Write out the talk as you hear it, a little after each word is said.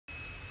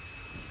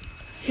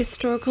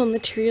Historical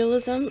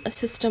Materialism, a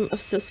System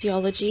of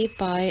Sociology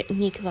by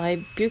Nikolai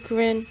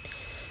Bukharin.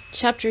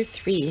 Chapter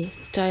 3,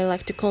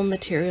 Dialectical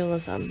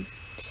Materialism.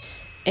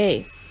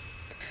 A.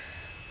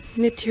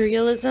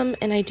 Materialism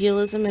and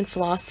Idealism in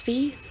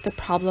Philosophy, the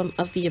Problem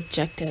of the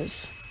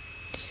Objective.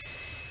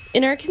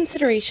 In our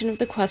consideration of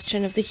the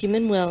question of the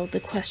human will, the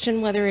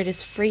question whether it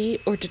is free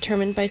or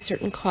determined by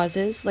certain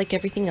causes, like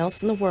everything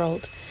else in the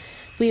world,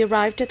 we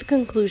arrived at the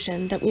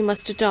conclusion that we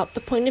must adopt the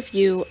point of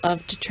view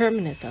of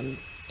determinism.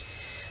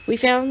 We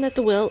found that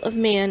the will of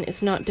man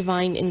is not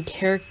divine in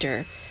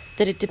character,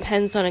 that it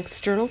depends on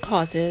external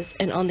causes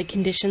and on the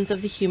conditions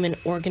of the human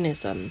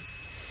organism.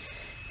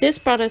 This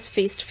brought us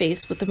face to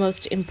face with the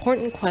most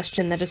important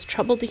question that has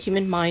troubled the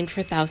human mind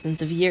for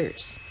thousands of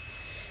years.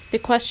 The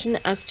question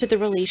as to the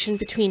relation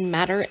between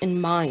matter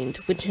and mind,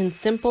 which in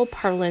simple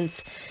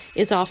parlance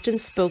is often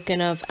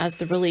spoken of as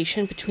the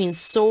relation between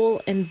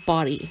soul and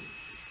body.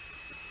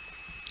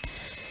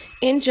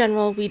 In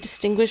general, we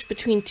distinguish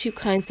between two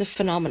kinds of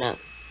phenomena.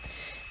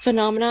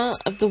 Phenomena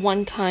of the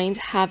one kind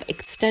have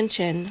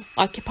extension,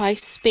 occupy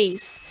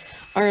space,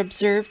 are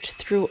observed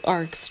through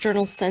our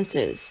external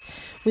senses.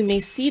 We may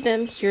see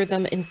them, hear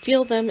them, and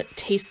feel them,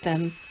 taste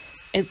them,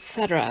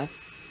 etc.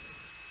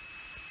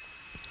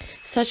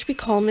 Such we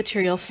call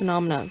material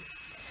phenomena.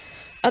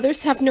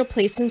 Others have no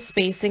place in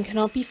space and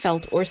cannot be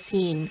felt or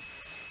seen.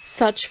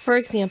 Such, for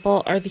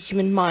example, are the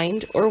human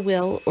mind, or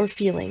will, or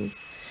feeling,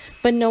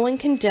 but no one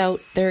can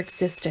doubt their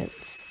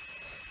existence.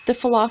 The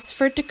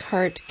philosopher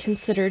Descartes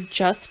considered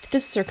just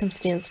this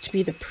circumstance to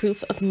be the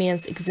proof of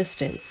man's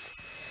existence.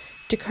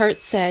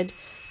 Descartes said,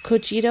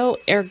 "Cogito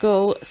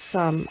ergo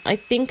sum, I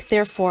think,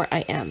 therefore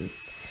I am."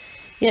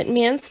 Yet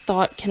man's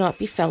thought cannot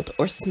be felt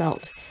or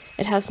smelt.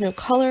 It has no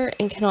color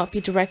and cannot be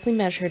directly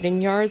measured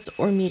in yards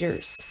or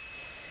meters.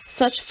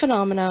 Such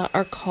phenomena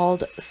are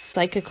called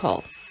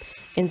psychical.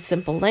 In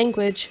simple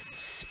language,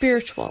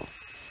 spiritual.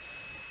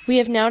 We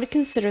have now to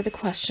consider the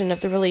question of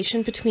the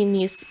relation between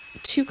these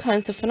two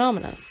kinds of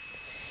phenomena.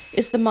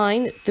 Is the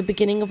mind the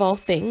beginning of all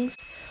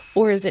things,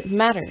 or is it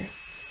matter?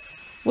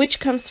 Which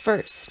comes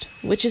first?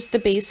 Which is the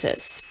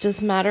basis?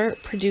 Does matter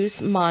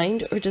produce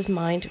mind, or does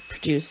mind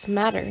produce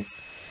matter?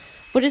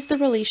 What is the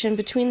relation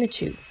between the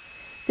two?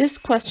 This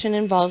question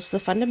involves the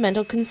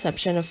fundamental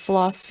conception of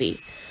philosophy,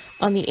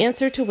 on the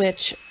answer to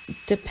which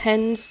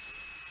depends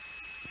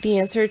the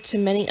answer to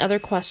many other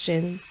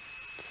questions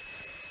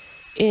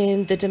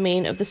in the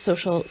domain of the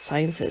social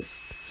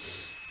sciences.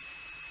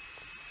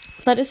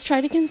 Let us try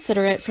to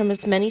consider it from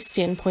as many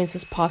standpoints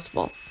as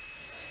possible.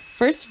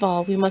 First of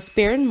all, we must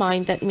bear in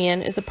mind that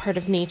man is a part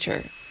of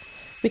nature.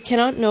 We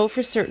cannot know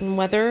for certain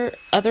whether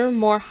other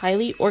more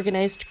highly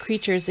organized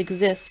creatures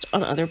exist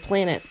on other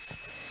planets,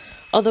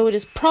 although it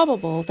is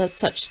probable that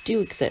such do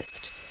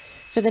exist,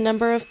 for the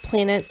number of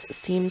planets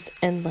seems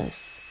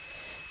endless.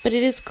 But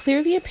it is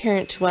clearly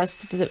apparent to us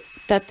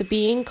that the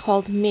being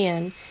called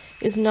man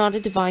is not a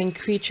divine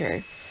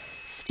creature,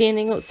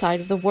 standing outside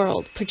of the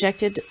world,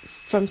 projected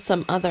from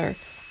some other,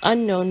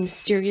 unknown,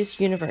 mysterious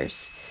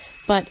universe,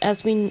 but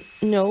as we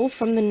know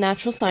from the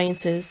natural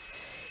sciences,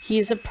 he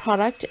is a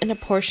product and a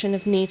portion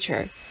of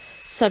nature,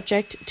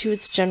 subject to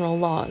its general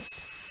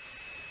laws.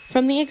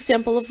 From the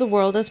example of the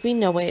world as we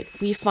know it,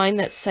 we find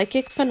that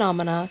psychic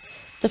phenomena,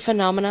 the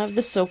phenomena of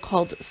the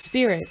so-called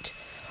spirit,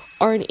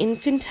 are an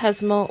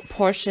infinitesimal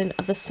portion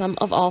of the sum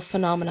of all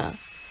phenomena.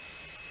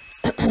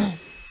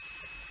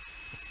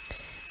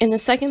 In the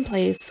second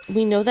place,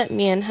 we know that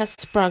man has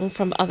sprung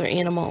from other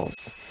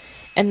animals,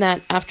 and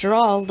that, after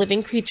all,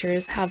 living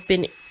creatures have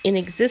been in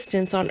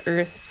existence on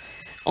earth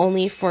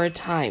only for a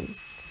time.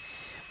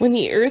 When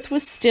the earth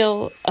was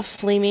still a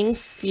flaming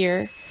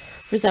sphere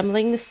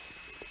resembling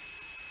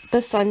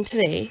the sun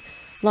today,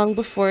 long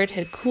before it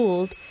had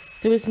cooled,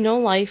 there was no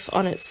life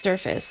on its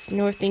surface,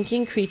 nor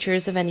thinking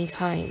creatures of any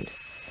kind.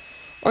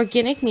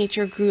 Organic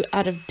nature grew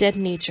out of dead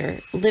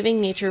nature.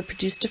 Living nature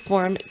produced a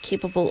form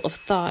capable of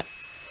thought.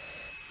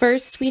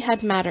 First, we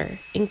had matter,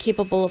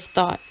 incapable of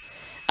thought,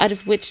 out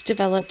of which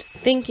developed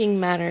thinking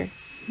matter,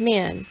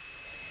 man.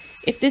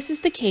 If this is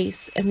the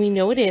case, and we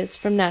know it is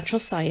from natural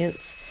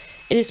science,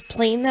 it is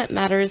plain that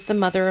matter is the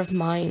mother of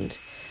mind.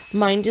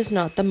 Mind is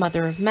not the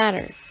mother of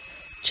matter.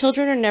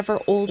 Children are never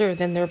older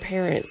than their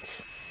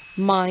parents.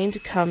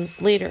 Mind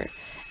comes later,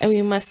 and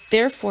we must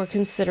therefore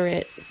consider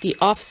it the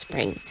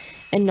offspring,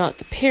 and not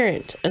the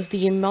parent, as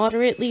the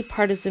immoderately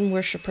partisan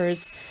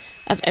worshippers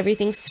of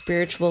everything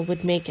spiritual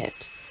would make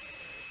it.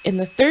 In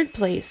the third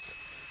place,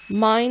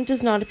 mind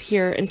does not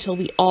appear until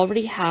we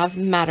already have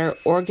matter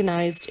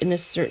organized in a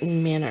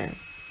certain manner.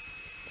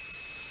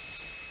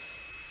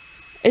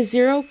 A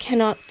zero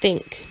cannot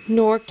think,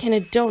 nor can a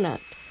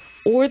donut,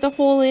 or the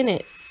hole in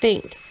it,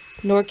 think,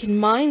 nor can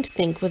mind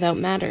think without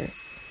matter.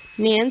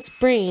 Man's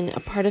brain, a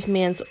part of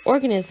man's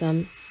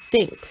organism,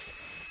 thinks,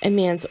 and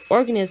man's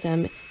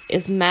organism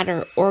is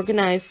matter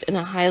organized in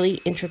a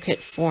highly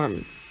intricate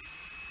form.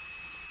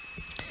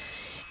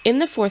 In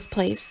the fourth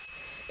place,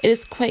 it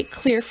is quite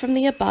clear from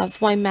the above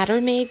why matter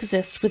may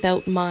exist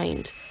without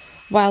mind,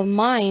 while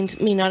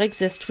mind may not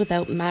exist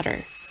without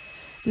matter.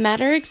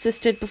 Matter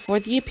existed before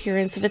the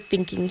appearance of a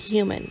thinking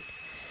human.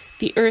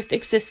 The earth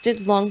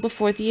existed long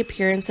before the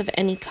appearance of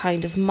any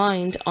kind of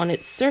mind on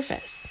its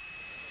surface.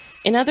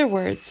 In other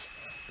words,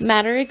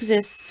 matter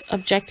exists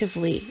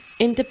objectively,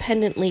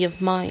 independently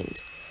of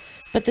mind.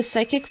 But the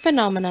psychic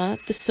phenomena,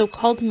 the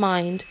so-called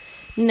mind,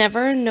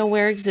 never and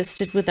nowhere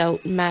existed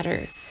without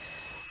matter,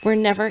 were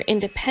never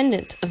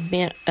independent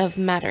of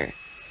matter.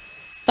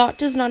 Thought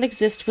does not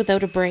exist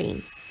without a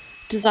brain.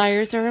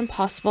 Desires are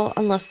impossible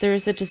unless there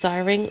is a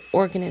desiring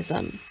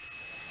organism.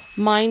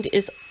 Mind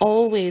is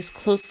always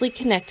closely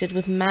connected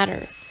with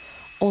matter.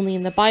 Only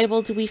in the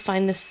Bible do we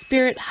find the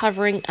spirit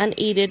hovering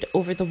unaided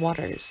over the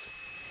waters.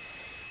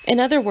 In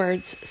other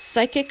words,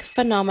 psychic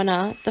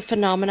phenomena, the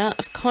phenomena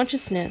of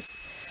consciousness,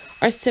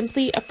 are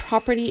simply a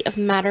property of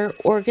matter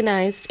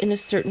organized in a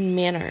certain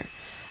manner,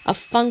 a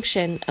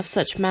function of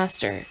such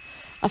master.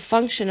 A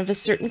function of a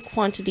certain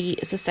quantity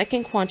is a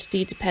second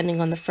quantity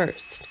depending on the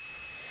first.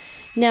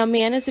 Now,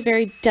 man is a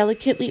very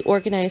delicately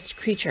organized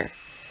creature.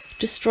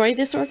 Destroy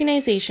this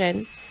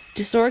organization,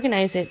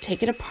 disorganize it,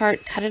 take it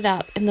apart, cut it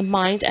up, and the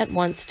mind at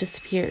once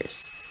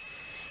disappears.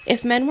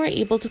 If men were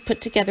able to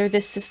put together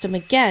this system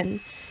again,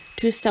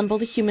 to assemble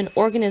the human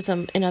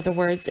organism, in other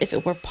words, if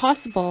it were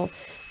possible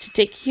to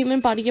take a human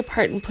body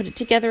apart and put it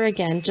together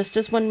again, just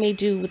as one may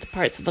do with the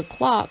parts of a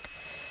clock,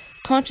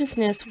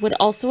 consciousness would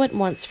also at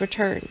once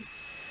return.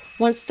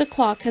 Once the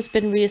clock has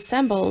been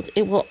reassembled,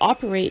 it will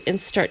operate and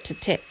start to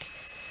tick.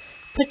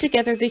 Put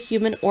together the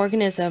human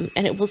organism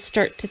and it will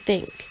start to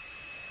think.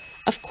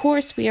 Of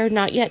course, we are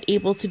not yet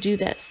able to do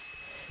this,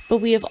 but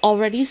we have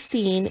already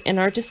seen in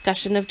our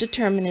discussion of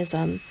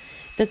determinism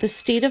that the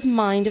state of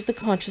mind of the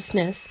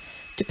consciousness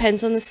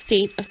depends on the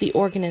state of the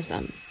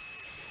organism.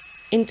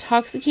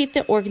 Intoxicate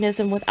the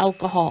organism with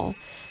alcohol,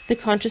 the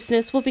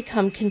consciousness will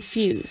become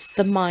confused,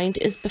 the mind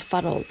is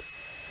befuddled.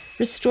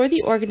 Restore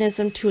the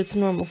organism to its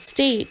normal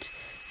state,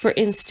 for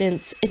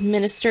instance,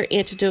 administer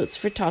antidotes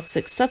for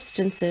toxic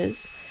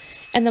substances,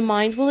 and the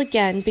mind will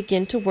again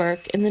begin to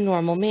work in the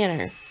normal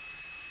manner.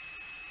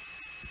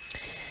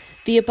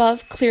 The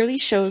above clearly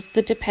shows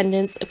the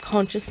dependence of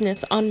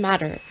consciousness on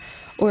matter,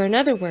 or in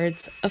other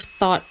words, of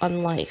thought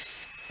on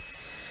life.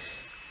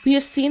 We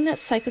have seen that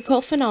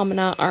psychical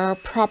phenomena are a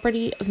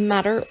property of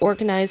matter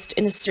organized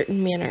in a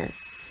certain manner.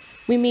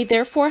 We may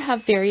therefore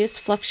have various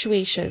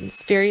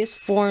fluctuations, various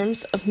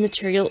forms of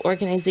material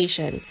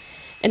organization,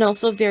 and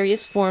also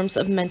various forms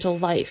of mental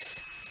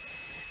life.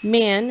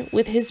 Man,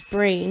 with his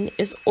brain,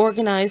 is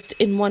organized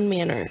in one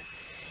manner.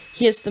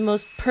 He has the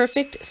most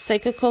perfect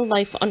psychical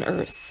life on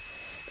earth,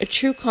 a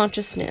true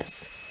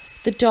consciousness.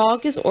 The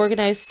dog is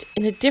organized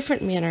in a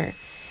different manner,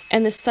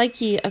 and the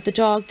psyche of the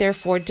dog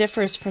therefore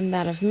differs from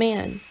that of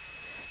man.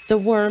 The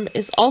worm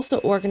is also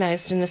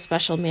organized in a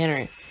special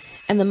manner,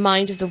 and the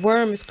mind of the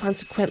worm is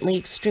consequently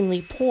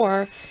extremely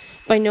poor,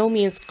 by no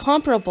means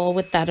comparable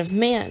with that of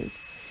man.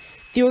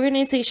 The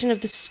organization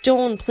of the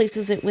stone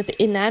places it with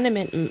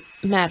inanimate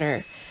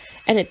matter,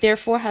 and it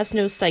therefore has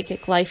no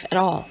psychic life at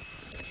all.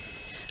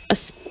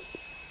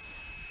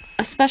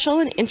 A special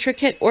and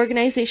intricate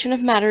organization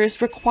of matter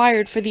is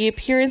required for the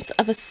appearance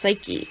of a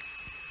psyche.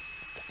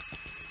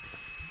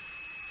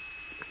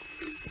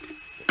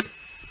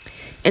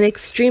 An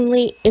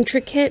extremely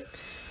intricate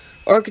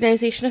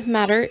organization of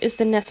matter is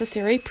the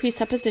necessary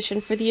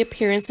presupposition for the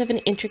appearance of an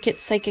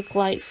intricate psychic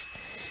life,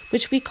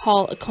 which we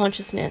call a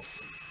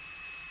consciousness.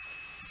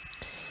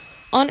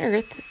 On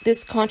Earth,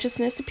 this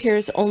consciousness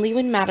appears only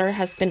when matter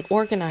has been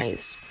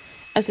organized,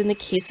 as in the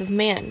case of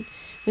man,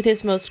 with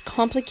his most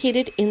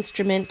complicated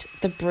instrument,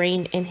 the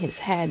brain in his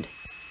head.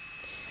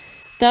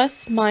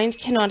 Thus, mind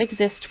cannot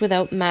exist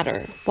without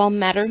matter, while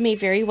matter may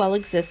very well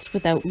exist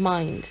without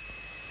mind.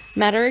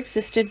 Matter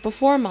existed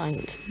before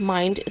mind.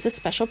 Mind is a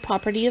special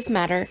property of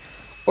matter,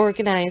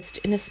 organized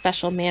in a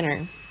special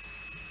manner.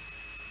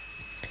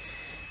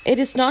 It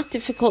is not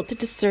difficult to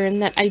discern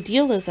that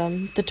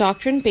idealism, the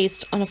doctrine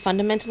based on a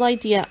fundamental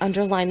idea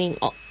underlying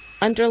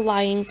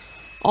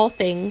all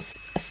things,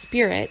 a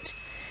spirit,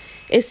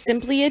 is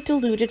simply a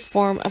diluted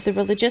form of the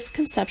religious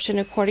conception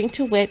according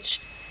to which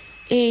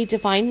a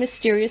divine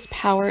mysterious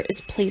power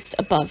is placed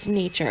above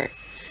nature,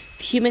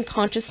 the human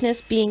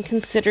consciousness being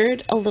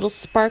considered a little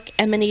spark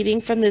emanating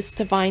from this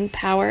divine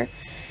power,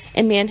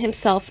 and man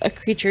himself a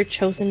creature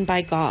chosen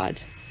by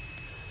God.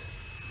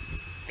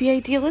 The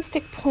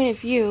idealistic point of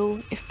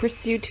view, if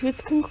pursued to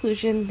its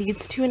conclusion,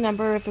 leads to a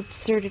number of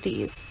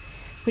absurdities,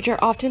 which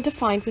are often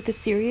defined with a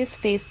serious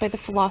face by the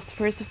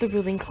philosophers of the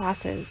ruling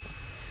classes.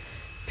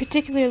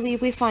 Particularly,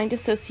 we find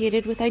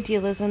associated with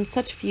idealism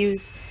such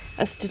views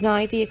as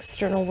deny the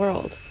external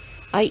world,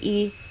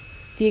 i.e.,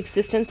 the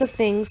existence of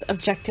things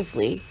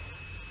objectively,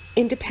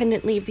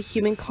 independently of the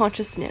human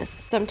consciousness,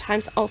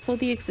 sometimes also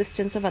the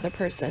existence of other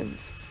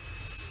persons.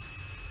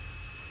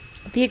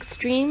 The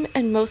extreme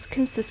and most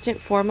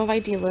consistent form of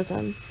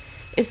idealism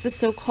is the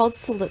so-called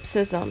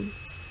solipsism,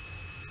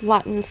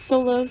 Latin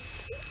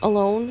solus,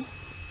 alone,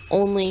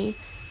 only,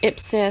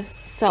 ipse,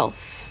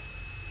 self.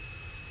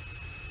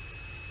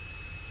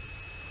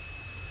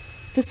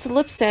 The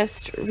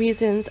solipsist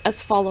reasons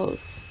as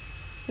follows.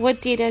 What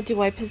data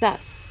do I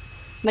possess?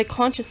 My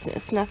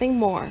consciousness, nothing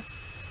more.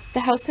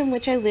 The house in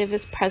which I live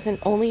is present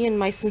only in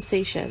my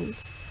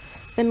sensations.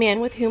 The man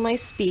with whom I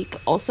speak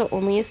also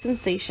only a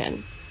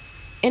sensation.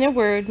 In a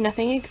word,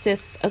 nothing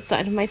exists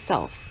outside of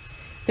myself.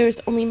 There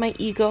is only my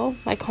ego,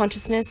 my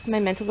consciousness,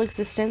 my mental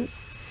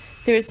existence.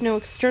 There is no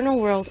external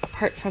world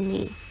apart from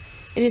me.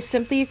 It is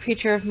simply a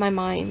creature of my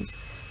mind,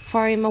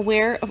 for I am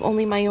aware of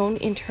only my own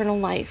internal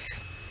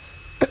life,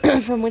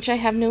 from which I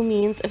have no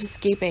means of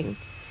escaping.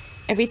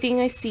 Everything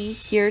I see,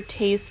 hear,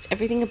 taste,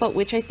 everything about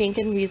which I think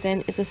and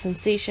reason is a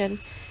sensation,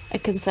 a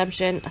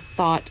conception, a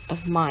thought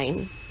of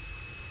mine.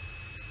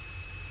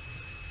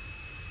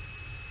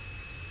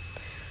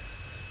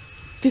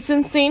 This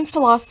insane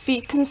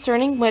philosophy,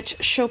 concerning which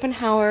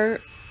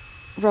Schopenhauer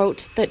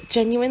wrote that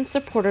genuine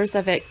supporters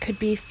of it could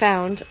be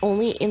found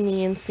only in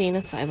the insane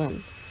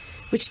asylum,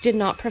 which did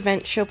not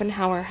prevent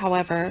Schopenhauer,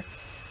 however,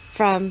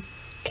 from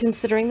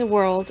considering the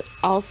world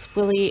als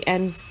Wille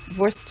and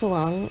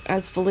Vorstellung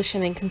as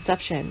volition and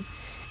conception,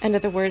 in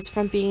other words,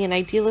 from being an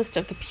idealist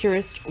of the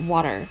purest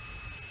water,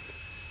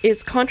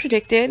 is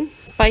contradicted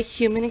by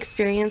human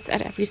experience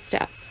at every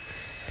step.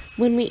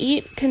 When we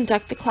eat,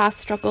 conduct the class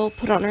struggle,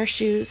 put on our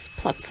shoes,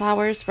 pluck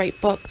flowers, write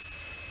books,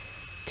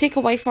 take a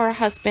wife or a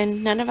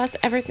husband, none of us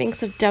ever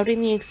thinks of doubting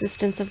the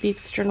existence of the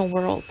external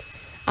world,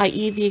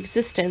 i.e. the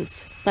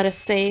existence, let us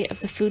say,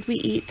 of the food we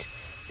eat,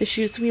 the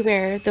shoes we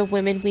wear, the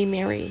women we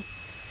marry.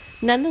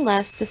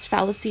 Nonetheless, this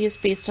fallacy is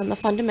based on the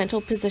fundamental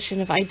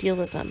position of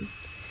idealism.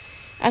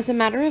 As a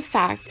matter of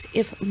fact,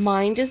 if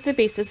mind is the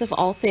basis of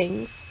all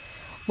things,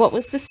 what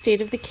was the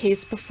state of the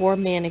case before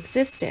man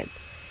existed?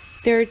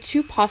 There are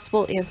two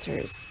possible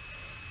answers.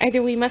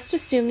 Either we must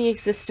assume the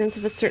existence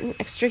of a certain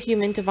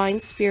extra-human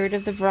divine spirit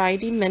of the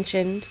variety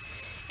mentioned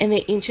in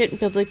the ancient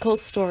biblical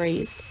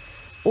stories,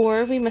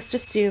 or we must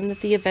assume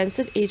that the events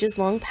of ages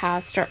long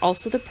past are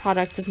also the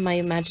product of my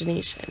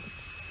imagination.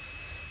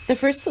 The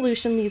first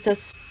solution leads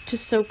us to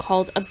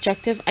so-called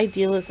objective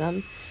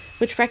idealism,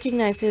 which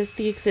recognizes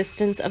the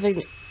existence of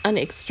an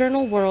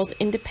external world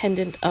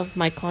independent of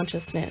my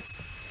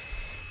consciousness.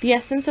 The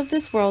essence of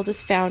this world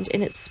is found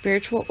in its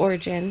spiritual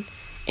origin,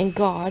 in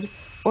God,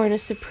 or in a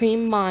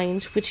supreme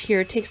mind, which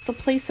here takes the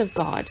place of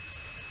God,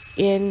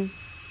 in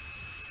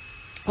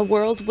a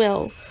world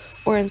will,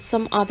 or in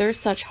some other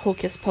such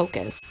hocus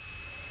pocus.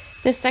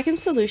 The second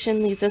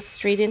solution leads us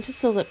straight into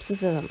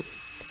solipsism,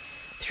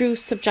 through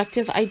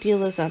subjective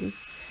idealism,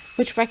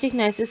 which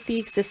recognizes the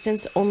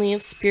existence only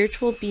of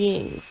spiritual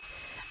beings,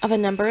 of a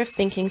number of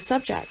thinking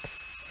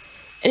subjects.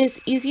 It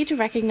is easy to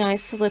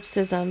recognize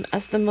solipsism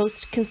as the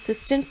most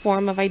consistent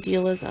form of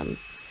idealism.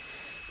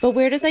 But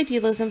where does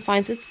idealism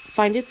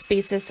find its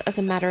basis as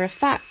a matter of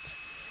fact?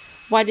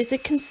 Why does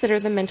it consider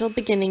the mental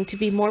beginning to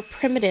be more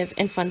primitive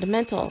and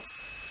fundamental?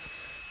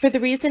 For the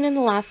reason in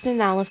the last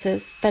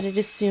analysis that it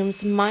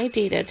assumes my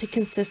data to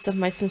consist of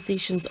my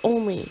sensations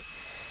only.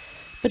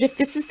 But if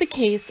this is the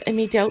case, I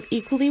may doubt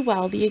equally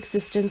well the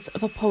existence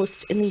of a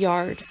post in the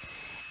yard,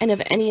 and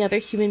of any other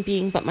human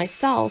being but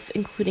myself,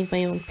 including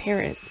my own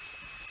parents.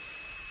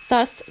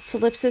 Thus,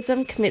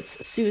 solipsism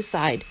commits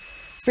suicide,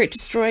 for it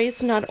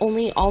destroys not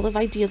only all of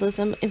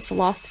idealism in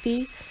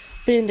philosophy,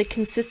 but in the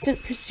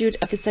consistent pursuit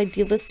of its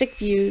idealistic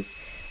views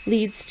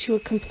leads to a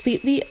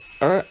complete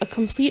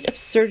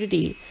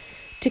absurdity,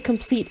 to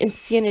complete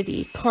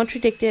insanity,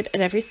 contradicted at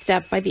every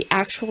step by the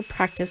actual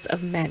practice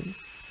of men.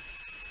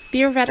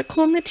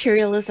 Theoretical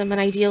materialism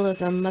and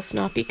idealism must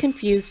not be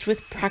confused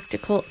with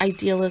practical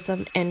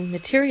idealism and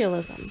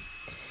materialism,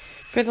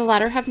 for the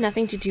latter have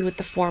nothing to do with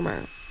the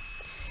former.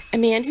 A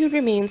man who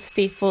remains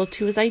faithful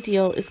to his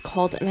ideal is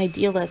called an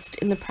idealist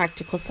in the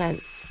practical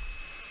sense.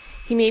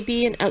 He may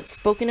be an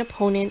outspoken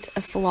opponent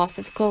of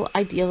philosophical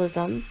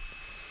idealism,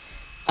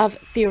 of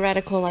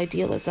theoretical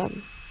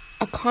idealism.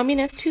 A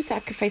communist who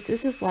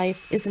sacrifices his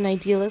life is an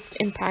idealist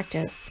in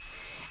practice,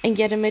 and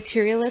yet a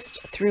materialist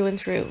through and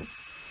through.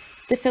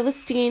 The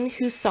Philistine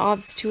who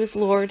sobs to his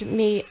Lord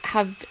may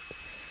have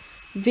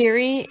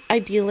very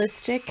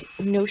idealistic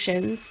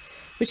notions,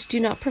 which do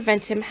not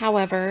prevent him,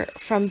 however,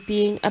 from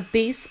being a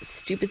base,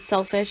 stupid,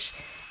 selfish,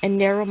 and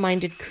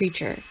narrow-minded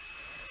creature.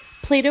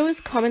 Plato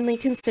is commonly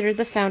considered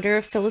the founder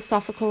of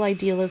philosophical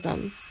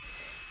idealism.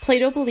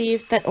 Plato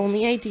believed that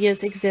only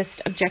ideas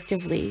exist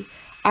objectively,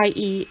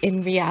 i.e.,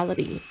 in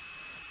reality.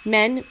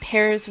 Men,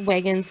 pairs,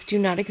 wagons do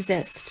not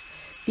exist.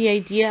 The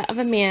idea of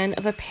a man,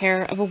 of a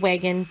pair, of a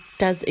wagon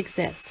does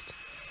exist.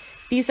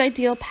 These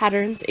ideal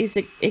patterns,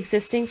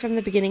 existing from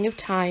the beginning of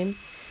time,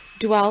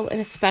 dwell in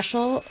a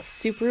special,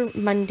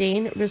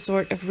 super-mundane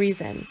resort of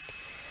reason.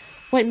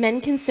 What men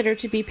consider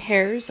to be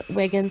pairs,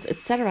 wagons,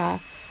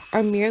 etc.,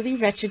 are merely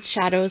wretched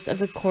shadows of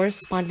the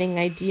corresponding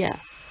idea.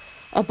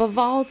 Above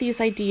all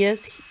these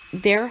ideas,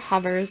 there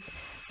hovers,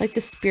 like the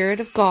Spirit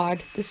of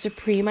God, the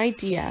supreme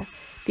idea,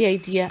 the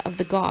idea of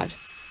the God.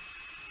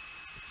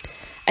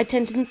 A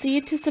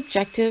tendency to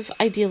subjective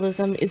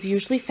idealism is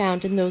usually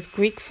found in those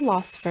Greek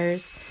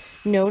philosophers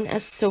known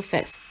as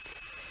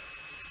sophists,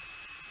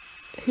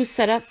 who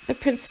set up the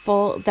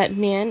principle that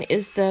man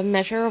is the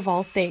measure of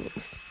all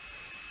things.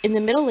 In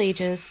the Middle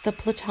Ages, the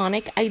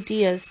Platonic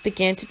ideas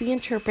began to be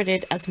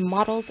interpreted as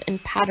models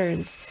and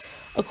patterns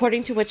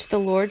according to which the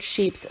Lord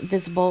shapes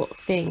visible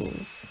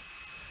things.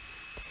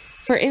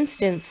 For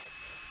instance,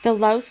 the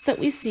louse that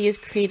we see is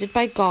created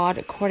by God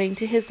according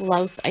to his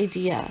louse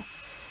idea,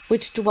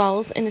 which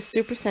dwells in a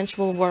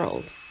supersensual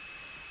world.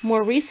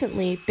 More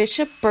recently,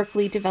 Bishop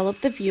Berkeley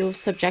developed the view of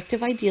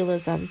subjective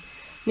idealism,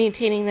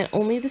 maintaining that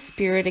only the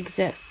spirit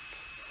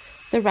exists,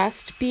 the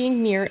rest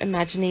being mere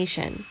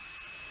imagination.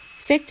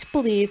 Fichte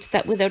believed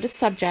that without a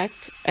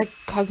subject, a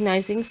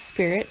cognizing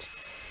spirit,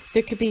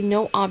 there could be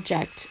no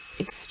object,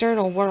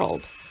 external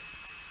world,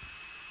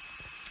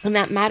 and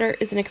that matter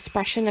is an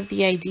expression of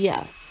the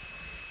idea.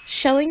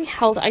 Schelling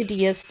held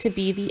ideas to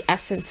be the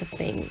essence of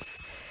things,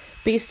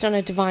 based on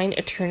a divine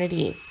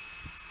eternity.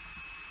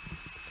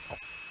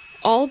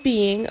 All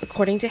being,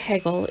 according to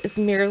Hegel, is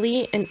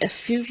merely an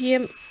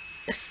effluvium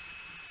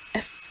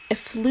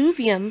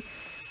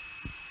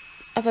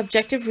of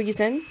objective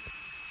reason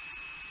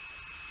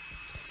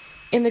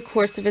in the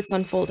course of its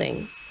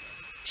unfolding.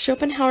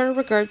 Schopenhauer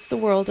regards the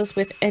world as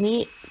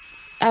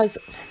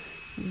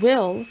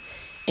will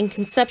and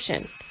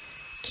conception.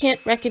 Kant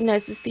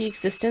recognizes the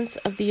existence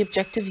of the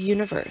objective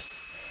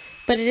universe,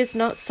 but it is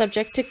not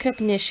subject to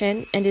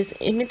cognition and is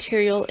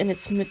immaterial in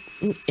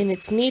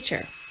its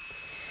nature.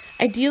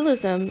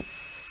 Idealism,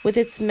 with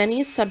its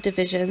many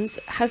subdivisions,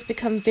 has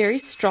become very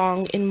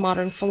strong in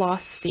modern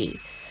philosophy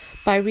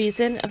by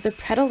reason of the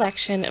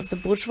predilection of the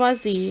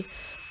bourgeoisie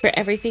for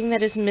everything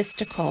that is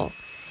mystical,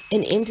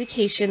 an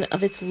indication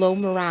of its low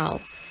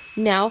morale,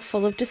 now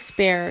full of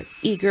despair,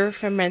 eager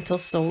for mental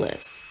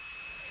solace.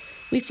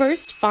 We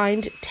first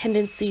find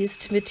tendencies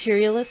to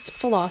materialist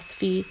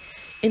philosophy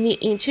in the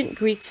ancient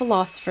Greek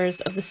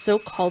philosophers of the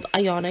so-called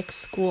Ionic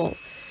school,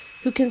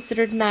 who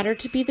considered matter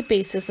to be the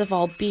basis of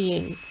all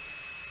being,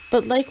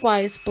 but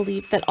likewise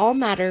believed that all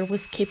matter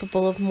was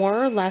capable of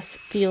more or less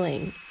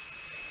feeling.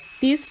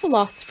 These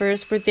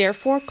philosophers were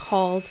therefore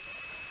called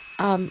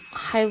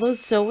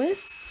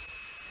hylozoists,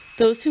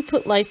 those who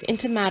put life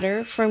into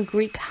matter, from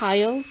Greek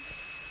hylo,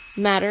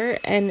 matter,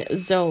 and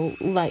zo,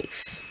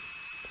 life.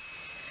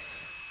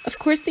 Of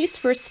course, these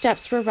first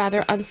steps were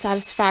rather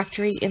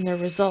unsatisfactory in their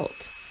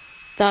result.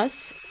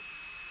 Thus,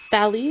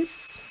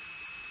 Thales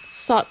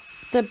sought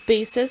the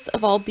basis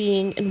of all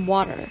being in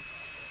water,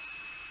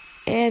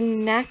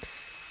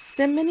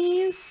 Anaximenes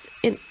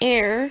in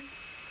air,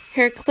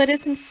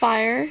 Heraclitus in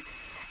fire,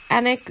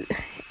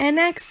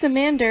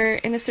 Anaximander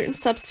in a certain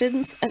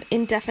substance of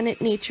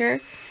indefinite nature,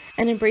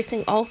 and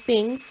embracing all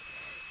things,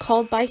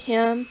 called by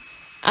him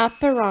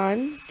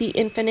apeiron, the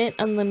infinite,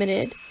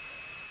 unlimited.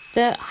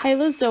 The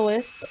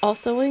hylozoists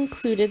also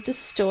included the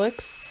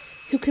Stoics,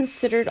 who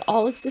considered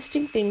all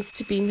existing things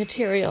to be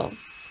material.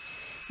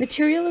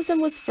 Materialism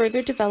was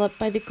further developed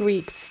by the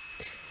Greeks,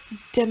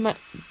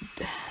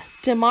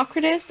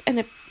 Democritus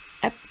and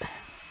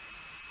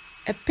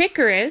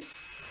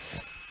Epicurus,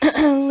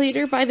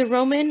 later by the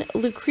Roman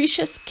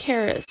Lucretius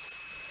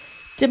Carus.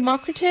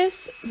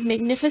 Democritus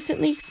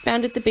magnificently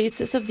expounded the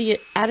basis of the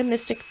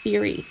atomistic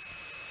theory.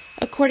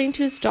 According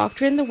to his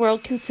doctrine, the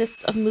world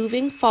consists of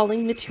moving,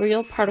 falling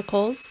material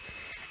particles,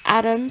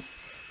 atoms,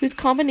 whose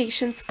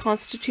combinations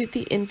constitute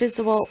the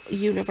invisible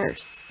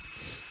universe.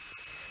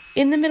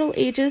 In the Middle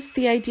Ages,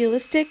 the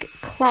idealistic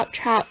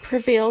claptrap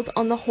prevailed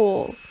on the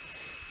whole.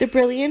 The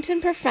brilliant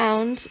and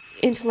profound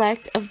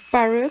intellect of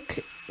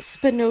Baruch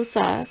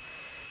Spinoza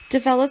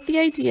developed the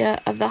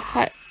idea of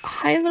the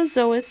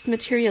hylozoist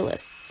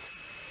materialists.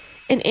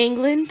 In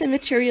England, the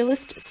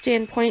materialist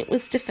standpoint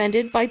was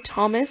defended by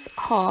Thomas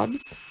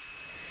Hobbes.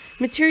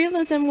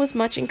 Materialism was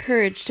much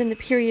encouraged in the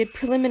period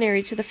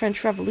preliminary to the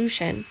French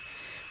Revolution,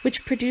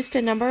 which produced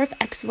a number of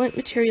excellent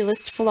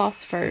materialist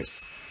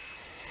philosophers.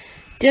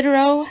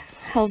 Diderot,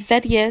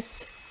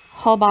 Helvetius,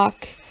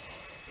 Holbach,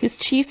 whose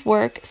chief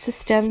work,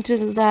 Système de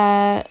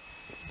la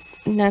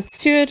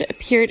Nature,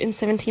 appeared in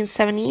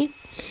 1770,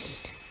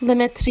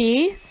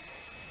 Lemaitre.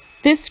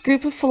 This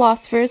group of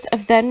philosophers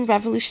of then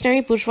revolutionary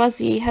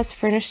bourgeoisie has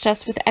furnished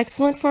us with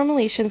excellent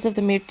formulations of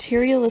the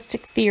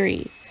materialistic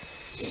theory.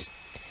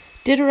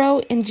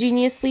 Diderot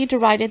ingeniously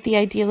derided the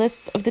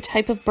idealists of the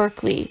type of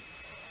Berkeley.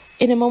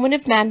 In a moment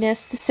of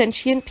madness, the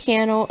sentient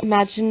piano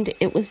imagined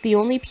it was the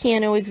only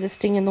piano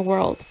existing in the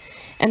world,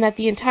 and that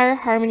the entire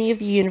harmony of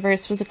the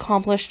universe was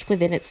accomplished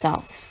within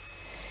itself.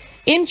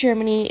 In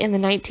Germany, in the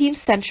 19th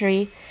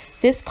century,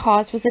 this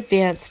cause was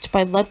advanced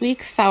by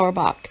Ludwig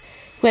Feuerbach,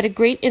 who had a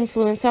great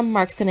influence on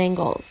Marx and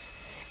Engels,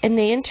 and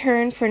they in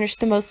turn furnished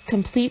the most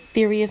complete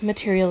theory of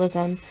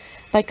materialism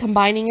by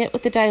combining it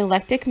with the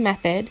dialectic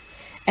method,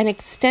 and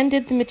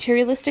extended the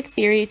materialistic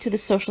theory to the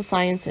social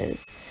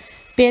sciences,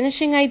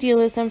 banishing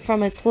idealism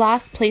from its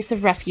last place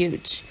of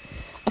refuge.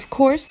 Of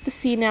course, the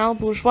senile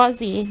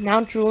bourgeoisie,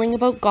 now drooling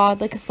about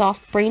God like a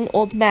soft-brained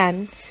old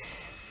man,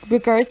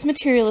 regards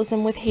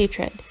materialism with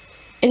hatred.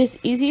 It is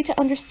easy to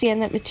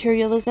understand that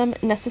materialism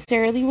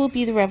necessarily will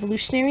be the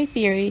revolutionary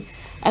theory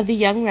of the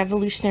young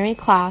revolutionary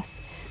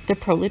class, the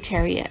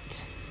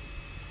proletariat.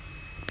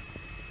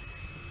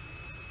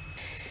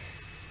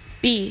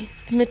 B.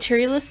 The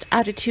materialist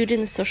attitude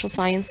in the social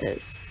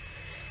sciences.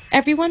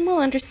 Everyone will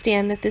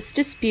understand that this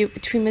dispute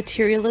between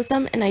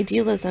materialism and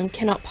idealism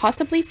cannot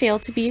possibly fail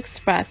to be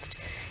expressed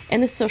in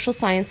the social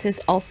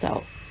sciences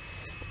also.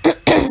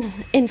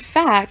 In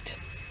fact,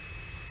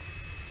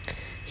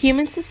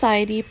 human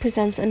society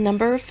presents a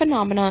number of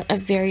phenomena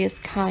of various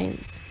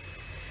kinds.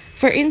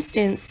 For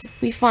instance,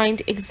 we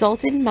find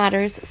exalted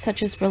matters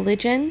such as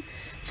religion,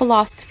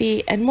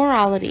 philosophy, and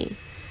morality.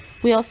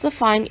 We also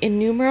find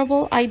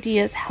innumerable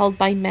ideas held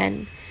by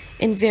men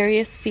in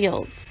various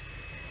fields.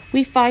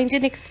 We find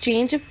an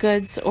exchange of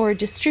goods or a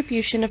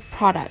distribution of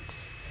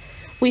products.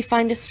 We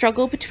find a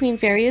struggle between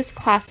various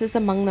classes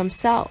among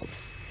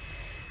themselves.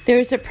 There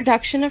is a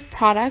production of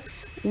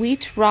products,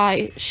 wheat,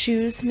 rye,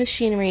 shoes,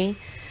 machinery,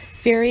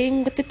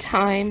 varying with the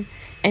time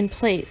and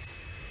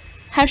place.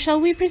 How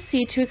shall we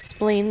proceed to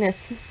explain this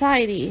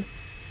society?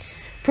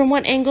 From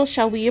what angle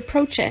shall we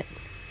approach it?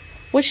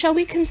 What shall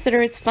we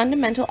consider its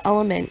fundamental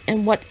element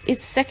and what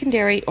its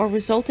secondary or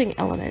resulting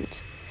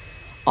element?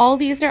 All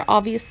these are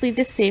obviously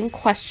the same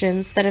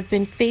questions that have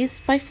been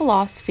faced by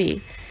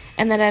philosophy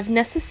and that have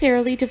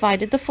necessarily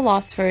divided the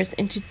philosophers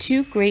into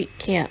two great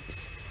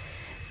camps,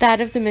 that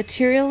of the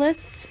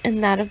materialists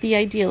and that of the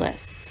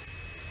idealists.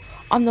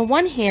 On the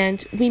one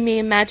hand, we may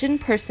imagine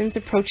persons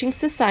approaching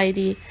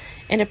society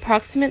in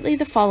approximately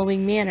the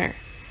following manner.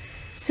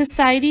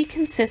 Society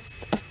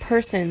consists of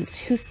persons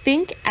who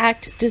think,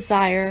 act,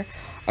 desire,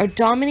 are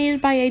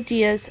dominated by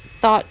ideas,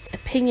 thoughts,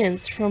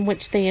 opinions from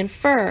which they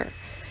infer.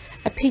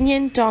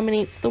 Opinion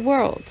dominates the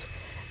world.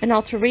 An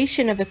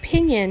alteration of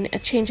opinion, a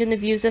change in the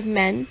views of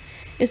men,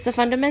 is the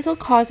fundamental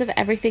cause of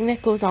everything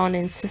that goes on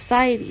in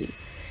society.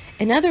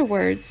 In other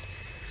words,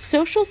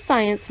 social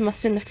science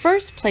must in the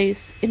first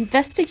place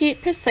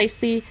investigate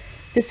precisely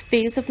this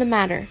phase of the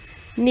matter,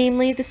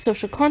 namely the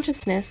social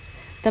consciousness,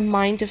 the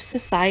mind of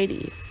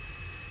society.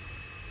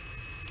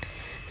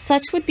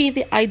 Such would be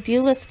the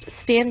idealist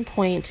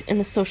standpoint in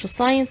the social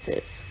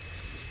sciences.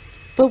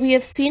 But we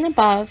have seen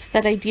above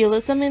that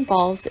idealism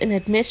involves an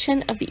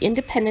admission of the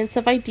independence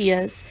of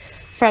ideas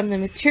from the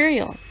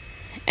material,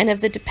 and of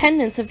the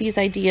dependence of these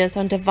ideas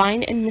on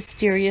divine and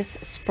mysterious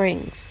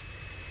springs.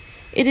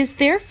 It is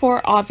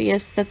therefore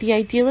obvious that the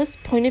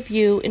idealist point of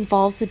view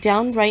involves a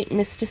downright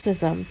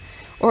mysticism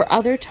or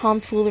other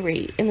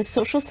tomfoolery in the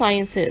social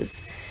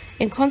sciences,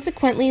 and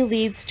consequently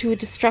leads to a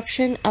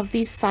destruction of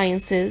these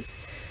sciences,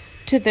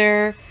 to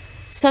their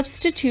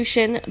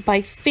substitution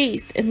by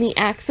faith in the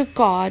acts of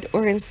God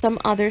or in some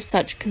other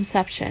such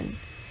conception.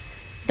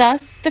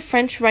 Thus, the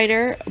French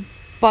writer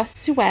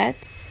Bossuet,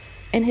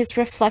 in his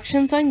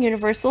Reflections on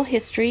Universal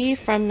History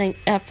from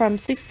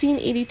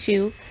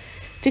 1682,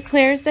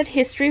 declares that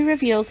history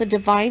reveals a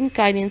divine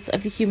guidance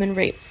of the human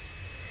race.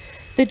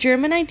 The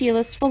German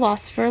idealist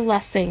philosopher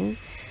Lessing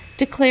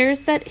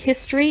declares that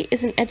history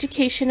is an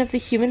education of the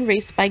human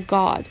race by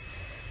God.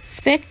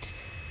 Fichte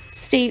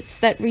states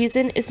that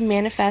reason is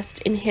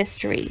manifest in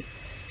history.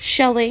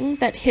 Schelling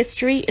that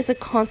history is a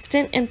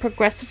constant and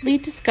progressively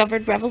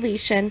discovered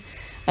revelation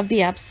of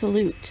the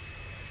Absolute,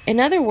 in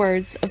other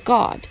words, of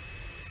God.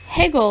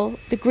 Hegel,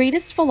 the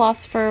greatest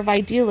philosopher of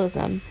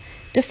idealism,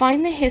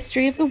 defined the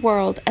history of the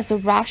world as a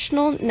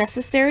rational,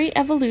 necessary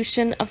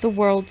evolution of the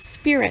world's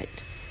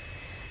spirit.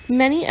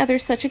 Many other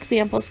such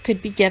examples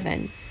could be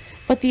given,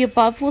 but the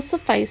above will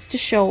suffice to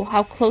show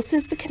how close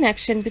is the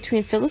connection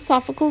between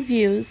philosophical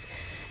views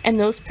and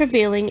those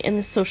prevailing in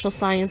the social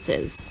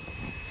sciences.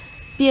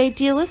 The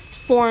idealist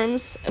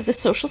forms of the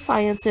social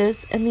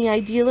sciences and the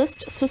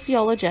idealist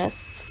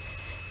sociologists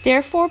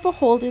therefore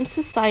behold in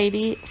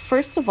society,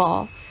 first of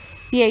all,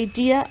 the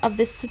idea of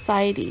this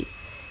society.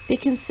 They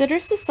consider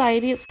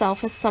society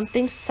itself as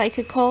something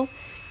psychical,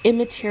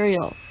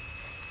 immaterial.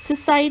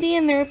 Society,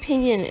 in their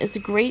opinion, is a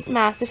great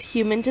mass of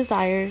human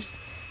desires,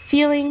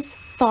 feelings,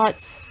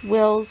 thoughts,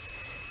 wills,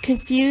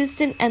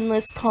 confused in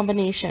endless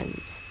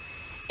combinations.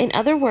 In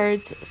other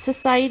words,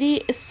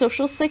 society is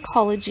social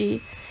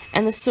psychology,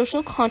 and the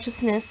social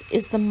consciousness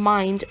is the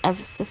mind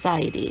of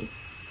society.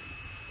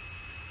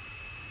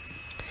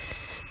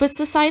 But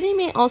society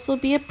may also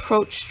be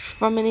approached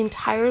from an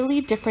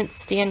entirely different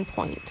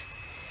standpoint.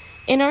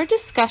 In our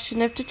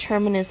discussion of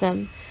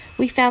determinism,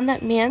 we found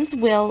that man's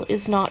will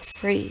is not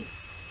free,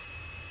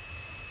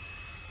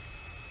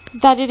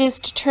 that it is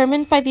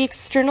determined by the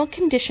external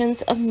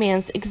conditions of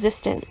man's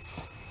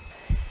existence.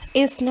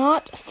 Is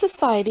not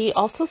society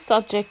also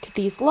subject to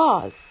these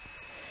laws?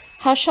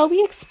 How shall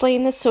we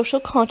explain the social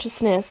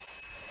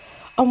consciousness?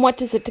 On what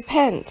does it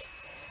depend?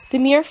 The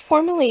mere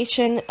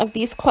formulation of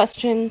these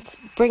questions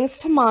brings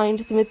to mind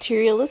the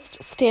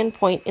materialist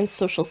standpoint in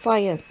social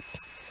science.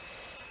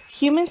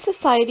 Human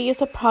society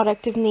is a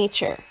product of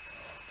nature.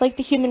 Like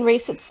the human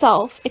race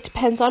itself, it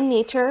depends on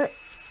nature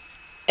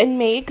and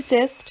may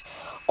exist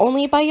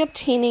only by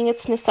obtaining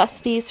its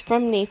necessities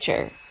from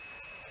nature.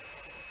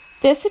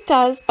 This it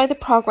does by the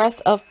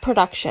progress of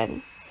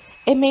production.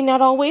 It may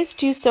not always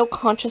do so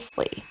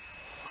consciously.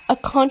 A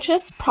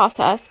conscious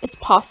process is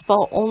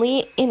possible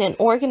only in an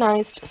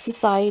organized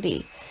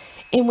society,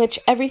 in which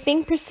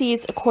everything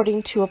proceeds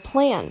according to a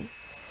plan.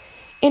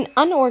 In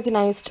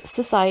unorganized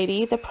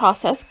society, the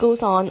process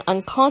goes on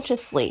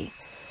unconsciously.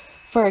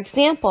 For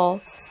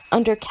example,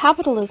 under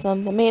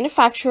capitalism, the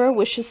manufacturer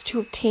wishes to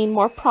obtain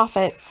more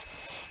profits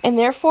and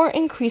therefore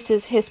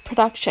increases his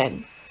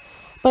production,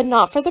 but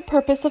not for the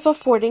purpose of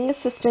affording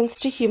assistance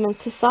to human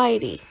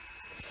society.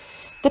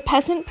 The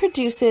peasant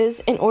produces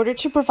in order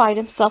to provide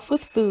himself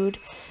with food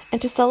and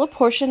to sell a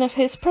portion of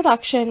his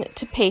production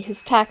to pay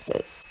his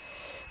taxes.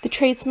 The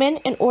tradesman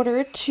in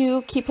order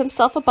to keep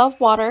himself above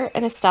water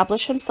and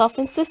establish himself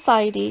in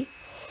society.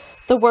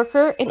 The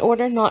worker in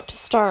order not to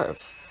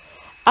starve.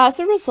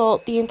 As a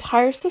result, the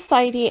entire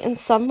society in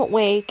some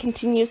way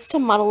continues to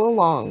muddle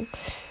along,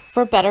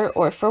 for better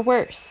or for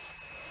worse.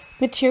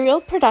 Material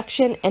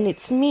production and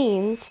its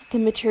means, the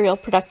material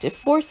productive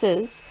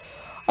forces,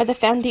 are the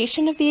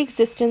foundation of the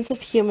existence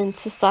of human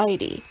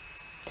society.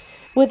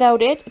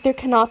 Without it, there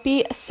cannot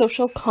be a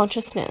social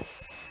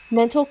consciousness,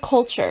 mental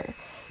culture,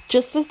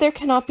 just as there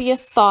cannot be a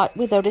thought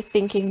without a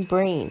thinking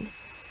brain.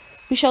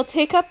 We shall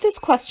take up this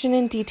question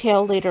in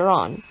detail later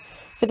on.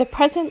 For the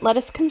present, let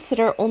us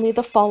consider only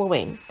the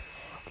following.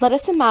 Let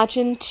us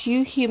imagine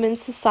two human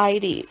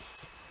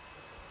societies.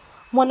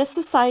 One a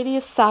society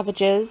of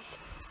savages,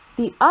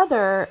 the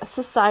other a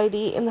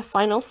society in the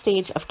final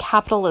stage of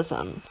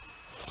capitalism.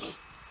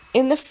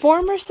 In the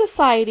former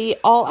society,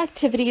 all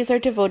activities are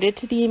devoted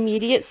to the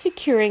immediate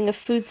securing of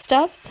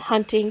foodstuffs,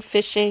 hunting,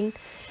 fishing,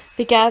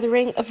 the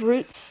gathering of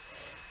roots,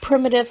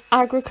 primitive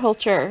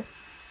agriculture,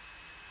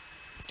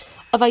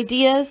 of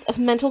ideas, of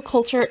mental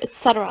culture,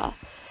 etc.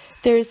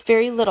 There is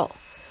very little.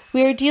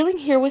 We are dealing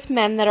here with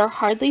men that are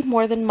hardly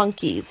more than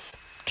monkeys,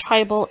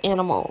 tribal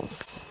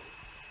animals.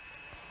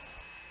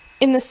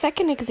 In the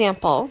second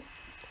example,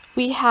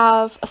 we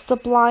have a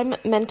sublime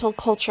mental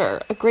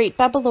culture, a great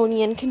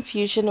Babylonian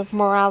confusion of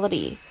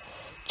morality,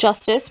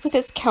 justice with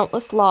its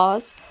countless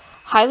laws,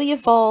 highly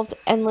evolved,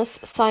 endless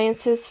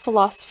sciences,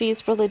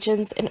 philosophies,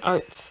 religions, and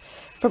arts,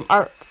 from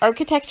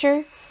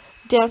architecture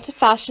down to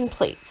fashion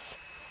plates.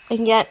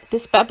 And yet,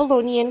 this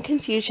Babylonian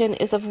confusion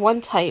is of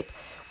one type,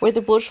 where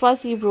the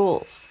bourgeoisie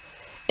rules.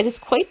 It is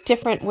quite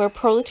different where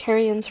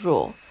proletarians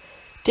rule,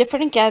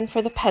 different again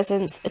for the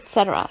peasants,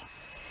 etc.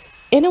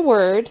 In a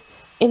word,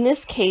 in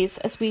this case,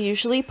 as we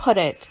usually put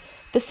it,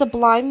 the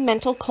sublime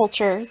mental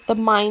culture, the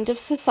mind of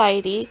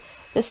society,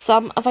 the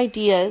sum of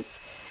ideas,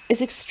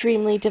 is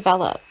extremely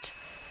developed.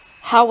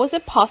 How was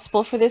it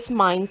possible for this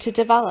mind to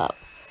develop?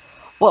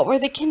 What were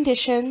the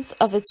conditions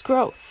of its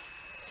growth?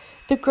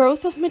 The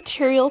growth of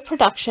material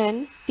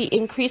production, the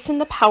increase in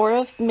the power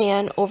of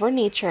man over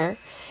nature,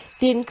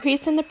 the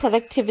increase in the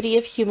productivity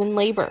of human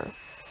labor.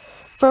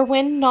 For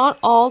when not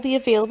all the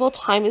available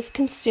time is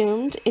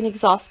consumed in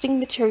exhausting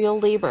material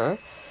labor,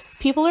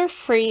 people are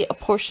free a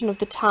portion of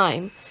the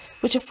time,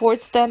 which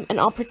affords them an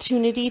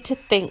opportunity to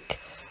think,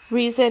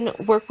 reason,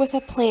 work with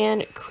a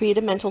plan, create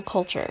a mental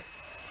culture.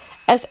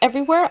 As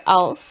everywhere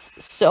else,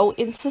 so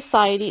in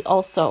society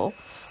also,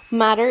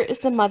 matter is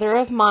the mother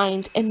of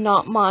mind and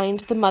not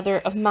mind the mother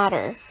of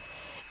matter.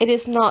 It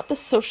is not the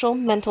social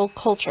mental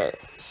culture,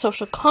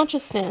 social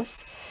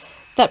consciousness,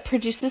 that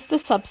produces the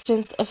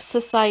substance of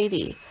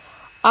society,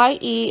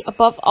 i.e.,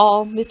 above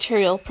all,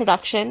 material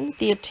production,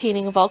 the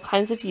obtaining of all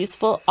kinds of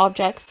useful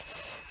objects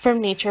from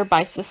nature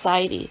by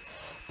society.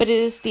 But it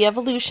is the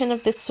evolution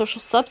of this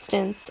social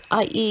substance,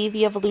 i.e.,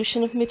 the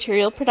evolution of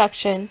material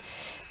production,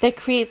 that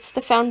creates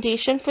the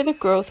foundation for the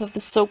growth of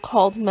the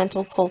so-called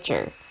mental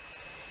culture.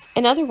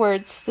 In other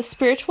words, the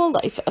spiritual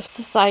life of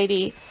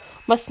society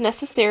must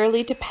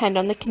necessarily depend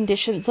on the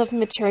conditions of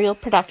material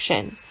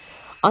production,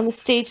 on the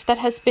stage that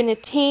has been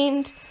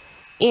attained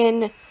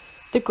in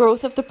the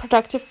growth of the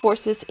productive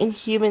forces in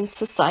human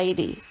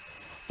society.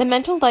 The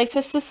mental life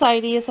of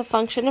society is a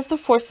function of the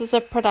forces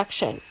of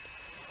production.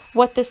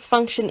 What this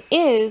function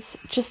is,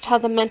 just how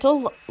the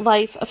mental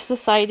life of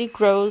society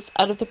grows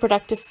out of the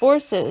productive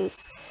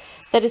forces,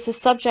 that is a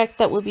subject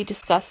that will be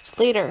discussed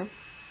later.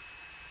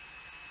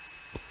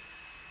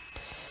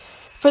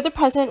 For the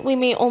present, we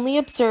may only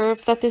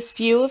observe that this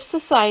view of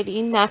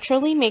society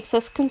naturally makes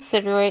us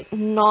consider it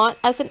not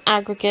as an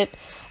aggregate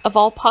of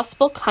all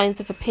possible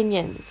kinds of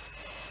opinions,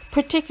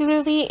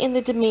 particularly in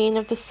the domain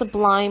of the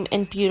sublime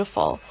and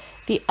beautiful,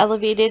 the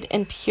elevated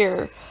and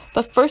pure,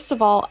 but first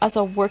of all as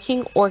a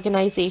working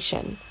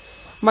organization.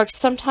 Marx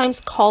sometimes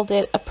called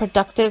it a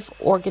productive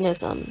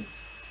organism.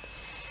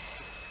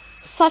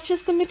 Such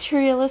is the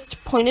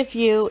materialist point of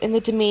view in the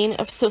domain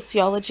of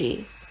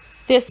sociology.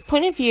 This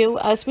point of view,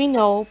 as we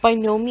know, by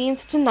no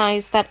means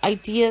denies that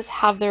ideas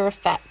have their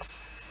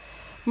effects.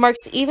 Marx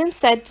even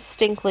said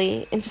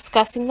distinctly, in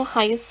discussing the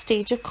highest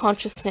stage of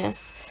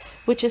consciousness,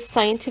 which is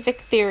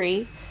scientific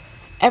theory,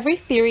 every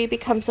theory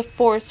becomes a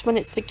force when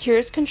it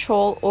secures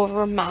control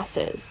over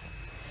masses.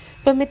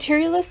 But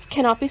materialists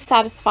cannot be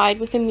satisfied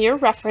with a mere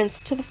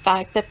reference to the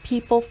fact that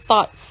people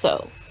thought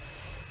so.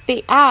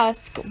 They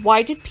ask,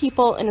 why did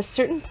people in a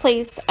certain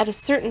place at a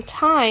certain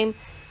time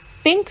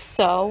think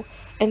so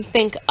and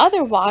think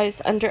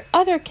otherwise under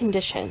other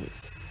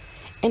conditions?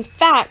 In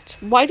fact,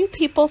 why do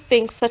people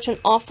think such an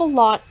awful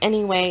lot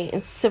anyway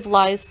in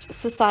civilized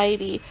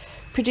society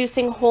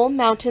producing whole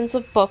mountains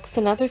of books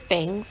and other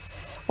things,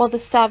 while the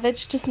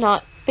savage does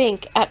not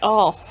think at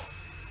all.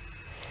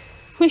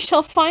 We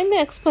shall find the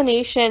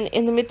explanation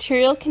in the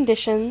material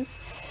conditions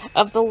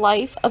of the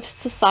life of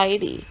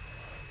society.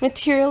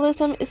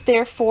 Materialism is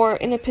therefore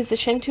in a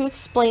position to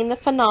explain the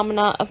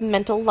phenomena of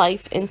mental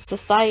life in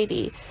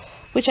society,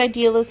 which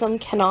idealism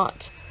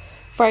cannot.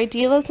 For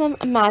idealism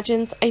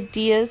imagines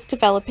ideas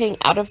developing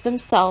out of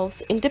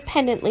themselves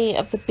independently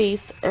of the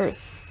base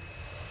earth.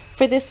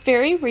 For this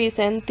very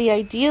reason, the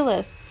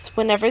idealists,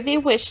 whenever they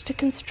wish to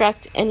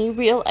construct any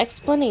real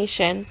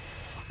explanation,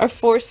 are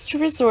forced to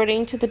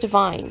resorting to the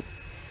divine.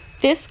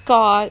 This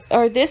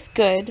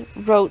good,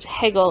 wrote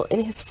Hegel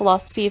in his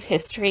Philosophy of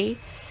History,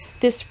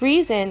 this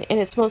reason in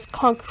its most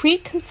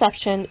concrete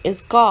conception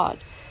is God.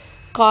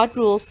 God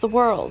rules the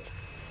world.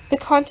 The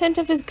content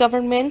of his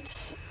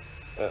government,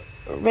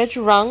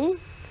 Regierung,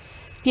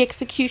 the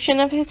execution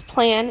of his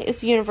plan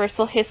is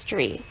universal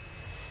history.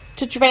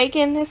 To drag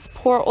in this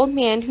poor old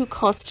man who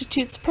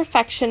constitutes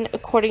perfection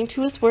according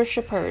to his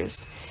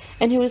worshippers,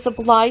 and who is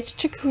obliged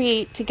to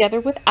create,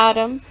 together with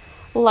Adam,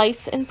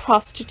 lice and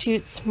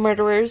prostitutes,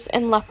 murderers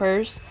and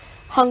lepers,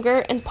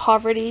 hunger and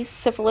poverty,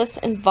 syphilis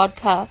and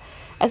vodka,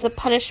 as a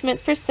punishment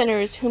for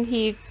sinners whom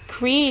he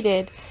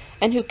created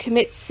and who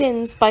commit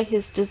sins by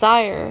his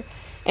desire,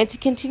 and to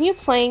continue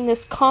playing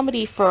this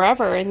comedy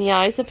forever in the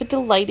eyes of a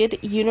delighted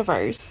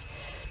universe.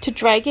 To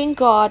drag in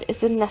God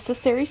is a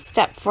necessary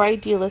step for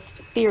idealist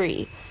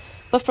theory,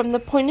 but from the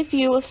point of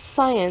view of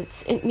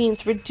science, it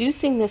means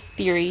reducing this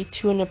theory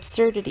to an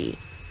absurdity.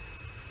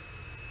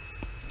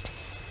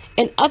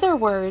 In other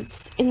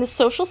words, in the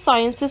social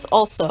sciences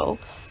also,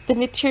 the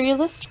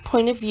materialist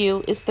point of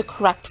view is the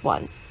correct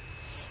one.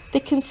 The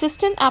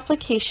consistent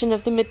application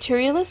of the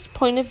materialist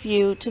point of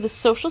view to the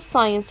social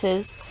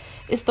sciences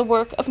is the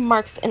work of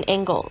Marx and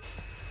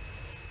Engels.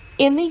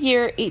 In the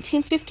year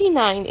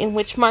 1859, in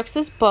which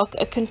Marx's book,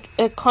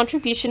 A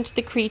Contribution to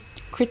the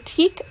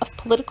Critique of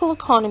Political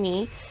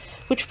Economy,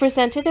 which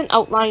presented an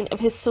outline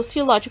of his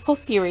sociological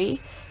theory,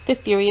 the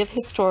theory of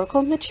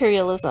historical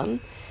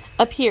materialism,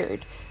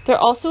 appeared, there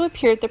also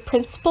appeared the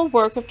principal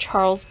work of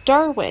Charles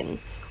Darwin,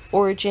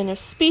 Origin of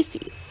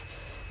Species,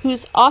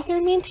 whose author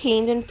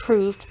maintained and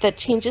proved that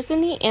changes in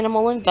the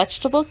animal and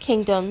vegetable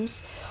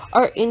kingdoms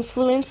are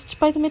influenced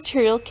by the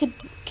material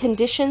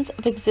conditions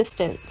of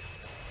existence.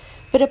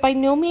 But it by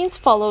no means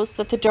follows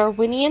that the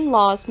Darwinian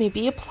laws may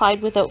be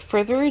applied without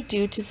further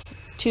ado to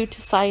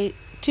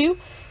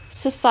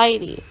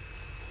society.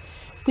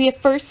 We have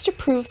first to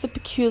prove the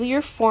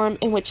peculiar form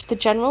in which the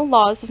general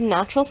laws of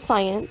natural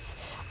science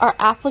are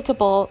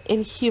applicable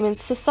in human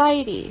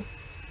society,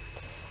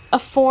 a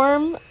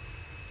form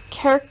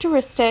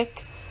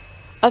characteristic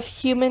of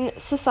human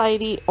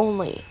society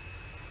only.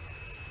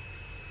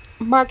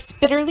 Marx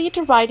bitterly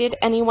derided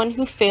anyone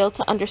who failed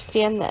to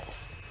understand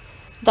this.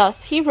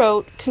 Thus he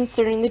wrote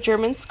concerning the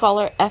German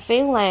scholar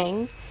F.A.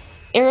 Lang,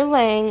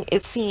 Lang,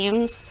 it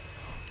seems,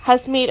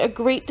 has made a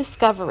great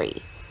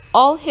discovery.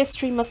 All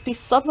history must be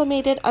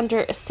sublimated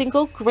under a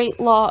single great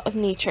law of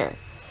nature.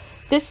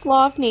 This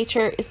law of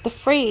nature is the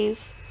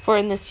phrase, for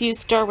in this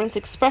use Darwin's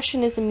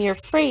expression is a mere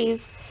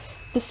phrase,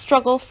 the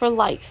struggle for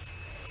life.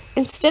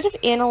 Instead of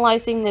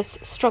analyzing this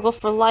struggle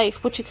for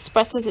life, which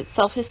expresses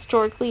itself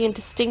historically in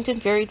distinct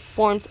and varied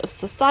forms of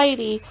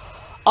society,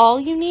 all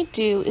you need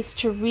do is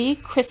to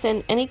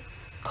rechristen any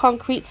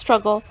concrete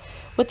struggle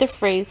with the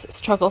phrase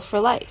struggle for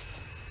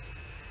life.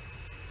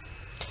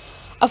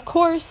 Of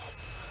course,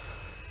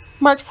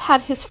 Marx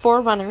had his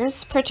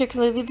forerunners,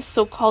 particularly the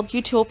so-called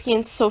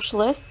utopian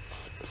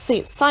socialists,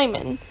 St.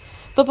 Simon,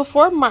 but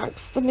before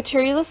Marx, the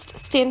materialist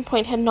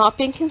standpoint had not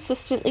been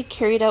consistently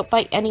carried out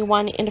by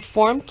anyone in a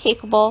form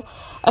capable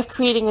of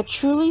creating a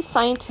truly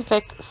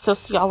scientific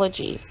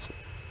sociology.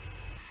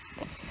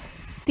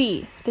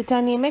 C. The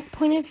dynamic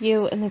point of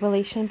view and the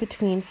relation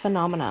between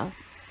phenomena.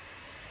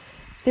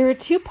 There are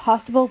two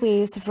possible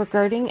ways of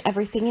regarding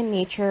everything in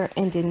nature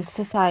and in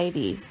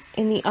society.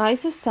 In the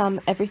eyes of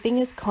some, everything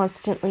is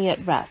constantly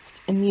at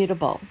rest,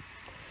 immutable.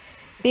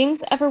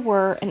 Things ever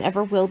were and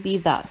ever will be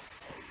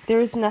thus. There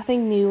is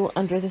nothing new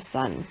under the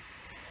sun.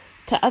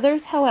 To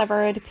others,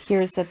 however, it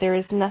appears that there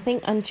is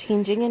nothing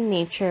unchanging in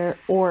nature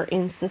or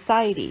in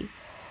society.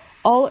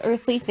 All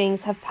earthly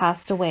things have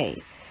passed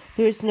away.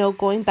 There is no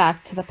going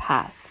back to the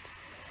past.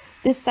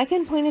 This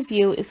second point of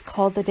view is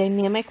called the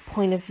dynamic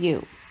point of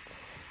view.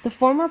 The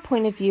former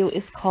point of view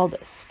is called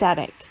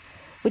static,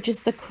 which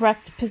is the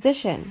correct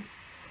position.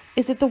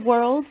 Is the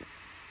world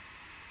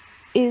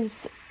an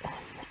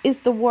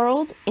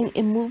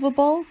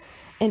immovable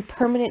and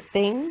permanent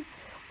thing,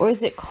 or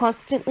is it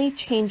constantly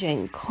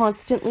changing,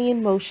 constantly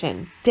in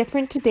motion,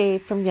 different today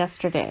from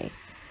yesterday?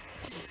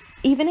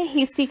 Even a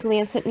hasty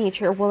glance at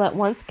nature will at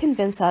once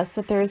convince us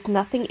that there is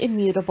nothing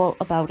immutable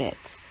about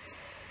it.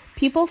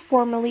 People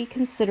formerly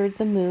considered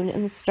the moon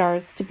and the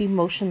stars to be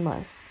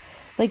motionless,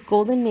 like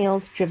golden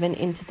nails driven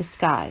into the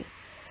sky.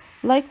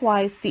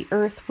 Likewise, the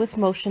earth was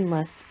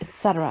motionless,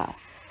 etc.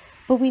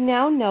 But we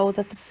now know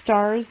that the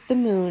stars, the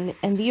moon,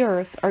 and the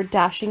earth are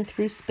dashing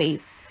through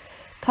space,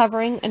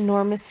 covering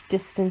enormous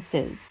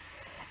distances.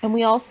 And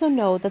we also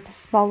know that the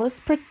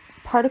smallest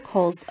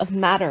particles of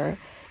matter,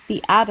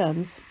 the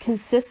atoms,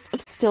 consist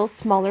of still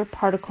smaller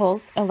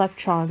particles,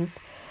 electrons,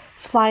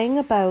 flying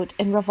about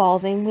and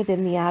revolving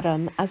within the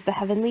atom as the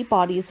heavenly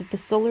bodies of the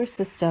solar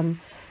system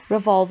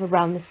revolve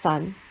around the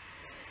sun.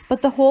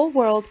 But the whole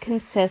world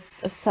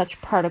consists of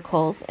such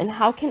particles, and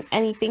how can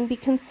anything be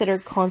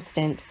considered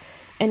constant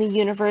in a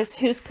universe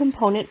whose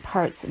component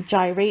parts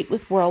gyrate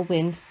with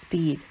whirlwind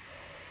speed?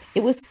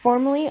 It was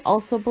formerly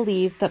also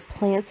believed that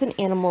plants and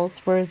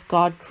animals were as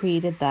God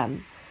created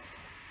them,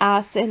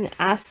 as in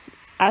Asafoetida,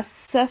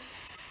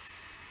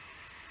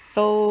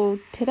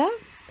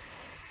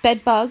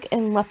 bedbug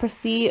and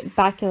leprosy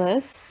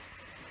bacillus,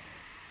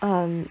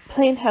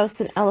 plant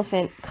house and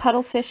elephant,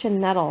 cuttlefish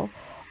and nettle,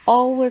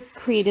 all were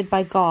created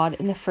by God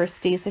in the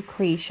first days of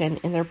creation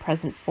in their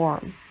present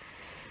form.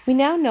 We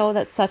now know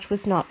that such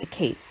was not the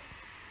case.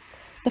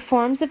 The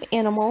forms of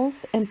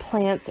animals and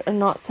plants are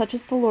not such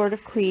as the Lord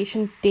of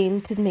creation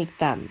deigned to make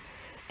them,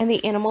 and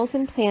the animals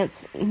and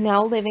plants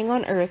now living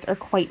on earth are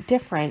quite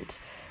different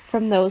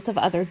from those of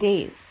other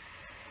days.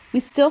 We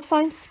still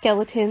find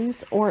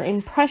skeletons or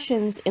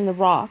impressions in the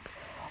rock,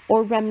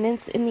 or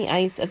remnants in the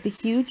ice of the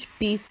huge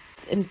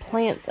beasts and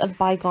plants of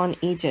bygone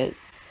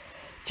ages.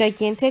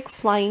 Gigantic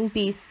flying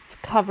beasts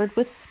covered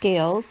with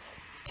scales,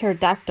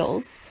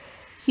 pterodactyls,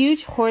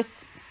 huge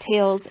horse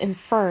tails and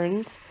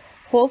ferns,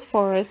 whole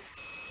forests,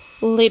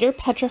 later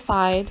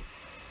petrified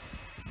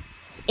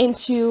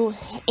into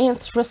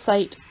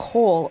anthracite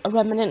coal, a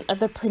remnant of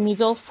the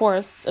primeval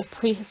forests of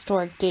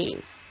prehistoric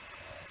days.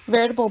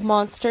 Veritable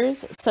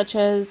monsters such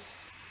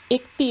as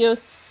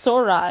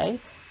ichthyosauri,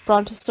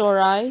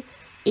 brontosauri,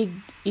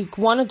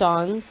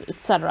 iguanodons,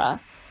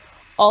 etc.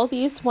 All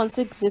these once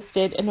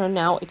existed and are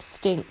now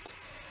extinct,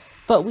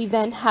 but we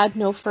then had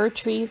no fir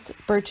trees,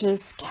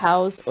 birches,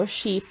 cows, or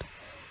sheep.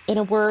 In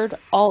a word,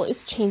 all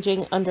is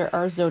changing under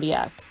our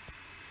zodiac.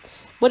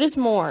 What is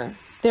more,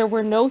 there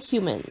were no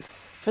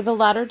humans, for the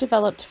latter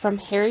developed from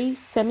hairy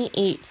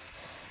semi-apes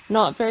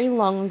not very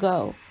long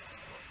ago.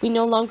 We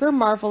no longer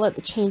marvel at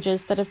the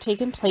changes that have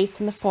taken place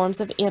in the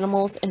forms of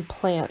animals and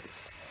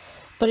plants,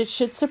 but it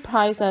should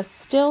surprise us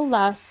still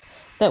less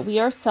that we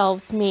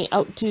ourselves may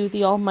outdo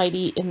the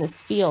Almighty in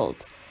this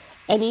field.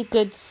 Any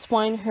good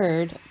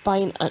swineherd,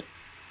 by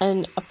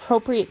an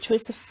appropriate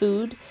choice of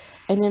food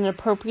and an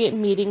appropriate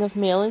meeting of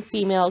male and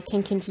female,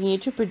 can continue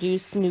to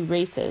produce new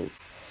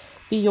races.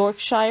 The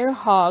Yorkshire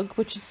hog,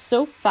 which is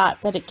so fat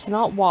that it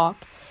cannot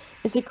walk,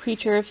 is a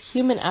creature of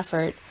human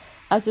effort,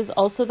 as is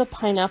also the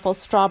pineapple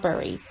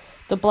strawberry,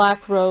 the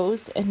black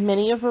rose, and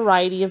many a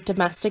variety of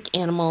domestic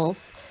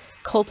animals,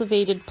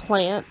 cultivated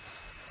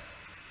plants,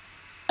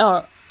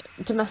 or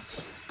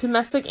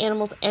domestic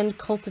animals and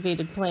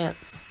cultivated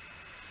plants.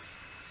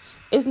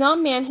 Is not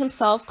man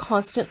himself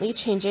constantly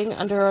changing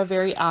under our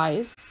very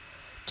eyes?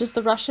 Does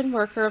the Russian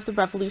worker of the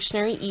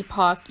revolutionary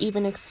epoch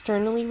even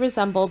externally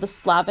resemble the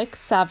Slavic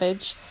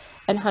savage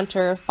and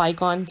hunter of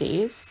bygone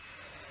days?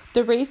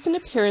 The race and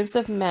appearance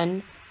of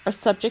men are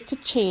subject to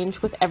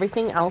change with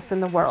everything else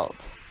in the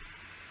world.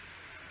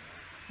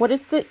 What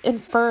is the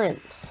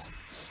inference?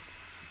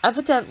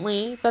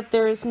 Evidently, that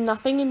there is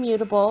nothing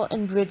immutable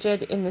and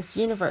rigid in this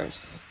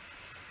universe.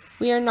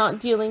 We are not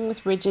dealing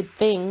with rigid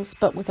things,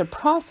 but with a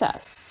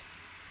process.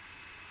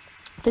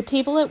 The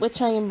table at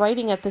which I am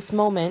writing at this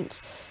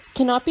moment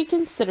cannot be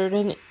considered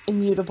an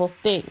immutable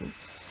thing.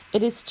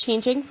 It is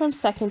changing from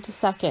second to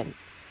second.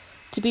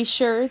 To be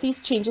sure, these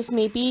changes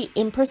may be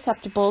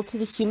imperceptible to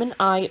the human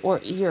eye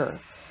or ear,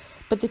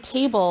 but the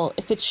table,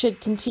 if it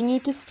should continue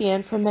to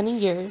stand for many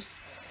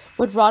years,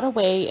 would rot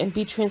away and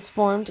be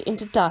transformed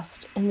into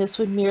dust, and this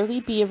would merely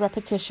be a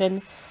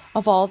repetition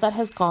of all that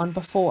has gone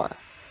before.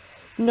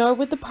 Nor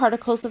would the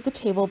particles of the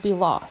table be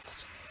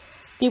lost.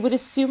 They would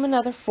assume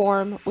another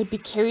form, would be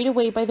carried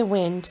away by the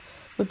wind,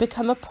 would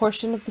become a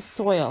portion of the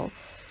soil,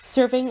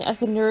 serving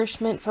as a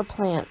nourishment for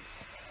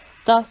plants,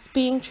 thus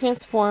being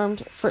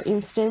transformed, for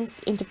instance,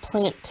 into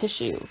plant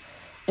tissue,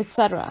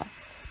 etc.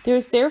 There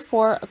is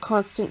therefore a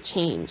constant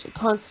change, a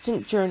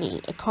constant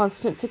journey, a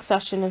constant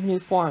succession of new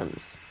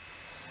forms.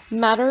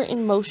 Matter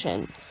in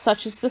motion,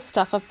 such is the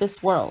stuff of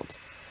this world.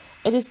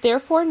 It is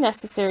therefore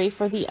necessary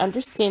for the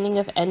understanding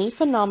of any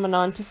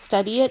phenomenon to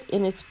study it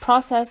in its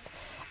process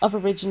of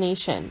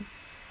origination.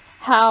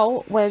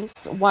 How,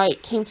 whence, why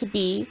it came to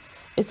be,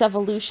 its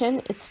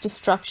evolution, its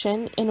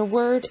destruction, in a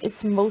word,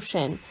 its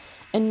motion,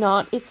 and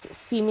not its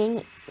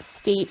seeming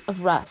state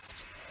of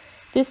rest.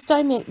 This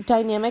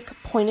dynamic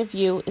point of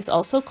view is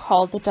also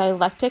called the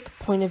dialectic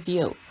point of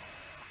view.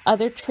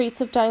 Other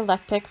traits of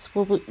dialectics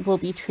will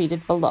be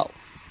treated below.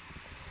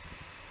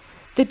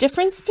 The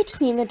difference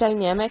between the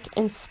dynamic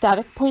and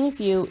static point of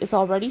view is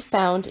already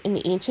found in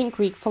the ancient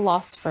Greek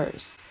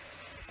philosophers.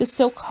 The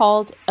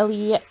so-called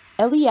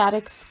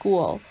Eleatic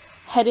school,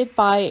 headed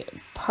by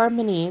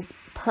Parmenides,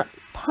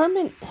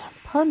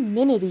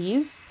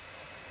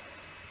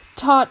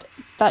 taught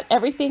that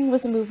everything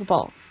was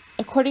immovable.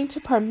 According to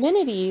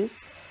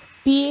Parmenides,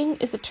 being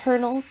is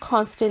eternal,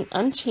 constant,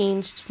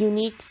 unchanged,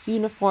 unique,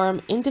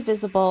 uniform,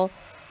 indivisible,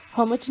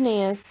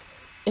 homogeneous,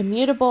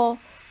 immutable,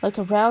 like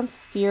a round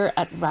sphere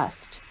at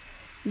rest.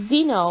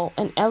 Zeno,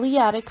 an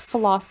Eleatic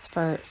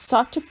philosopher,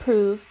 sought to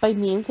prove, by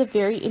means of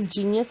very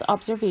ingenious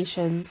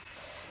observations,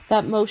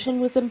 that motion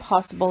was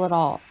impossible at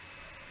all.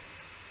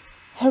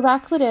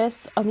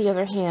 Heraclitus, on the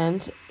other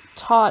hand,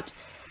 taught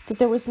that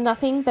there was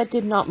nothing that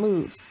did not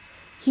move.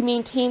 He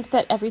maintained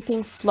that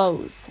everything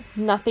flows,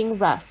 nothing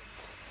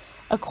rests.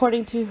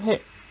 According to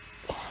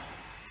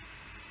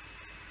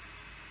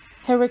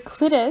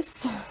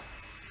Heraclitus,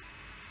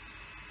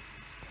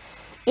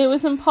 it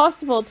was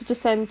impossible to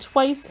descend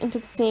twice into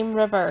the same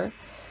river.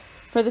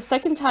 For the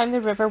second time,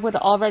 the river would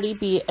already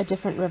be a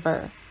different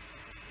river.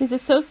 His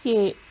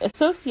associate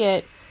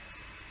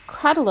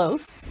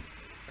Cratylus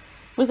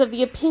was of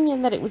the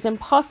opinion that it was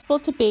impossible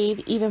to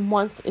bathe even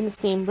once in the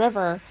same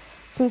river,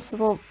 since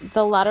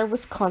the latter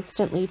was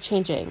constantly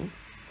changing.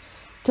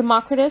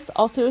 Democritus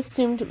also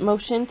assumed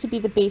motion to be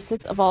the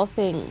basis of all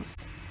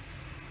things,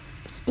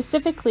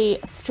 specifically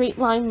a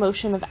straight-line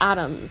motion of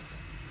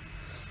atoms.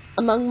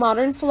 Among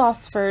modern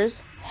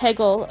philosophers,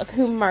 Hegel, of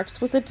whom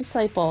Marx was a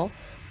disciple,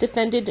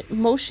 defended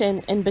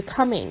motion and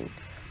becoming,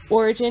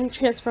 origin,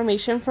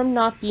 transformation from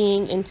not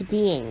being into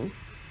being,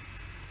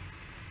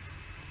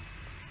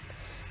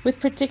 with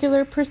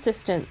particular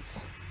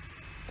persistence.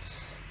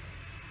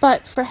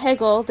 But for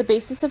Hegel, the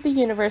basis of the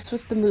universe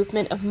was the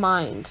movement of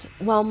mind,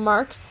 while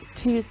Marx,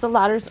 to use the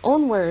latter's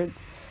own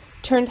words,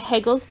 turned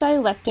Hegel's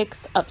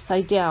dialectics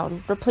upside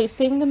down,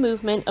 replacing the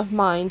movement of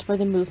mind by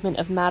the movement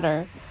of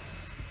matter.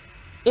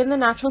 In the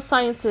natural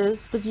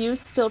sciences, the view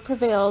still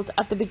prevailed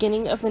at the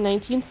beginning of the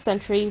 19th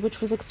century,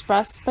 which was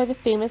expressed by the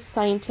famous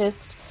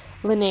scientist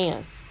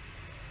Linnaeus.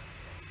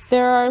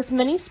 There are as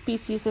many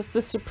species as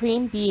the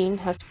Supreme Being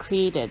has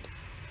created.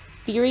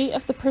 Theory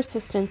of the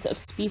persistence of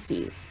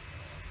species.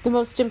 The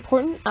most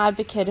important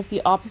advocate of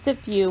the opposite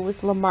view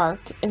was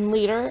Lamarck, and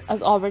later,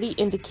 as already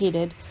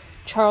indicated,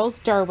 Charles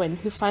Darwin,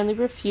 who finally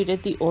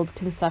refuted the old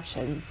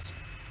conceptions.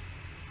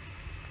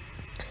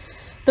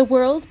 The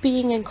world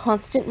being in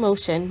constant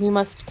motion, we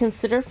must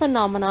consider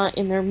phenomena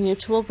in their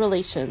mutual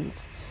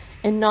relations,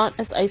 and not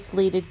as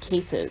isolated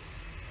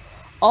cases.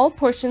 All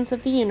portions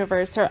of the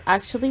universe are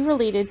actually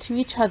related to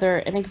each other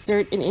and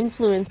exert an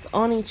influence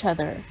on each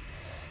other.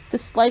 The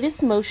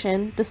slightest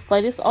motion, the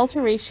slightest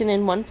alteration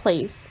in one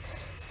place,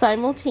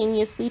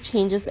 simultaneously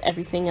changes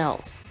everything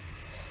else.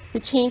 The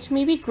change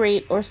may be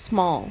great or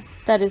small,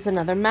 that is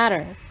another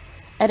matter.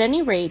 At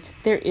any rate,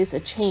 there is a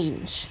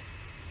change.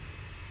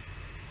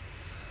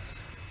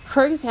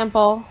 For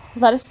example,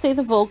 let us say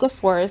the Volga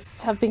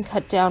forests have been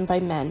cut down by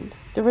men.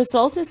 The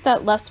result is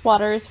that less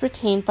water is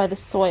retained by the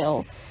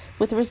soil,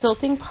 with a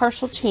resulting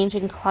partial change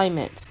in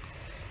climate.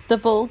 The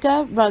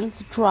Volga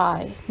runs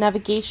dry.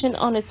 Navigation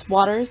on its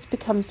waters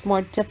becomes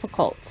more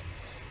difficult,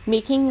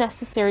 making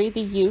necessary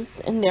the use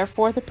and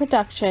therefore the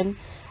production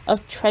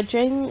of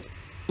dredging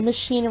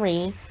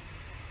machinery.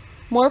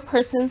 More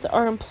persons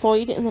are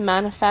employed in the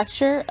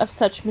manufacture of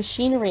such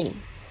machinery.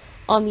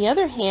 On the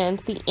other hand,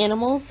 the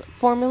animals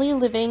formerly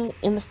living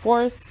in the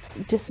forests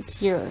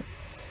disappear.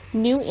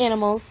 New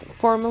animals,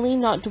 formerly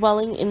not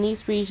dwelling in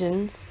these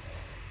regions,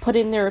 put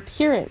in their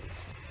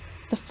appearance.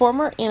 The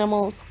former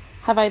animals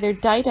have either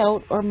died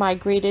out or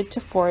migrated to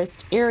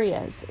forest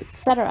areas,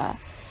 etc.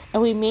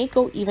 And we may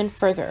go even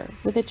further.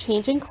 With a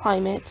change in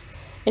climate,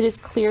 it is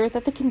clear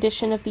that the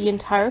condition of the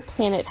entire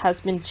planet has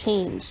been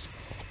changed,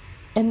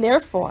 and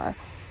therefore,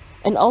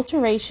 an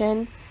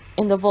alteration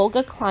in the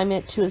Volga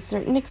climate to a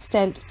certain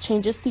extent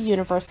changes the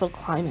universal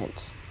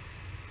climate.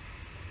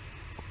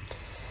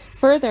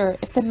 Further,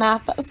 if the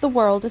map of the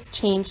world is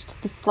changed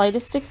to the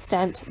slightest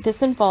extent,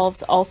 this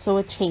involves also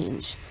a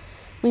change.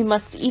 We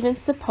must even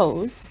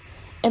suppose,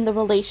 in the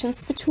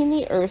relations between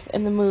the earth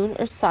and the moon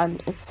or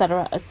sun,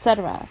 etc.,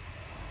 etc.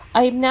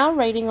 I am now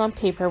writing on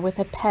paper with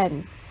a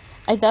pen.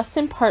 I thus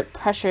impart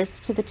pressures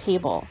to the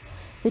table.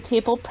 The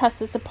table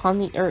presses upon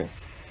the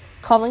earth,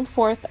 calling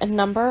forth a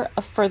number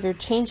of further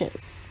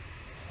changes.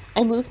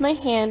 I move my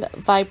hand,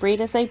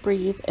 vibrate as I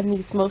breathe, and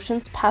these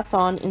motions pass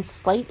on in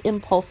slight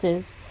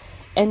impulses,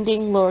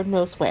 ending Lord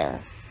knows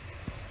where.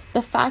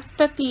 The fact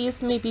that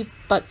these may be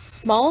but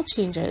small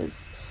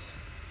changes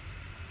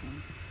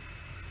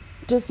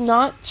does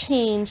not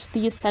change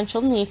the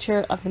essential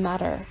nature of the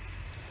matter.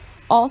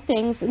 All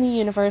things in the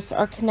universe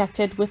are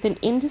connected with an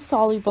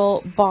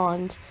indissoluble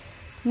bond.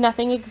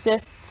 Nothing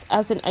exists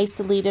as an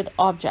isolated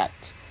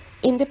object,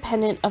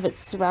 independent of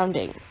its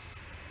surroundings.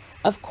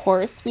 Of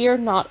course, we are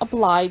not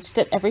obliged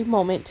at every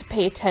moment to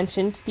pay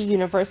attention to the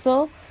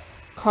universal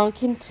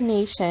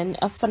concatenation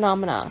of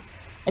phenomena.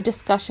 A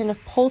discussion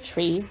of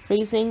poultry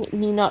raising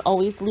need not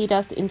always lead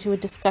us into a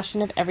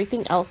discussion of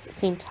everything else at the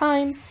same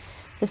time,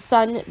 the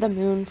sun, the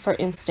moon, for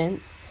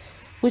instance,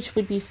 which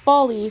would be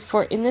folly,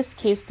 for in this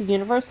case the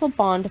universal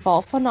bond of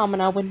all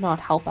phenomena would not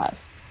help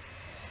us.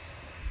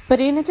 But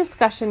in a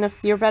discussion of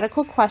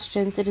theoretical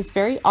questions, it is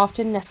very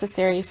often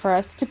necessary for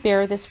us to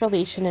bear this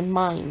relation in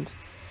mind.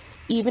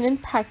 Even in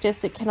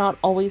practice, it cannot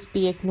always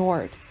be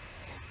ignored.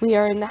 We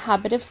are in the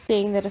habit of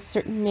saying that a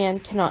certain man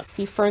cannot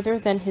see further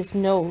than his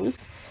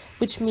nose,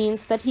 which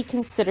means that he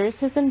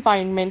considers his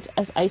environment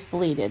as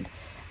isolated,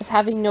 as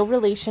having no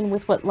relation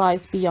with what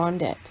lies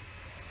beyond it.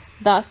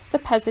 Thus, the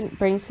peasant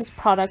brings his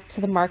product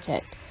to the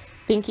market,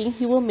 thinking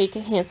he will make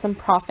a handsome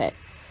profit,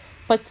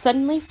 but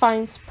suddenly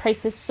finds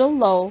prices so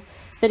low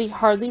that he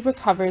hardly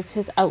recovers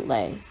his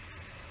outlay.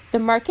 The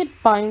market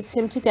binds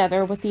him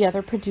together with the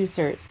other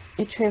producers.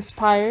 It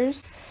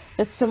transpires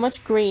that so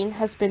much grain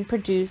has been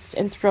produced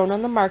and thrown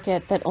on the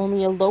market that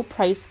only a low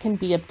price can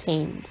be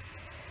obtained.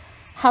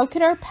 How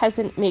could our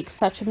peasant make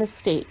such a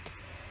mistake?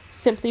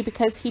 Simply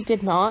because he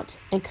did not,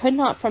 and could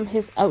not from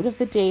his out of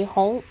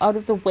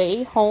the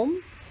way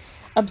home,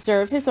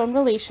 observe his own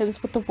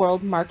relations with the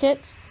world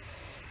market?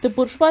 The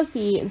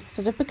bourgeoisie,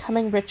 instead of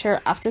becoming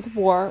richer after the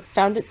war,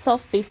 found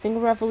itself facing a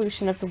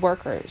revolution of the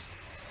workers,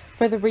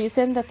 for the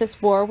reason that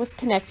this war was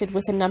connected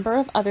with a number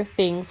of other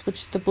things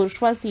which the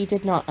bourgeoisie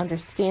did not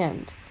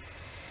understand.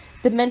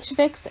 The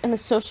Mensheviks and the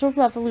social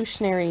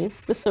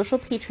revolutionaries, the social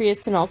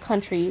patriots in all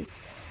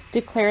countries,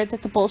 declared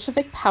that the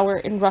Bolshevik power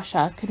in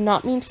Russia could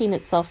not maintain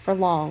itself for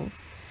long.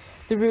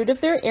 The root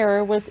of their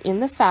error was in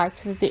the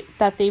fact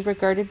that they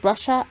regarded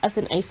Russia as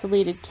an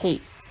isolated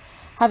case,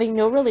 having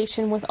no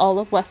relation with all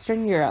of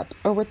Western Europe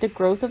or with the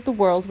growth of the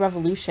world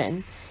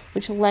revolution,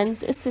 which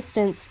lends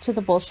assistance to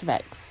the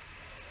Bolsheviks.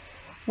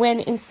 When,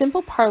 in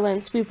simple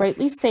parlance, we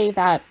rightly say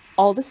that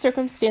all the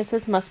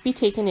circumstances must be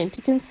taken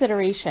into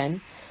consideration,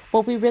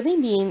 what we really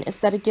mean is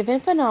that a given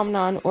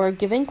phenomenon or a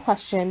given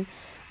question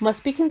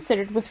must be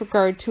considered with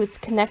regard to its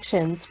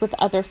connections with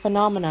other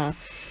phenomena,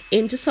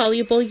 in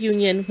dissoluble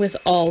union with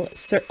all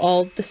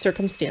the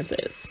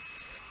circumstances.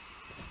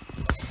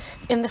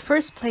 In the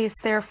first place,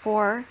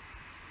 therefore,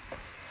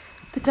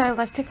 the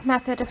dialectic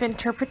method of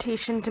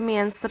interpretation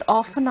demands that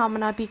all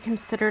phenomena be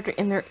considered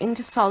in their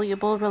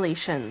indissoluble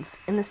relations.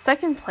 In the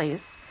second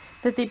place,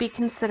 that they be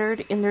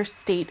considered in their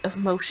state of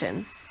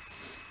motion.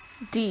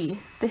 D.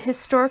 The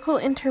historical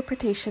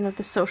interpretation of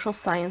the social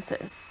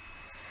sciences.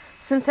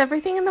 Since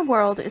everything in the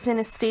world is in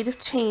a state of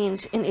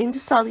change and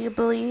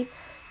indissolubly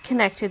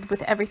connected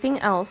with everything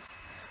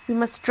else, we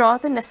must draw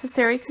the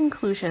necessary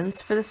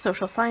conclusions for the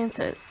social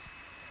sciences.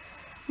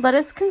 Let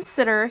us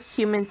consider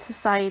human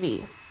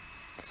society,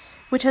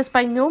 which has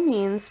by no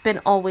means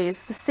been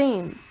always the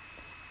same.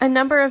 A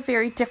number of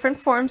very different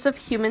forms of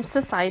human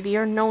society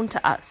are known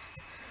to us.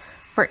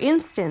 For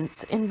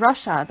instance, in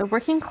Russia, the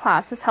working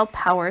class has held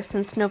power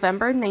since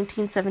November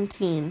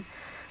 1917,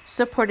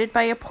 supported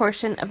by a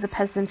portion of the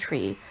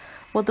peasantry,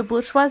 while the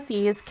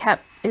bourgeoisie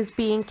is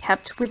being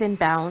kept within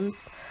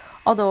bounds,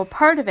 although a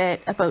part of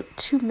it, about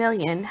 2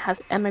 million,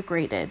 has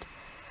emigrated.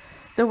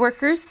 The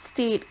workers'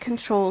 state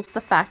controls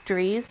the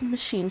factories,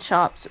 machine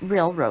shops,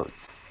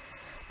 railroads.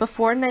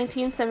 Before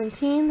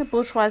 1917, the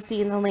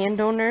bourgeoisie and the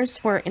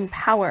landowners were in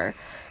power,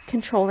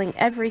 controlling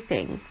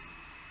everything,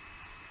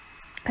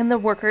 and the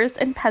workers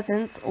and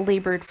peasants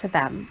labored for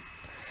them.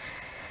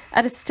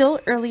 At a still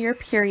earlier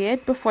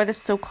period, before the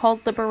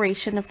so-called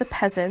liberation of the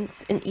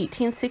peasants in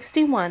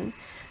 1861,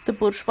 the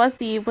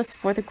bourgeoisie was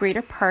for the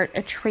greater part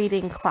a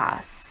trading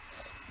class.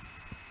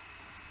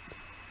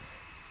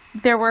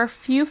 There were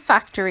few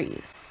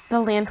factories. The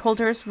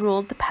landholders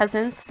ruled the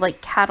peasants like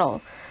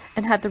cattle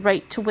and had the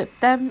right to whip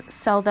them,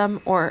 sell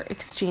them, or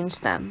exchange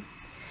them.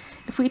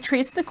 If we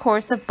trace the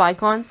course of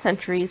bygone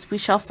centuries, we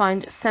shall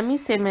find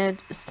semi-savage,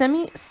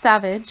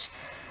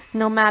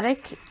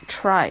 nomadic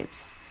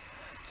tribes.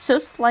 So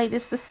slight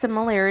is the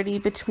similarity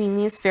between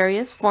these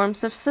various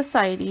forms of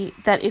society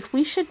that if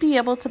we should be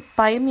able to,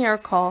 by a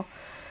miracle,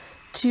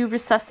 to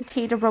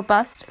resuscitate a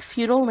robust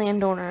feudal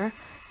landowner,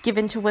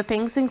 given to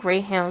whippings and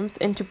greyhounds,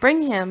 and to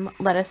bring him,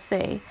 let us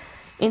say,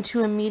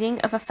 into a meeting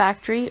of a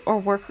factory or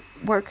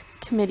work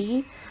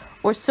committee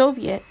or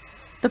Soviet,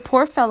 the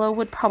poor fellow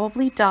would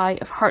probably die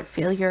of heart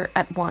failure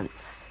at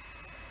once.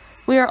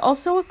 We are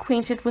also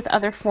acquainted with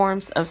other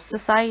forms of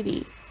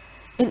society.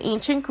 In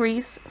ancient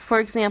Greece, for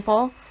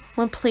example,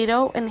 when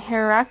Plato and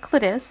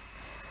Heraclitus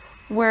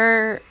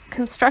were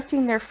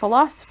constructing their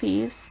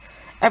philosophies,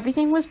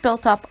 everything was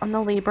built up on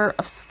the labor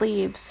of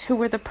slaves, who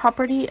were the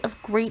property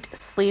of great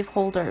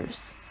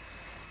slaveholders.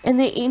 In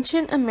the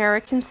ancient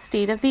American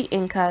state of the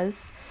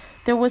Incas,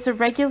 there was a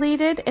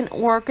regulated and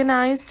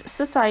organized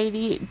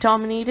society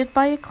dominated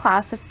by a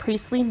class of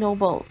priestly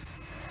nobles,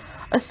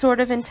 a sort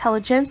of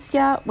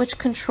intelligentsia which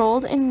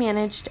controlled and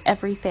managed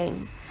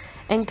everything,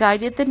 and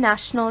guided the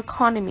national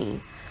economy,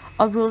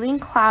 a ruling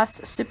class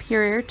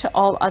superior to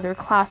all other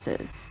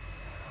classes.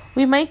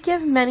 We might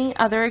give many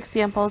other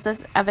examples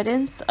as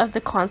evidence of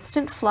the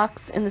constant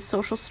flux in the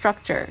social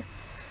structure,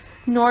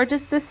 nor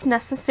does this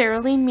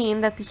necessarily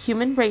mean that the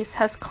human race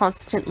has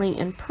constantly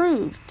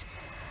improved,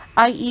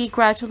 i.e.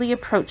 gradually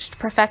approached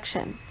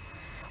perfection.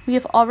 We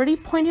have already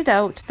pointed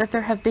out that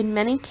there have been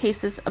many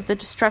cases of the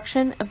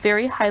destruction of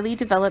very highly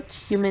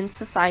developed human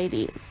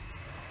societies.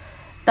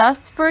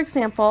 Thus, for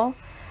example,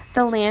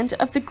 the land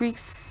of the Greek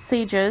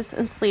sages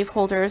and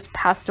slaveholders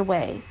passed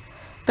away,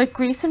 but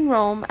Greece and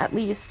Rome, at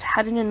least,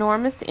 had an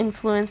enormous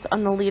influence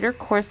on the later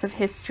course of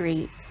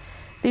history.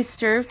 They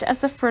served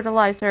as a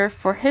fertilizer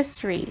for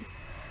history.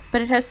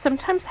 but it has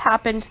sometimes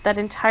happened that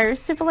entire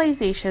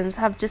civilizations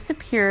have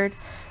disappeared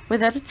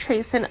without a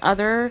trace in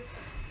other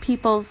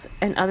peoples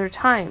and other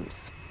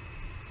times.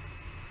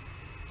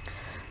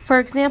 For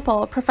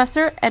example,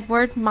 Professor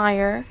Edward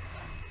Meyer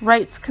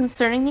writes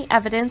concerning the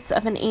evidence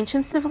of an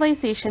ancient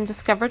civilization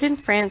discovered in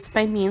France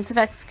by means of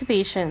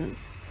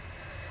excavations.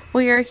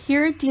 We are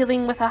here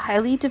dealing with a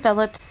highly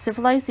developed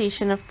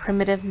civilization of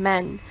primitive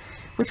men,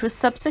 which was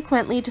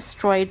subsequently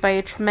destroyed by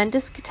a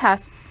tremendous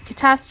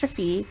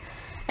catastrophe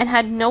and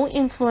had no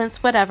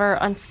influence whatever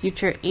on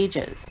future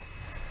ages.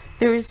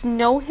 There is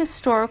no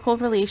historical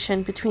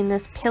relation between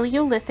this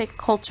Paleolithic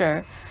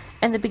culture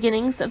and the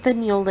beginnings of the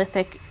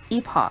Neolithic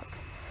epoch.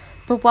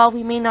 But while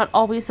we may not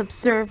always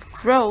observe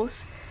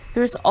growth,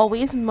 there is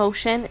always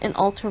motion and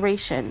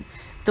alteration,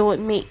 though it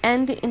may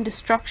end in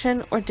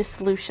destruction or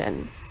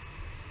dissolution.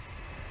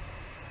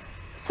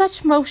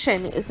 Such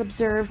motion is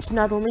observed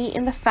not only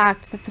in the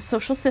fact that the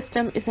social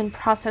system is in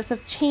process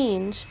of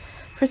change,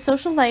 for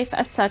social life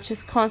as such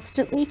is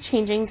constantly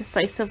changing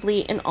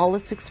decisively in all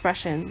its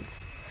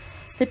expressions.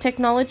 The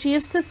technology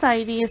of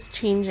society is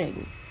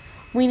changing.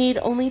 We need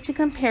only to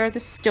compare the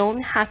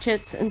stone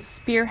hatchets and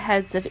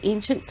spearheads of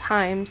ancient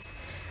times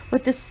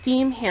with the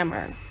steam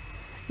hammer.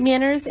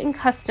 Manners and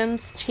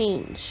customs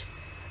change.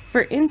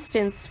 For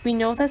instance, we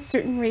know that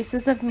certain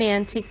races of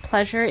man take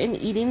pleasure in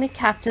eating the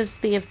captives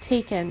they have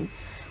taken,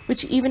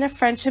 which even a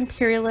French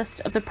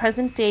imperialist of the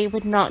present day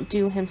would not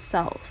do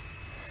himself.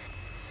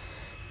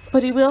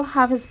 But he will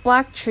have his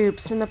black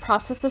troops, in the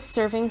process of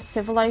serving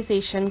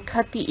civilization,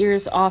 cut the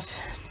ears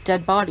off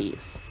dead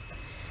bodies.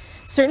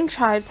 Certain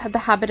tribes had the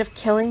habit of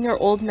killing their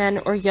old men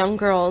or young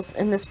girls,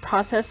 and this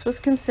process was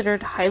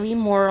considered highly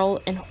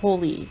moral and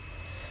holy.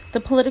 The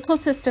political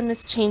system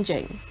is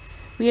changing.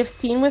 We have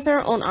seen with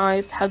our own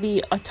eyes how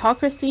the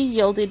autocracy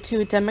yielded to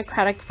a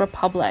democratic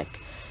republic,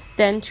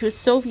 then to a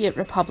Soviet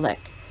republic.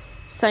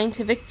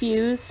 Scientific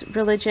views,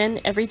 religion,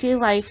 everyday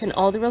life, and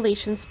all the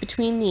relations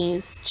between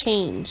these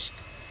change.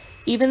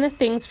 Even the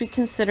things we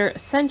consider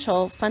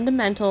essential,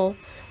 fundamental,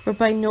 were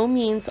by no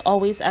means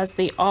always as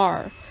they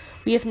are.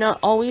 We have not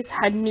always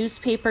had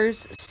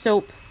newspapers,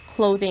 soap,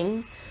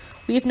 clothing.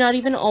 We have not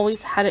even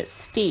always had a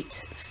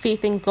state,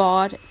 faith in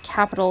God,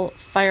 capital,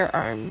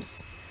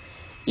 firearms.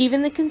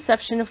 Even the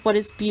conception of what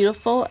is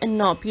beautiful and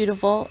not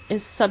beautiful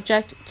is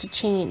subject to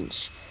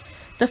change.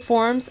 The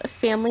forms of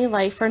family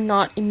life are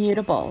not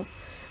immutable.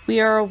 We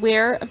are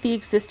aware of the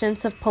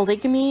existence of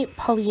polygamy,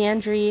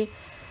 polyandry,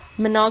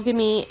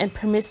 monogamy, and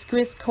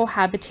promiscuous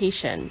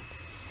cohabitation.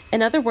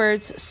 In other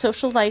words,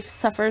 social life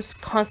suffers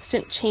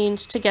constant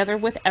change together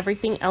with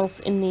everything else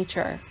in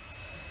nature.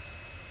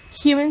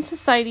 Human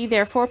society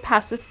therefore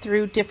passes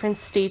through different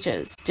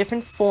stages,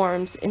 different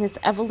forms in its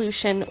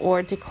evolution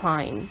or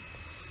decline.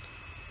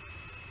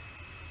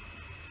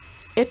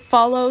 It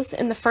follows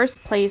in the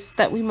first place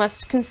that we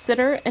must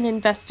consider and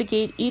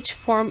investigate each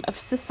form of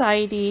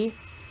society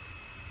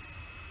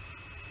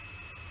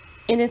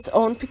in its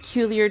own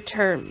peculiar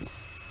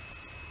terms.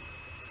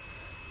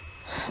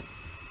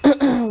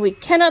 We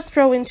cannot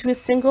throw into a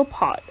single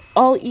pot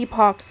all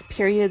epochs,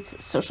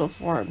 periods, social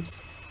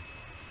forms.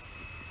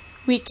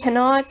 We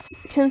cannot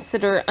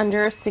consider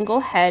under a single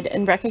head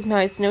and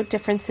recognize no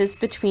differences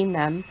between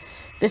them,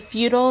 the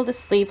feudal, the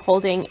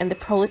slaveholding, and the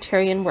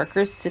proletarian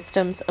workers'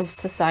 systems of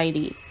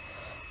society.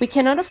 We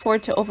cannot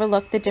afford to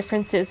overlook the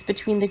differences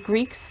between the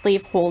Greek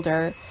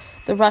slaveholder,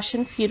 the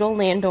Russian feudal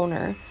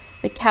landowner,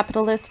 the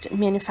capitalist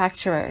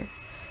manufacturer.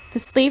 The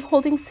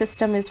slaveholding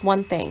system is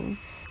one thing.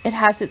 It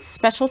has its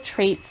special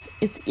traits,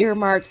 its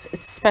earmarks,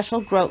 its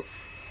special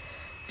growth.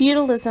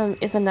 Feudalism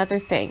is another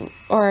thing,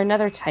 or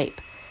another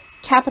type.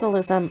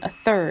 Capitalism, a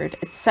third,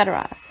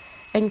 etc.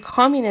 And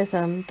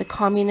communism, the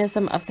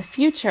communism of the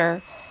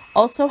future,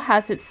 also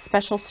has its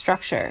special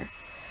structure.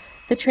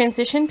 The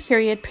transition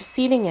period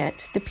preceding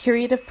it, the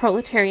period of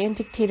proletarian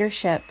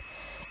dictatorship,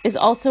 is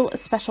also a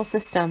special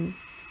system.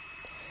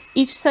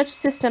 Each such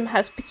system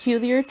has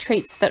peculiar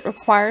traits that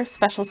require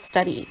special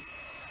study.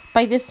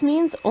 By this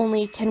means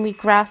only can we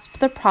grasp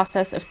the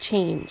process of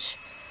change.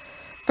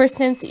 For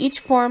since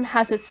each form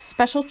has its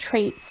special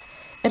traits,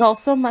 it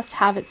also must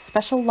have its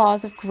special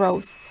laws of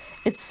growth,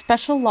 its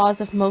special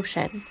laws of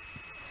motion.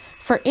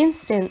 For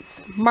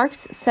instance,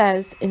 Marx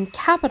says in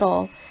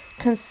Capital,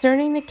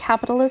 concerning the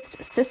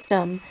capitalist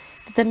system,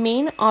 that the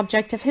main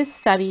object of his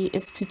study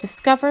is to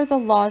discover the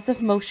laws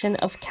of motion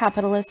of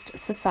capitalist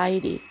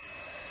society.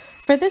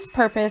 For this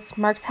purpose,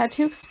 Marx had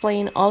to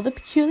explain all the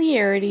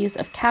peculiarities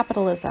of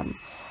capitalism,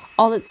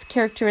 all its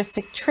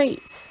characteristic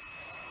traits.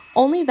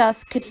 Only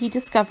thus could he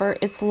discover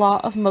its law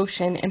of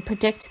motion and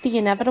predict the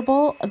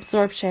inevitable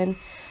absorption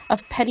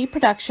of petty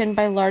production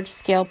by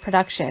large-scale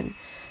production,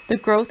 the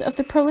growth of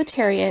the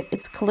proletariat,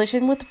 its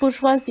collision with the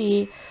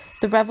bourgeoisie,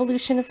 the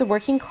revolution of the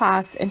working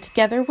class, and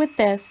together with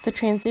this, the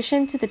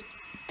transition to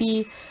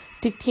the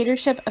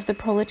dictatorship of the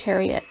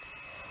proletariat.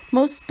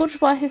 Most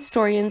bourgeois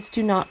historians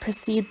do not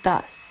proceed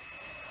thus.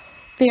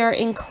 They are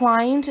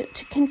inclined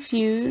to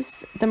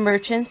confuse the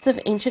merchants of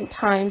ancient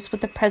times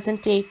with the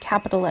present-day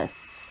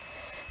capitalists.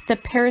 the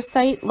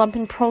parasite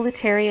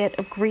lumpenproletariat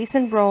of Greece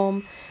and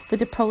Rome with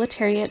the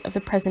proletariat of the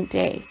present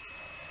day.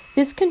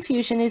 This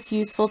confusion is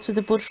useful to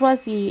the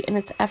bourgeoisie in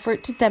its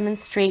effort to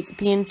demonstrate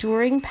the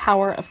enduring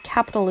power of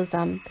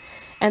capitalism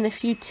and the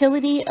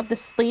futility of the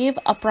slave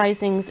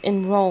uprisings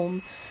in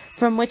Rome,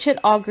 from which it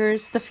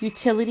augurs the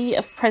futility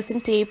of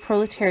present-day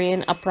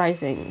proletarian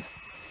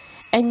uprisings.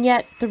 And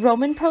yet, the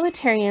Roman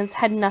proletarians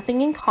had nothing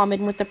in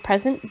common with the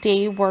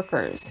present-day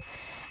workers,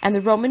 and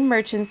the Roman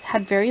merchants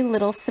had very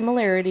little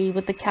similarity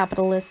with the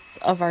capitalists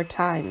of our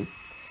time.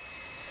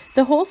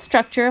 The whole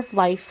structure of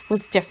life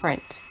was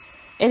different.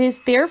 It is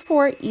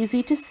therefore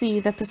easy to see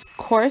that the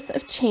course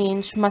of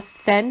change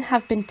must then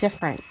have been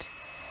different.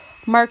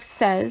 Marx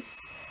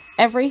says,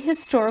 "Every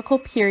historical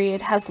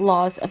period has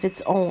laws of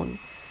its own.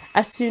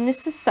 As soon as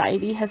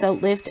society has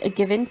outlived a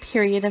given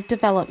period of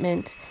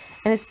development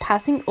and is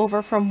passing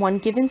over from one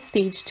given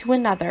stage to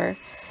another,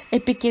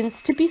 it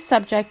begins to be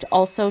subject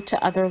also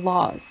to other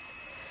laws."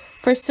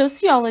 For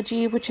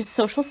sociology, which is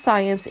social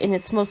science in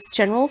its most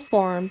general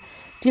form,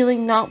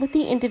 dealing not with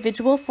the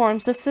individual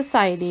forms of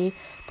society,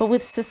 but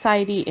with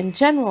society in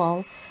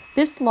general,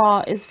 this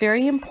law is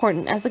very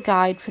important as a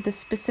guide for the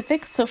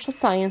specific social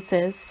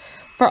sciences,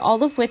 for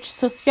all of which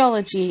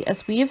sociology,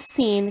 as we have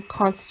seen,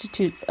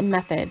 constitutes a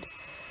method.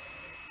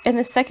 In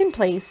the second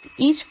place,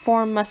 each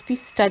form must be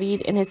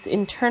studied in its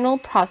internal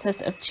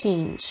process of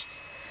change.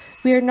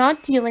 We are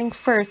not dealing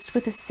first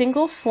with a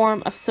single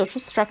form of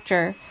social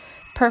structure,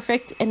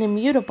 perfect and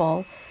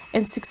immutable,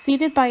 and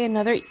succeeded by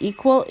another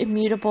equal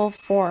immutable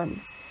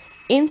form.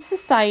 In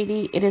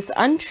society, it is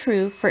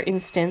untrue, for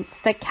instance,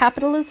 that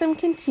capitalism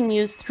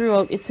continues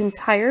throughout its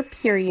entire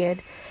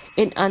period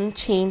in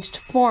unchanged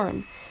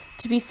form,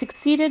 to be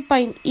succeeded by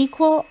an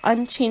equal,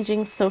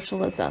 unchanging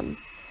socialism.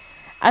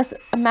 As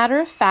a matter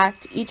of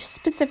fact, each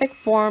specific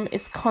form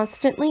is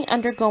constantly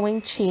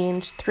undergoing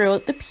change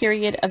throughout the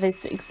period of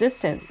its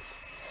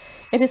existence.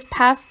 It has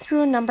passed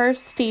through a number of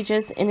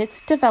stages in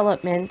its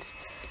development: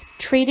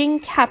 trading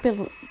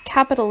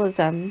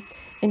capitalism,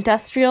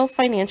 industrial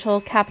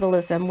financial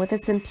capitalism with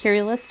its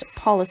imperialist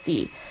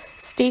policy,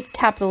 state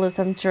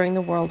capitalism during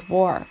the World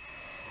War.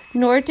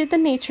 Nor did the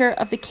nature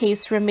of the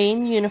case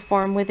remain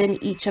uniform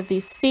within each of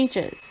these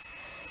stages.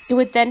 It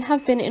would then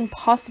have been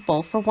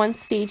impossible for one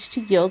stage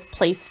to yield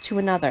place to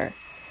another.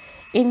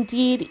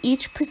 Indeed,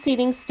 each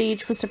preceding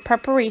stage was a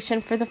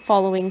preparation for the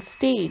following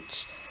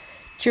stage.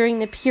 During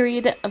the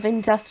period of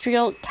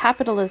industrial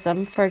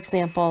capitalism, for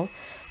example,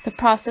 the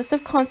process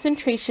of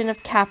concentration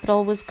of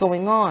capital was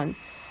going on.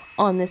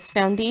 On this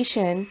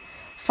foundation,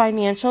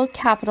 financial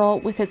capital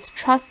with its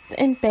trusts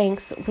and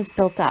banks was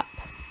built up.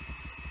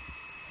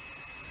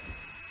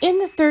 In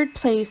the third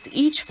place,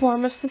 each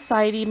form of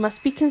society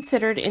must be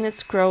considered in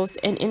its growth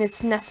and in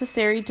its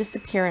necessary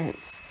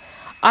disappearance,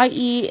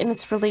 i.e., in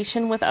its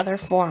relation with other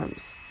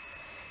forms.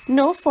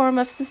 No form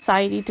of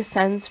society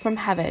descends from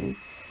heaven.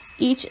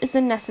 Each is a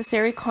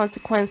necessary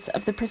consequence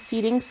of the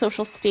preceding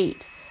social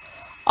state.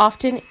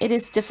 Often it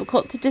is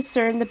difficult to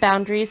discern the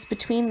boundaries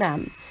between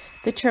them.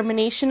 The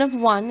termination of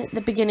one,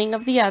 the beginning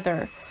of the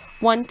other.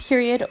 One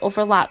period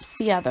overlaps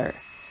the other.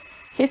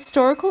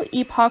 Historical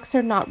epochs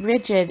are not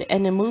rigid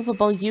and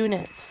immovable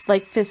units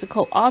like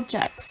physical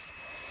objects.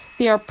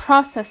 They are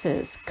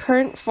processes,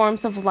 current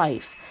forms of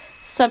life,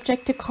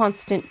 subject to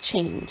constant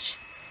change.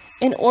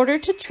 In order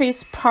to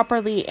trace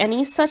properly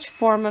any such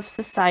form of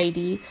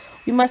society,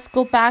 we must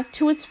go back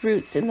to its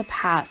roots in the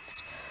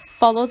past,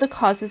 follow the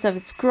causes of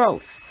its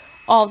growth,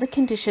 all the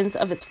conditions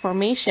of its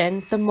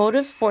formation, the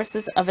motive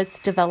forces of its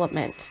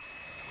development.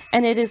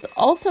 And it is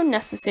also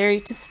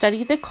necessary to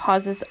study the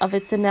causes of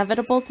its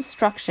inevitable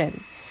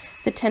destruction,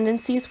 the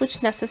tendencies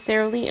which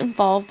necessarily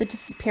involve the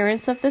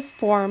disappearance of this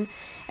form,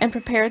 and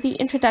prepare the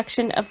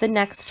introduction of the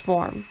next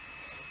form.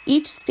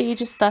 Each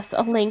stage is thus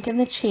a link in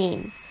the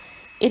chain.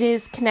 It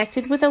is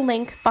connected with a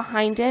link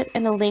behind it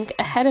and a link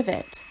ahead of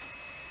it.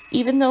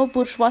 Even though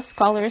bourgeois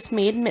scholars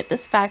may admit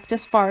this fact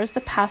as far as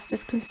the past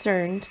is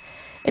concerned,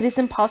 it is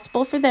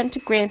impossible for them to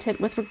grant it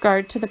with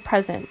regard to the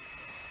present.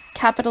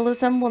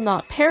 Capitalism will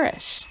not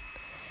perish.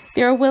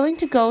 They are willing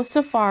to go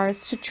so far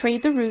as to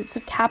trace the roots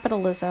of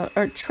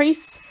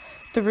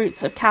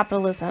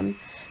capitalism,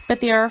 but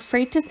they are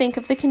afraid to think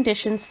of the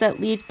conditions that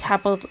lead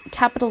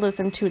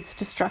capitalism to its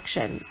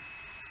destruction.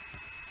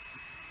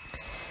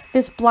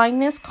 This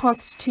blindness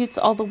constitutes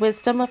all the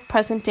wisdom of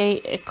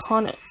present-day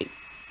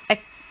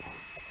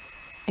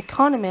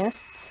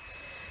economists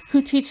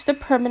who teach the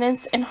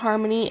permanence and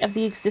harmony of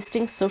the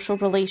existing social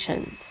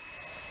relations.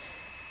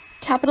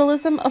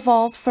 Capitalism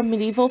evolved from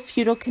medieval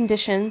feudal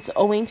conditions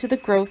owing to the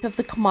growth of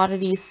the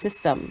commodities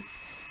system.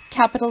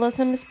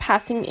 Capitalism is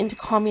passing into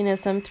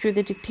communism through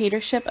the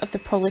dictatorship of the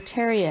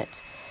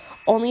proletariat,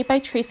 only by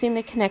tracing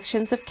the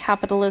connections of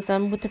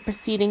capitalism with the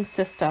preceding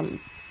system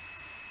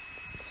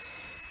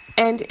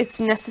and its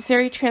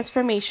necessary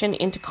transformation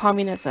into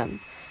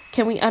communism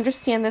can we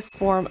understand this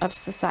form of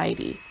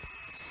society.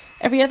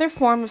 Every other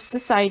form of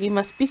society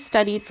must be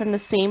studied from the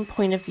same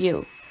point of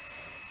view.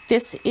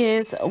 This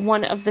is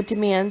one of the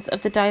demands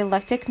of the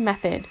dialectic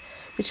method,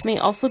 which may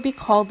also be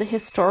called the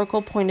historical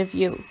point of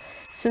view,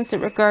 since it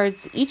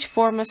regards each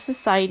form of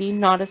society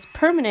not as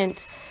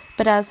permanent,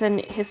 but as an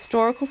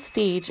historical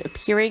stage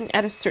appearing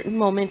at a certain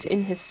moment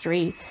in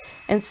history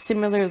and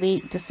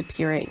similarly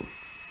disappearing.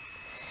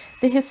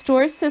 The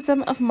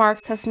historicism of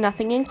Marx has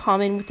nothing in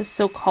common with the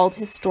so-called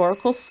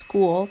historical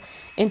school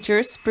in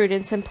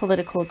jurisprudence and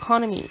political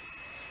economy.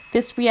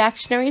 This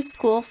reactionary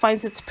school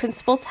finds its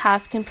principal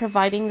task in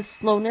providing the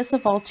slowness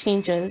of all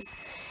changes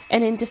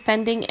and in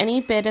defending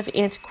any bit of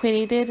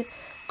antiquated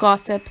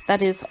gossip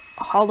that is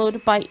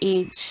hollowed by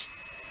age.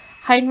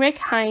 Heinrich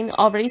Heine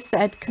already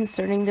said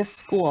concerning this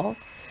school,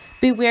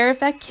 "Beware of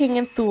that king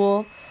and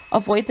Thule,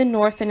 avoid the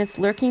north and its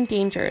lurking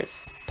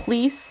dangers.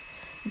 Police,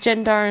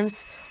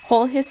 gendarmes,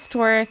 whole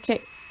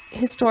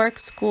historic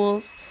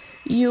schools,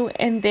 you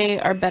and they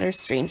are better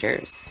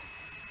strangers."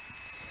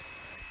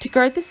 To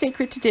guard the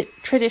sacred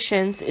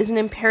traditions is an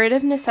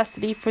imperative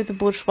necessity for the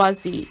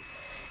bourgeoisie.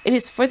 It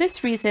is for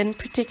this reason,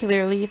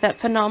 particularly, that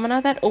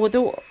phenomena that owe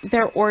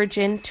their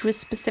origin to a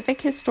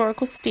specific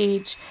historical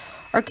stage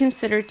are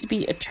considered to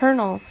be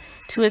eternal,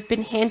 to have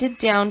been handed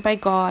down by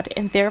God,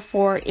 and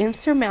therefore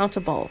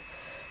insurmountable.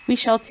 We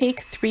shall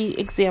take 3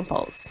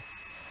 examples.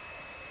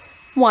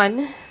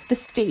 1. The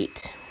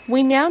state.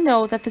 We now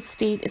know that the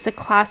state is a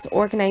class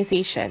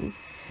organization,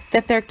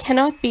 that there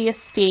cannot be a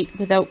state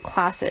without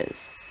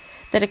classes,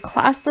 that a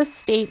classless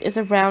state is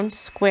a round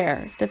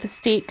square, that the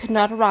state could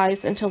not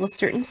arise until a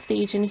certain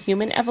stage in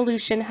human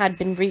evolution had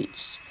been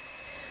reached.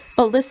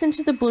 But listen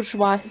to the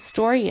bourgeois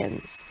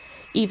historians,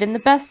 even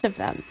the best of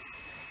them.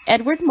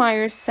 Edward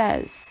Myers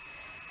says,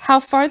 "How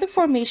far the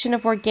formation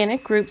of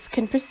organic groups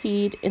can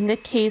proceed in the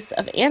case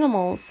of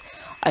animals,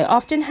 I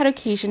often had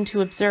occasion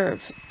to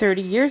observe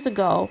 30 years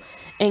ago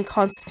in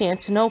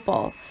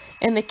Constantinople,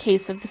 in the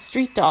case of the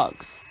street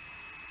dogs.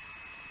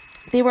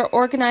 They were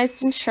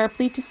organized in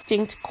sharply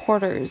distinct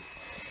quarters,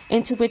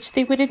 into which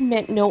they would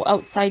admit no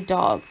outside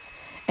dogs,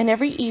 and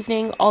every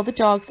evening all the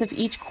dogs of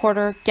each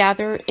quarter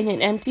gather in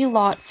an empty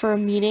lot for a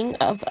meeting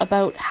of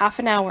about half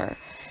an hour,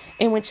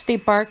 in which they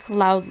bark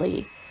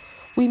loudly.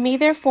 We may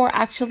therefore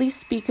actually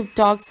speak of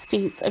dog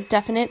states of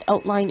definite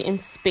outline in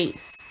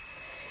space.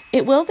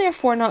 It will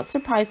therefore not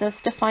surprise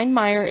us to find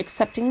Meyer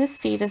accepting the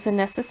state as a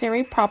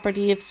necessary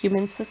property of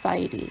human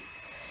society.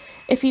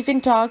 If even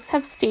dogs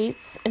have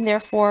states, and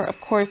therefore,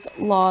 of course,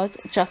 laws,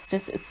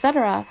 justice,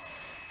 etc.,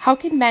 how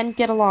can men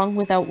get along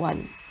without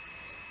one?"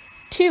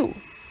 2.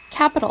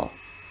 Capital.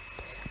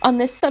 On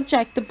this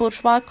subject, the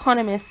bourgeois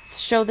economists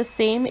show the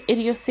same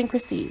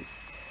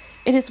idiosyncrasies.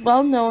 It is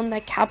well known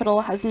that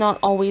capital has not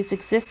always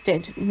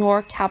existed,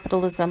 nor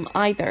capitalism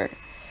either.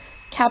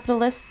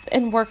 Capitalists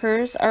and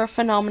workers are a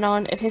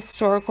phenomenon of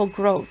historical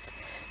growth,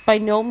 by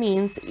no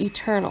means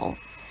eternal.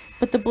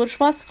 But the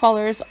bourgeois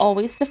scholars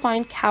always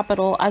define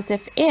capital as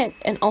if it,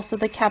 and also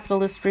the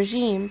capitalist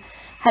regime,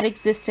 had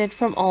existed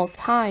from all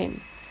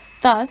time.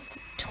 Thus,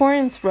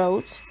 Torrens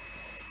wrote,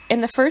 "In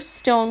the first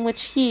stone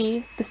which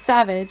he, the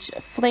savage,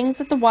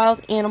 flings at the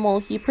wild animal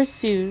he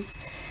pursues,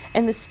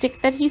 and the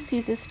stick that he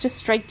seizes to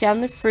strike down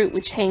the fruit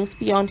which hangs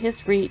beyond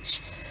his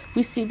reach,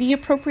 we see the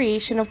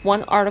appropriation of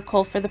one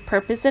article for the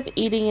purpose of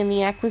aiding in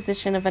the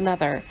acquisition of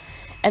another,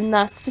 and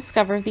thus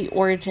discover the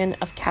origin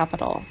of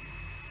capital.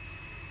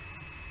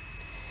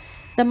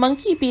 The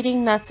monkey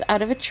beating nuts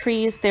out of a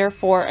tree is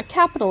therefore a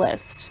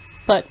capitalist,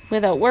 but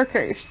without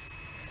workers."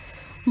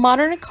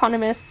 Modern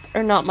economists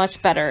are not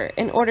much better.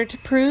 In order to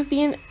prove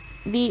the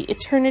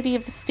eternity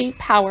of the state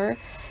power,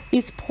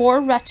 these poor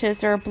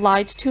wretches are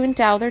obliged to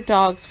endow their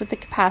dogs with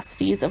the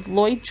capacities of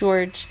Lloyd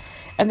George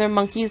and their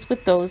monkeys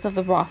with those of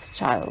the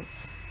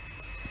Rothschilds.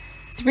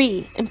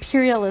 3.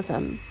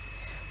 Imperialism.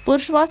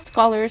 Bourgeois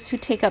scholars who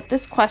take up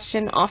this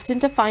question often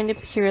define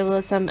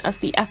imperialism as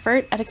the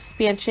effort at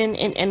expansion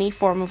in any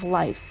form of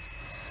life.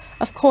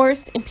 Of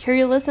course,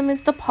 imperialism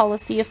is the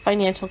policy of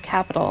financial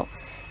capital,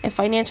 and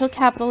financial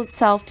capital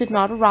itself did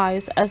not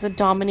arise as a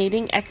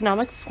dominating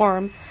economic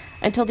form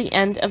until the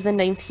end of the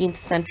 19th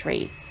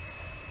century.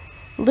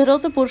 Little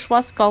the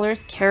bourgeois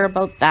scholars care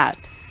about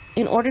that.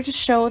 In order to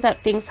show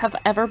that things have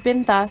ever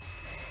been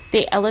thus,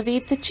 they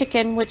elevate the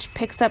chicken which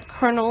picks up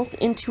kernels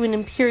into an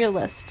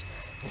imperialist,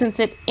 since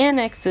it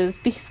annexes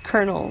these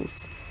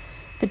kernels.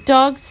 The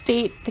dog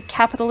state, the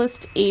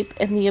capitalist ape,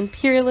 and the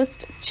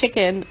imperialist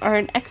chicken are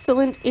an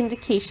excellent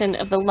indication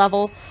of the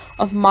level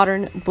of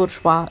modern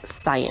bourgeois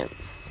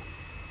science.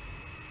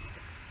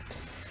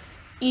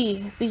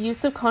 E. The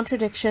use of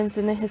contradictions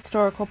in the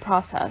historical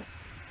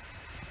process.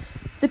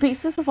 The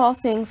basis of all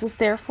things is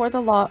therefore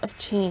the law of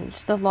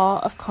change, the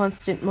law of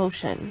constant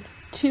motion.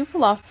 2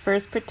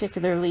 philosophers,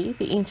 particularly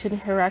the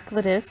ancient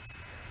Heraclitus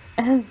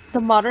and the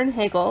modern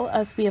Hegel,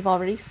 as we have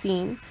already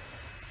seen,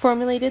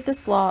 formulated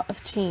this law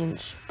of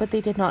change, but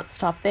they did not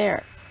stop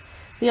there.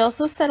 They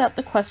also set up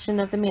the question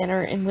of the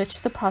manner in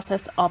which the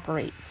process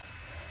operates.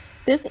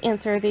 This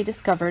answer, they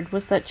discovered,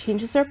 was that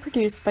changes are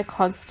produced by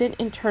constant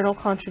internal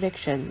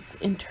contradictions,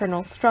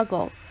 internal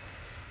struggle.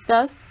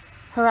 Thus,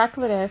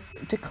 Heraclitus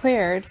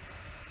declared,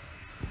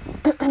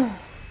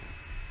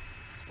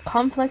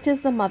 Conflict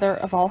is the mother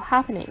of all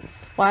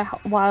happenings,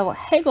 while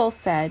Hegel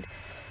said,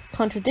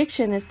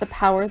 contradiction is the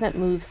power that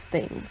moves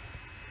things.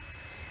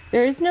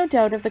 There is no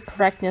doubt of the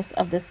correctness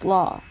of this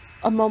law.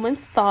 A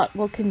moment's thought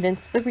will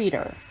convince the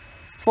reader.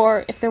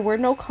 For if there were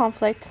no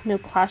conflict, no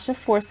clash of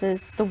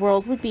forces, the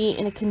world would be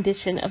in a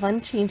condition of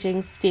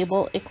unchanging,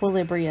 stable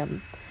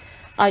equilibrium,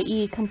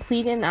 i.e.,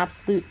 complete and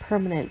absolute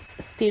permanence,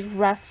 a state of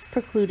rest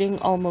precluding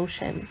all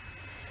motion.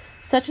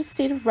 Such a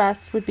state of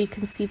rest would be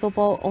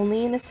conceivable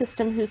only in a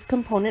system whose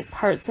component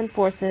parts and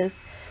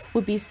forces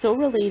would be so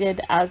related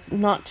as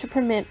not to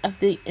permit of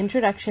the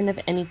introduction of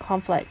any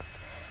conflicts,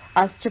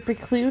 as to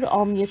preclude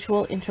all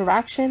mutual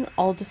interaction,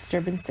 all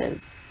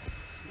disturbances.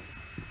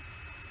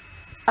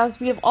 As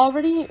we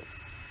already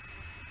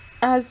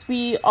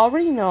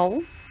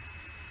know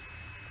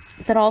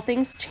that all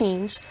things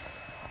change,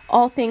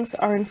 all things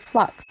are in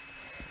flux,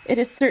 it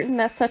is certain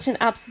that such an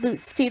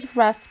absolute state of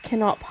rest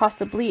cannot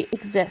possibly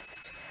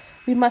exist.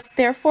 We must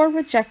therefore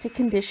reject a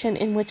condition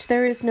in which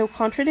there is no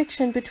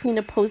contradiction between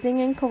opposing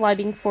and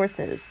colliding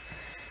forces,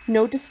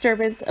 no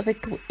disturbance of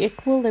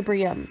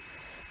equilibrium,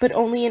 but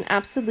only an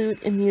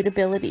absolute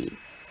immutability.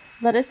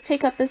 Let us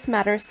take up this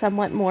matter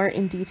somewhat more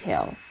in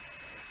detail.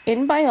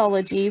 In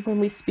biology, when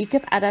we speak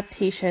of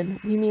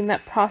adaptation, we mean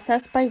that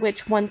process by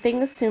which one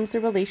thing assumes a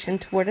relation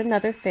toward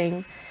another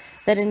thing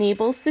that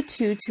enables the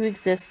two to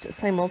exist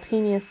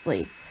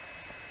simultaneously.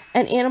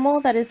 An animal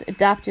that is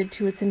adapted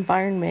to its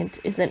environment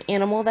is an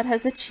animal that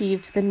has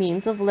achieved the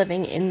means of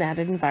living in that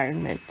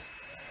environment.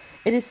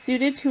 It is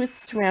suited to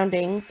its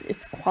surroundings,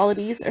 its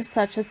qualities are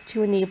such as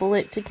to enable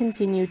it to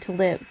continue to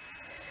live.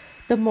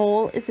 The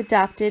mole is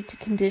adapted to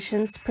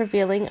conditions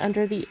prevailing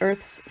under the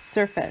earth's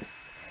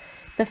surface,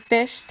 the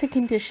fish to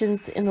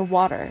conditions in the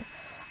water.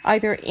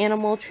 Either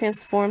animal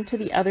transformed to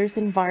the other's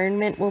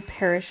environment will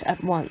perish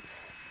at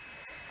once.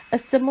 A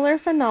similar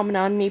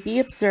phenomenon may be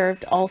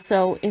observed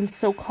also in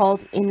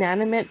so-called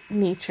inanimate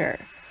nature.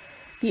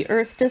 The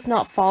earth does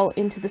not fall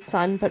into the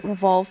sun but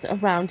revolves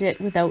around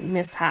it without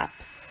mishap.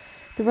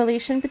 The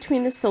relation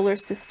between the solar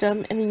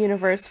system and the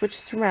universe which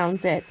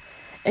surrounds it,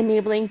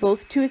 enabling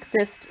both to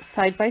exist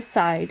side by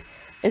side,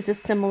 is a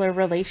similar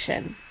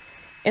relation.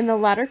 In the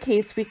latter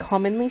case, we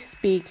commonly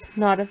speak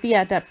not of the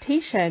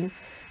adaptation,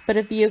 but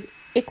of the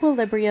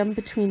equilibrium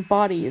between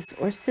bodies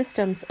or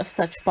systems of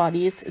such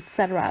bodies,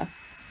 etc.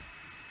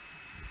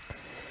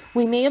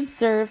 We may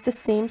observe the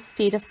same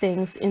state of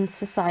things in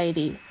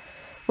society.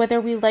 Whether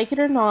we like it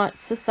or not,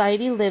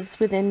 society lives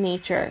within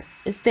nature,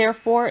 is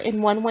therefore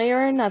in one way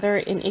or another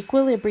in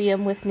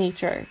equilibrium with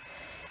nature,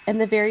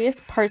 and the various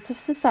parts of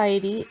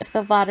society, if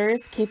the latter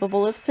is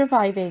capable of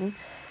surviving,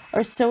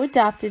 are so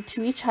adapted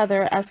to each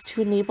other as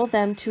to enable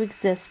them to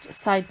exist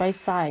side by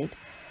side.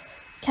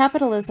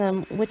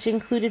 Capitalism, which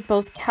included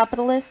both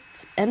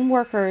capitalists and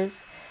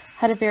workers,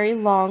 had a very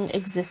long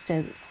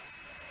existence.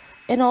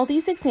 In all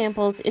these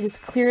examples, it is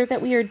clear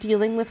that we are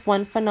dealing with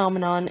one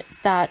phenomenon,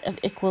 that of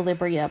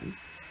equilibrium.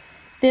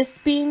 This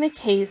being the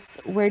case,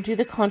 where do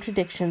the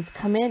contradictions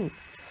come in?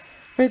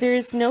 For there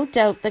is no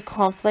doubt that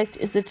conflict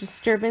is a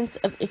disturbance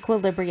of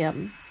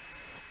equilibrium.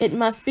 It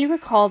must be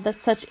recalled that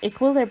such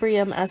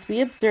equilibrium as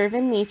we observe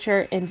in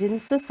nature and in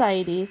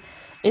society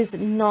is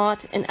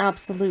not an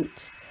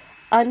absolute,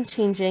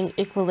 unchanging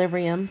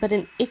equilibrium, but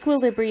an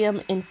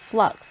equilibrium in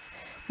flux,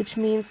 which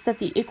means that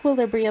the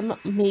equilibrium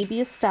may be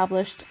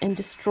established and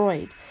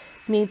destroyed,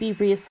 may be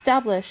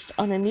re-established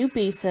on a new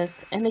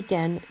basis and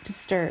again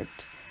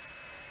disturbed.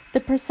 The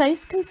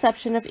precise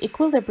conception of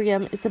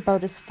equilibrium is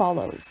about as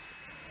follows.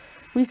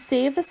 We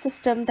say of a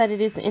system that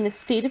it is in a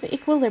state of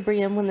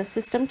equilibrium when the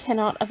system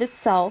cannot of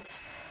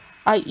itself,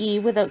 i.e.,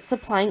 without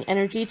supplying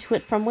energy to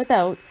it from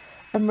without,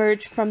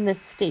 emerge from this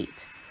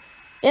state.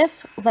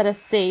 If, let us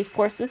say,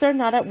 forces are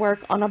not at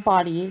work on a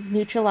body,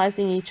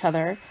 neutralizing each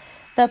other,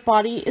 that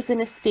body is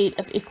in a state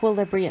of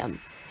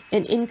equilibrium.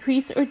 An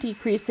increase or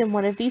decrease in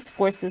one of these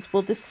forces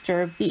will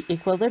disturb the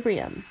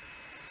equilibrium.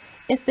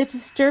 If the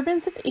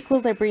disturbance of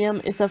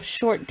equilibrium is of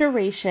short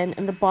duration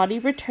and the body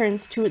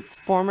returns to its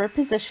former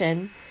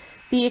position,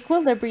 the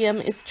equilibrium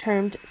is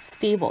termed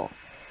stable.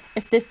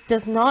 If this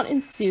does not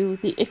ensue,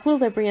 the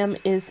equilibrium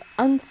is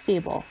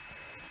unstable.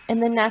 In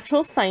the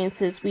natural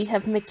sciences, we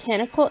have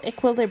mechanical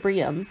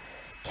equilibrium,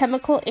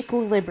 chemical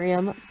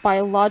equilibrium,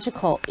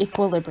 biological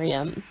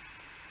equilibrium.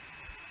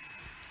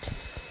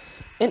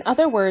 In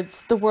other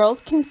words, the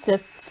world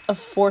consists of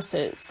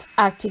forces,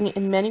 acting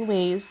in many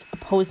ways,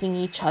 opposing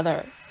each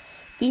other.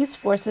 These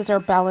forces are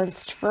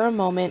balanced for a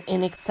moment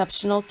in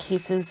exceptional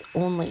cases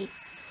only.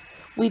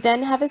 We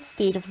then have a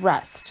state of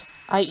rest,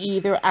 i.e.,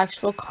 their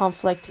actual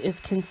conflict is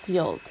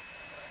concealed.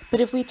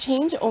 But if we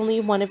change only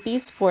one of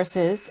these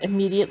forces,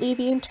 immediately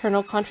the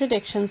internal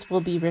contradictions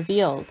will be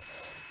revealed.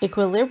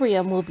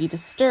 Equilibrium will be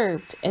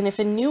disturbed, and if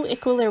a new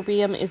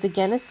equilibrium is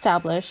again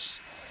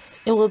established,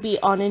 it will be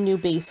on a new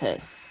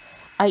basis,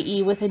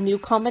 i.e., with a new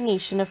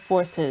combination of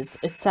forces,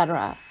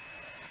 etc.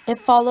 It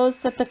follows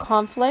that the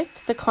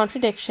conflict, the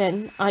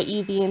contradiction,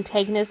 i.e., the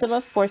antagonism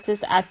of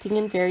forces acting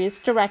in various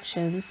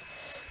directions,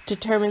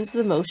 determines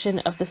the motion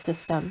of the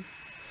system.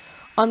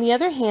 On the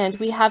other hand,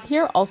 we have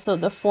here also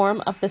the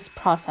form of this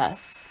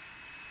process.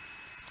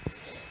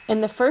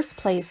 In the first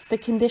place, the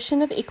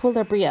condition of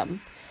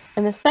equilibrium.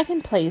 In the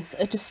second place,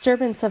 a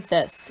disturbance of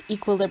this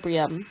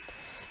equilibrium.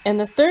 In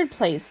the third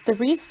place, the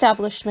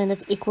reestablishment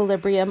of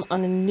equilibrium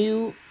on a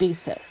new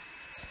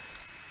basis.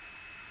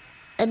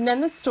 And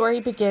then the story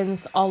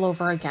begins all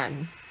over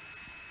again.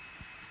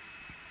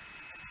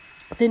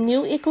 The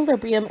new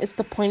equilibrium is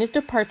the point of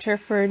departure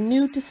for a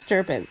new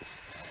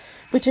disturbance,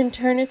 which in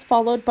turn is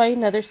followed by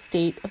another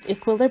state of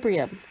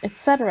equilibrium,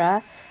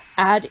 etc.,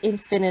 ad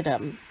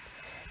infinitum.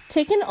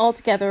 Taken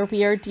altogether,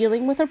 we are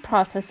dealing with a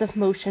process of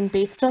motion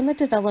based on the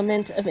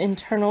development of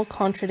internal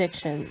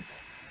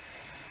contradictions.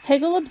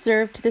 Hegel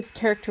observed this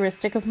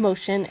characteristic of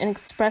motion and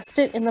expressed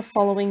it in the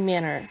following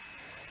manner.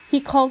 He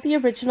called the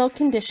original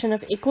condition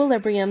of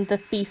equilibrium the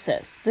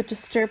thesis, the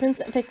disturbance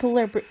of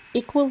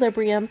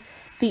equilibrium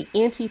the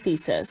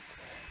antithesis,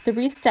 the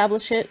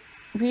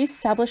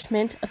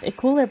reestablishment of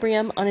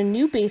equilibrium on a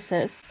new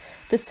basis,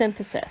 the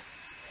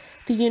synthesis,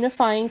 the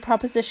unifying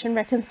proposition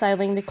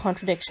reconciling the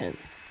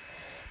contradictions.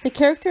 The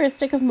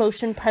characteristic of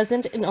motion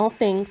present in all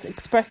things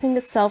expressing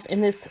itself in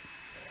this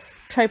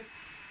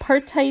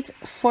tripartite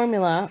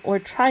formula or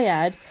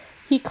triad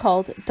he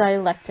called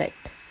dialectic.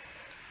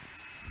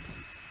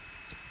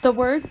 The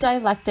word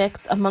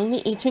dialectics among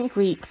the ancient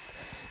Greeks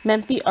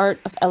meant the art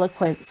of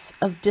eloquence,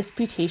 of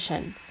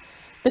disputation.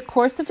 The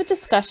course of a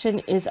discussion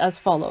is as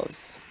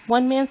follows.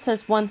 One man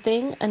says one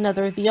thing,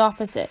 another the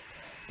opposite,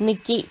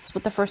 negates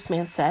what the first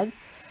man said.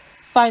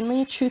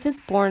 Finally, truth is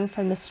born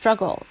from the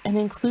struggle and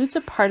includes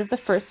a part of the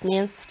first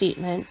man's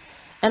statement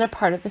and a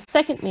part of the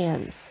second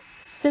man's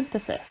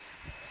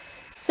synthesis.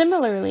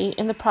 Similarly,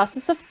 in the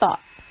process of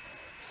thought,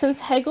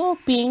 since Hegel,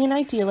 being an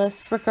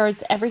idealist,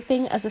 regards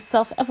everything as a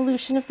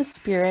self-evolution of the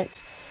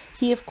spirit,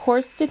 he of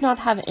course did not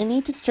have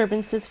any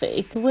disturbances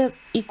of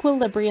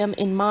equilibrium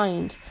in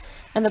mind,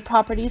 and the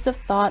properties of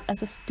thought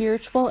as a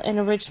spiritual and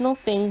original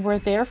thing were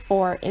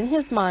therefore, in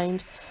his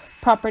mind,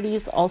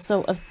 properties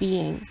also of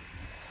being.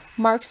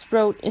 Marx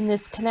wrote in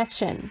this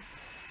connection,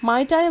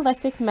 "My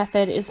dialectic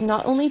method is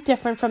not only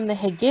different from the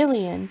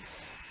Hegelian,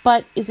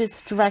 but is its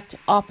direct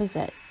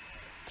opposite.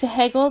 To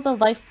Hegel, the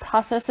life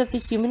process of the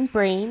human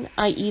brain,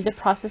 i.e. the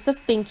process of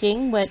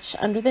thinking, which,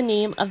 under the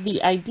name of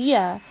the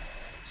idea,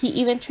 he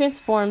even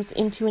transforms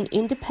into an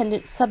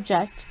independent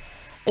subject,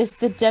 is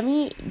the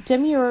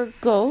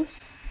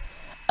demiurgos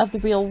of the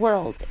real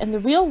world, and the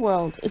real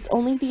world is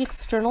only the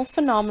external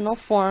phenomenal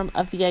form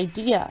of the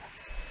idea.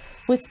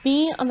 With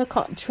me, on the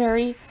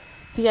contrary,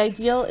 the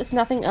ideal is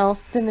nothing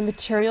else than the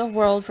material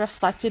world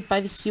reflected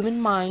by the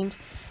human mind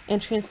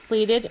and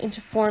translated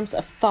into forms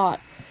of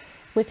thought.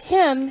 With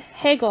him,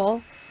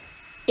 Hegel,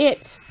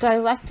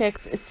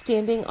 dialectics, is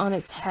standing on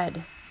its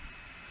head.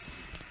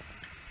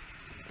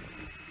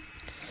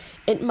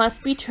 It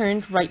must be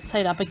turned right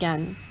side up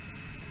again.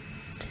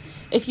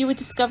 If you would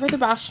discover the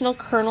rational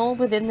kernel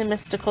within the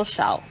mystical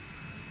shell.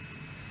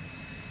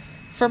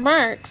 For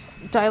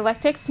Marx,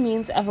 dialectics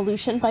means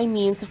evolution by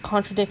means of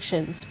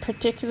contradictions,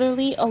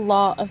 particularly a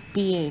law of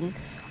being,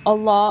 a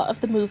law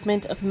of the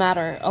movement of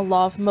matter, a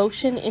law of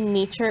motion in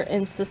nature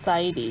and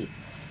society.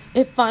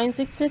 It finds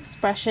its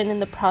expression in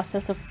the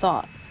process of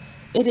thought.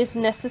 It is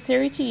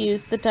necessary to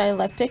use the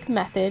dialectic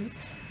method,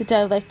 the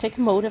dialectic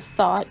mode of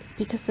thought,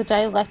 because the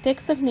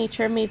dialectics of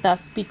nature may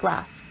thus be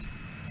grasped.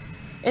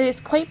 It is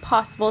quite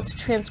possible to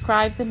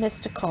transcribe the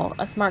mystical,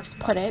 as Marx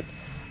put it,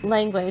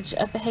 language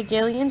of the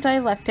Hegelian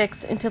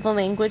dialectics into the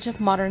language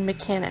of modern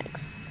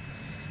mechanics.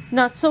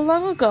 Not so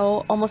long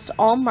ago, almost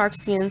all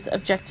Marxians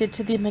objected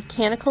to the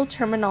mechanical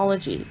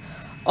terminology,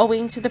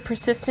 owing to the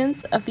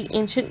persistence of the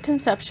ancient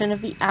conception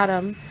of the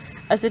atom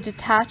as a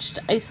detached,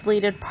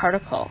 isolated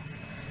particle.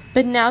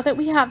 But now that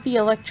we have the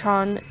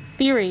electron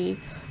theory,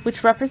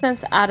 which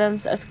represents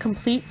atoms as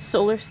complete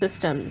solar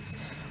systems,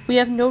 we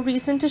have no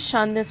reason to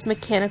shun this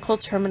mechanical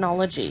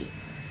terminology.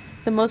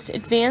 The most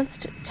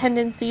advanced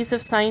tendencies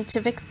of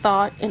scientific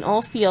thought in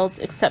all fields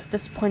accept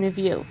this point of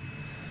view.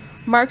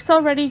 Marx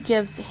already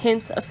gives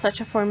hints of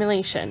such a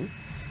formulation: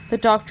 the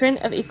doctrine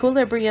of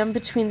equilibrium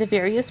between the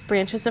various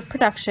branches of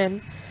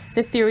production,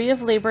 the theory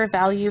of labor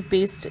value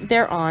based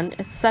thereon,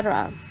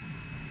 etc.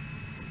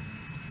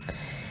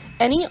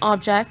 Any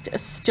object, a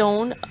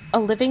stone, a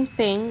living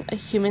thing, a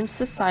human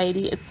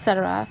society,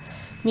 etc.,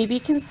 may be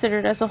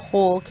considered as a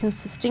whole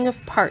consisting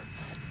of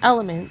parts,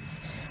 elements,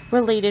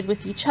 related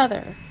with each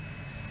other.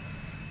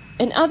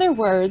 In other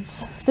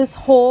words, this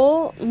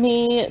whole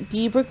may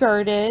be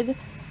regarded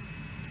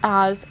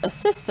as a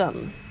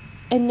system,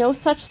 and no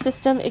such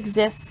system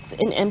exists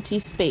in empty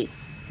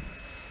space.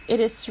 It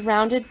is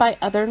surrounded by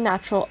other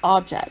natural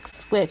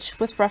objects, which,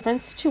 with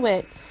reference to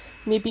it,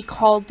 may be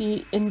called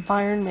the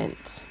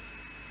environment.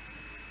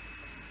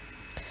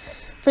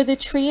 For the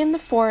tree in the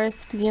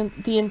forest,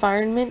 the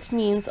environment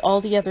means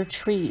all the other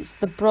trees,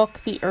 the brook,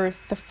 the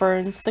earth, the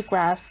ferns, the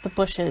grass, the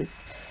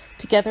bushes,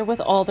 together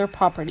with all their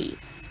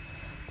properties.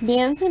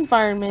 Man's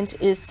environment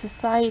is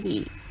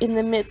society, in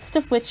the midst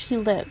of which he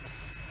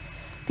lives.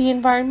 The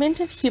environment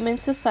of human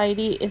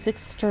society is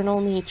external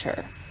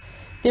nature.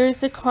 There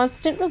is a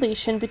constant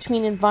relation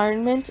between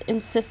environment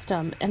and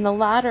system, and the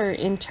latter,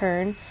 in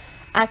turn,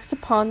 acts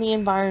upon the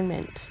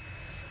environment.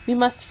 We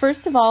must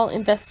first of all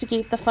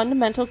investigate the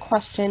fundamental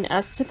question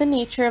as to the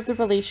nature of the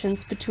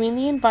relations between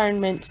the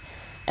environment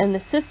and the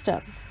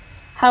system.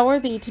 How are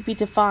they to be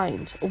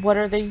defined? What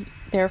are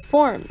their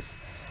forms?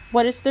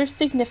 What is their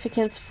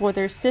significance for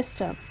their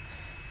system?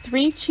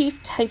 Three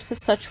chief types of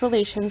such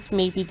relations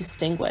may be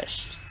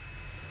distinguished.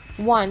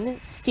 1.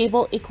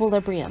 Stable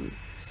equilibrium.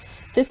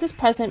 This is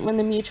present when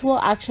the mutual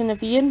action of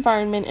the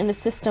environment and the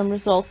system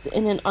results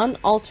in an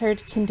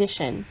unaltered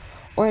condition,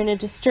 or in a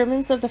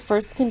disturbance of the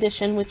first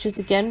condition which is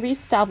again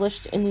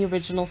reestablished in the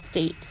original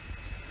state.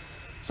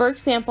 For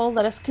example,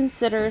 let us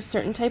consider a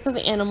certain type of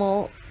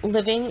animal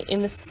living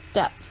in the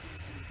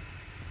steppes.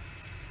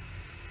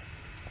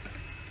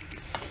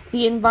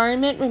 The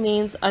environment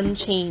remains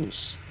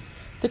unchanged.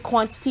 The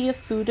quantity of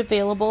food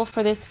available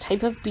for this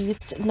type of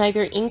beast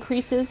neither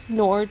increases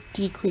nor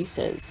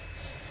decreases.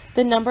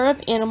 The number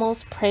of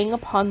animals preying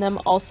upon them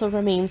also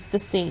remains the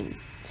same.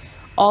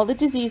 All the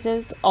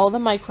diseases, all the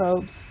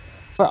microbes,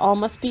 for all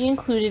must be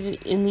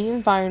included in the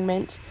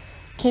environment,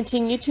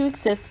 continue to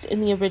exist in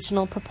the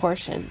original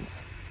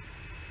proportions.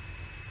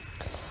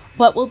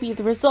 What will be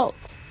the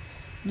result?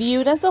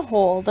 Viewed as a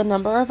whole, the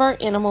number of our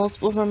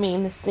animals will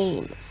remain the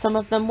same. Some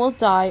of them will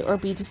die or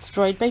be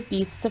destroyed by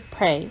beasts of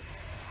prey.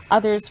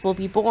 Others will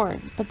be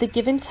born, but the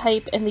given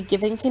type and the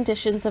given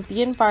conditions of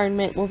the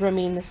environment will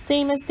remain the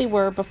same as they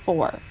were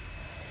before.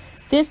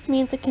 This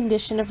means a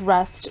condition of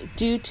rest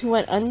due to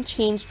an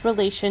unchanged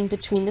relation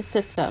between the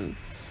system,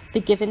 the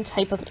given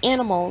type of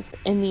animals,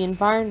 and the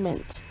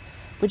environment,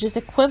 which is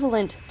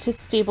equivalent to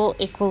stable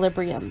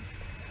equilibrium.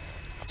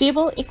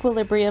 Stable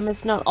equilibrium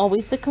is not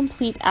always a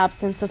complete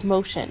absence of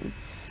motion.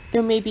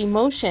 There may be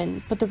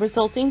motion, but the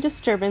resulting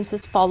disturbance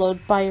is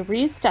followed by a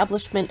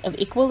re-establishment of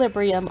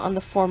equilibrium on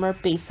the former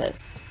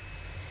basis.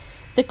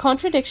 The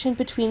contradiction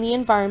between the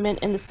environment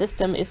and the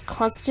system is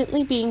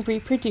constantly being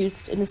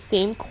reproduced in the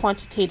same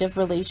quantitative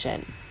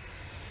relation.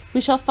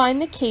 We shall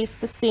find the case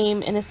the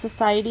same in a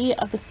society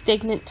of the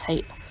stagnant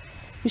type.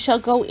 We shall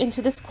go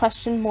into this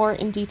question more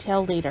in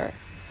detail later.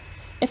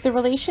 If the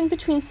relation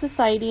between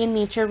society and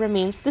nature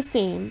remains the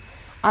same,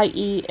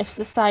 i.e., if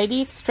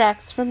society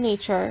extracts from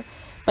nature,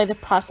 by the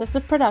process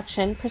of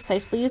production,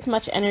 precisely as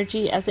much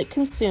energy as it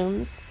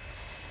consumes,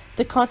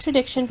 the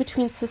contradiction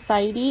between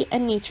society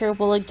and nature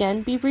will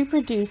again be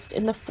reproduced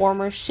in the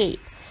former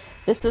shape.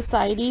 The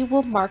society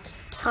will mark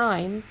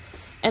time,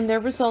 and there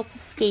results a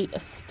state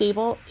of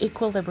stable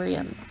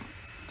equilibrium.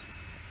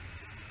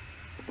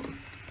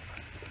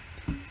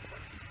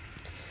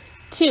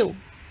 2.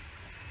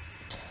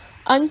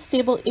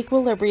 Unstable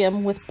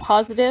equilibrium with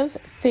positive,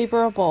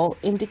 favorable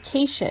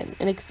indication,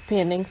 an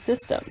expanding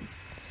system.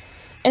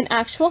 In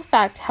actual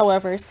fact,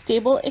 however,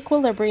 stable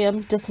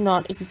equilibrium does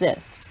not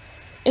exist.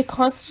 It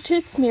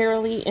constitutes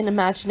merely an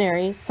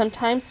imaginary,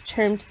 sometimes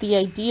termed the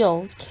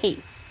ideal,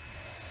 case.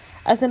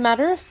 As a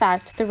matter of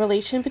fact, the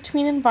relation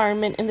between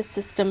environment and the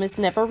system is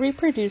never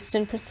reproduced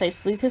in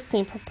precisely the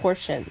same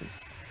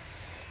proportions.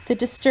 The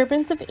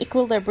disturbance of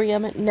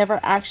equilibrium never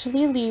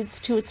actually leads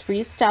to its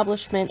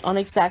re-establishment on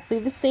exactly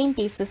the same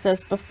basis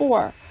as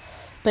before,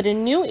 but a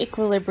new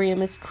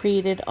equilibrium is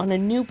created on a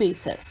new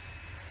basis.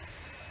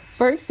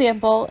 For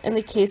example, in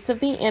the case of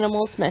the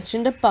animals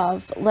mentioned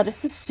above, let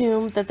us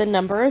assume that the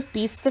number of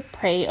beasts of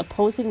prey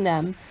opposing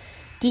them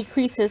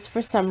decreases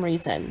for some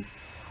reason,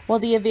 while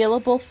the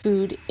available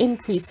food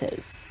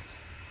increases.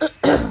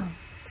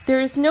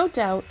 There is no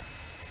doubt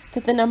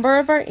that the number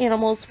of our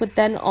animals would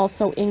then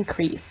also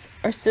increase.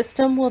 Our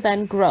system will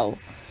then grow.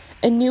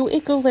 A new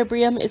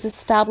equilibrium is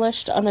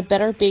established on a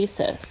better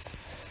basis.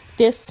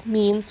 This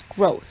means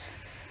growth.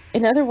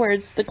 In other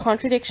words, the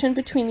contradiction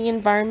between the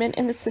environment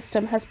and the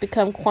system has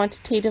become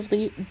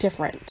quantitatively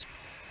different.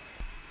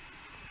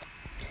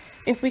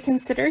 If we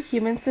consider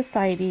human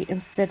society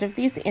instead of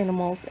these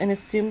animals and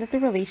assume that the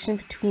relation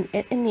between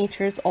it and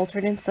nature is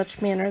altered in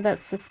such manner that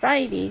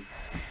society,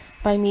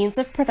 by means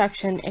of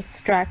production,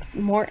 extracts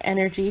more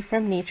energy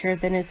from nature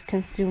than is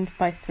consumed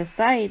by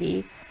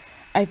society,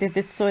 either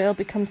the soil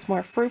becomes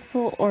more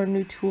fruitful or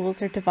new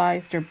tools are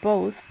devised or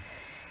both,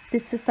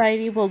 this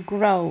society will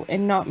grow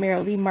and not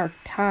merely mark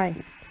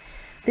time.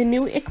 The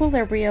new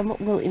equilibrium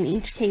will in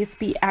each case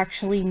be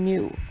actually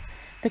new.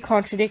 The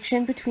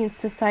contradiction between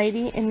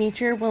society and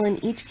nature will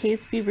in each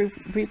case be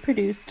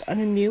reproduced on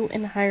a new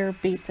and higher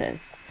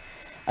basis,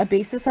 a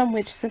basis on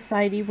which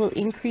society will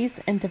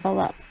increase and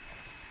develop.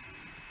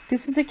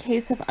 This is a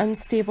case of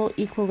unstable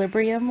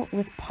equilibrium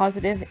with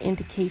positive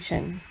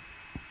indication.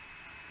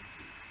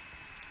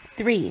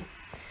 3.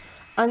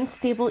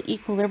 Unstable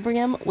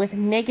equilibrium with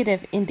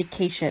negative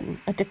indication,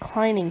 a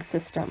declining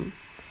system.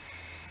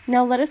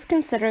 Now let us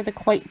consider the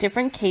quite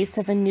different case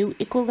of a new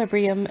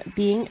equilibrium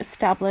being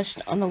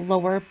established on a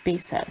lower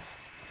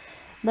basis.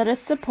 Let us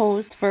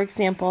suppose, for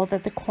example,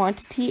 that the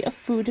quantity of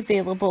food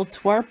available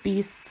to our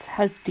beasts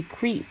has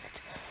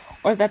decreased,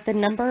 or that the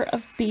number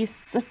of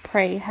beasts of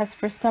prey has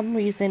for some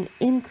reason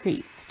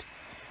increased.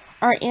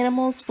 Our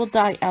animals will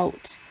die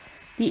out.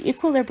 The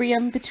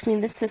equilibrium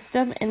between the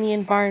system and the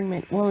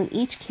environment will in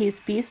each case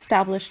be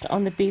established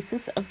on the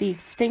basis of the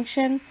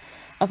extinction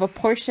of a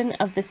portion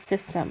of the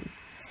system.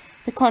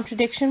 The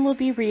contradiction will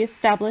be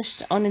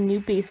re-established on a new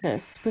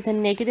basis with a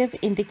negative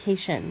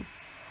indication.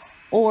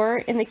 Or,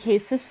 in the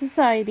case of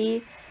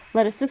society,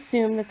 let us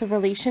assume that the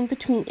relation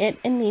between it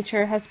and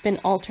nature has been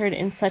altered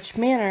in such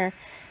manner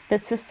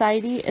that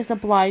society is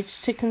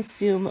obliged to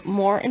consume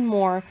more and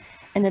more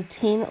and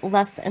obtain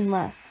less and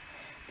less.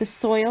 The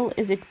soil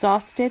is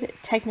exhausted,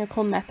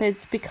 technical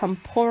methods become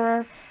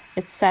poorer,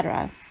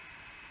 etc.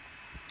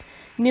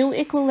 New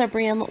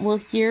equilibrium will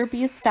here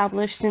be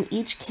established in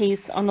each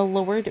case on a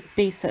lowered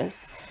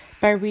basis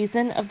by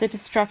reason of the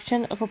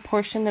destruction of a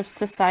portion of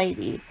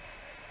society.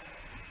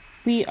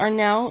 We are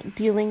now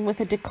dealing with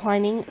a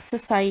declining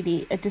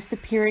society, a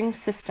disappearing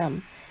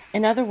system,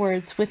 in other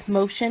words, with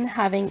motion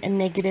having a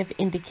negative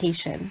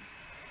indication.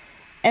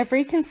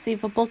 Every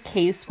conceivable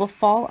case will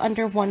fall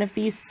under one of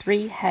these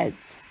three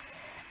heads.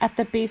 At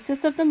the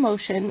basis of the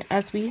motion,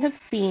 as we have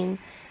seen,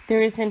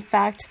 there is in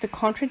fact the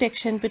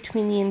contradiction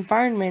between the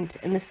environment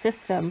and the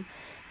system,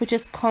 which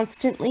is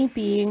constantly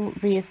being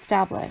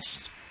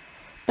re-established.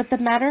 But the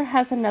matter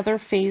has another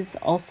phase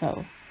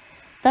also.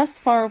 Thus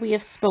far we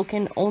have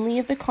spoken only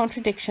of the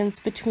contradictions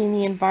between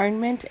the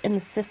environment and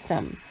the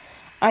system,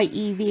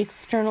 i.e. the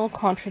external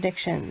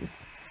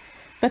contradictions.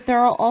 But there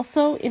are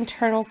also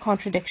internal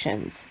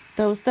contradictions,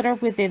 those that are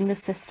within the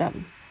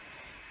system.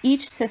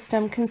 Each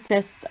system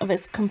consists of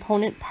its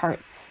component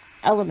parts,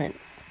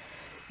 elements,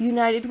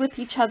 united with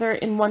each other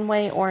in one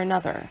way or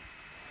another.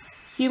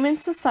 Human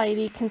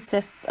society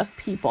consists of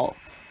people,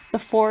 the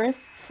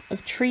forests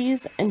of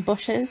trees and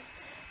bushes,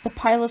 the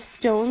pile of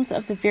stones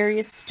of the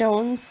various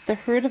stones, the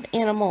herd of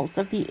animals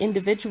of the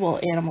individual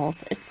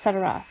animals,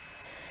 etc.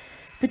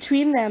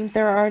 Between them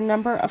there are a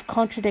number of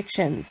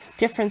contradictions,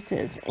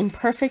 differences,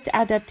 imperfect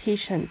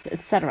adaptations,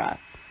 etc.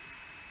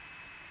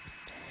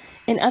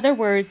 In other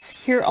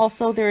words, here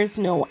also there is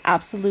no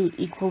absolute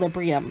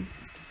equilibrium.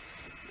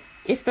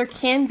 If there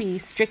can be,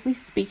 strictly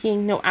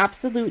speaking, no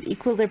absolute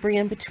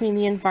equilibrium between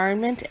the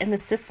environment and the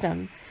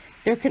system,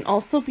 there can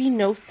also be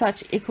no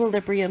such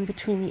equilibrium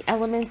between the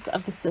elements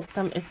of the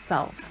system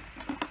itself.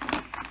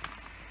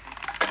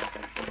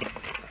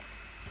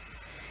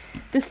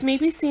 This may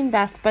be seen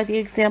best by the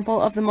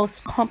example of the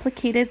most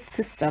complicated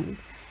system,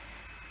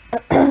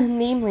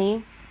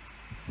 namely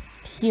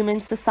human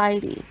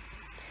society.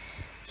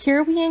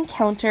 Here we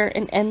encounter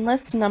an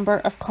endless number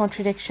of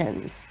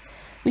contradictions.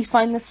 We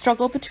find the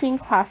struggle between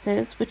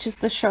classes, which is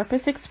the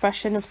sharpest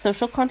expression of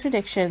social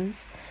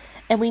contradictions,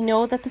 and we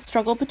know that the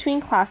struggle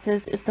between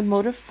classes is the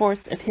motive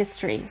force of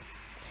history.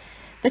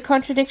 The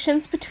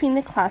contradictions between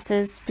the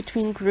classes,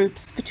 between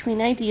groups,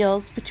 between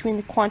ideals, between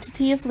the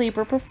quantity of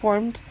labor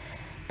performed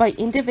by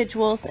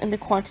individuals and the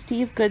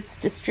quantity of goods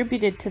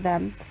distributed to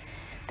them,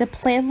 the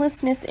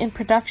planlessness in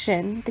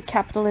production, the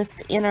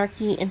capitalist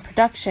anarchy in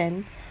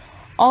production,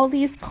 all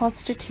these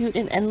constitute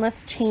an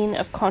endless chain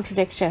of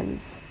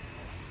contradictions,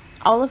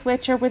 all of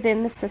which are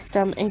within the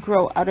system and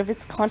grow out of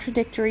its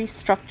contradictory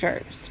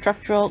structure,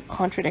 structural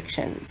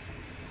contradictions.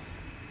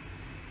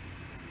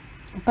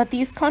 But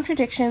these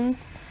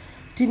contradictions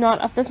do not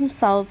of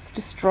themselves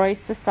destroy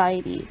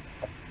society.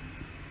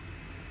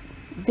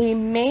 They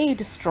may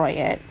destroy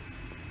it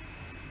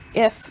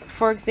if,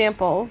 for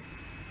example,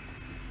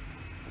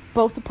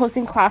 both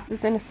opposing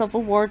classes in a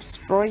civil war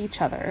destroy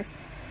each other,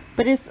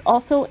 but it is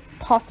also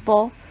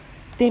possible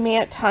they may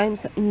at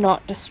times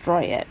not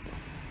destroy it.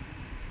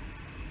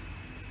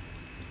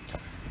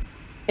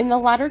 In the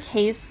latter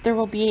case, there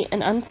will be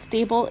an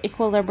unstable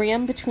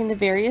equilibrium between the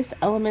various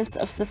elements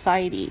of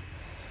society.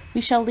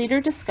 We shall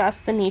later discuss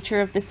the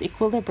nature of this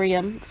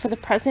equilibrium. For the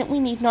present, we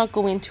need not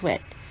go into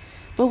it,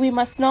 but we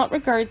must not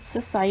regard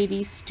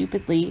society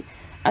stupidly,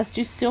 as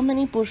do so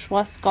many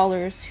bourgeois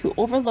scholars who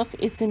overlook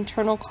its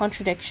internal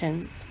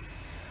contradictions.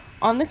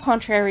 On the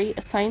contrary,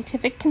 a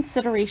scientific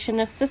consideration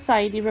of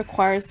society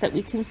requires that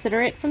we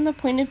consider it from the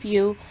point of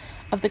view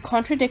of the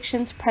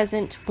contradictions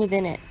present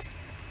within it.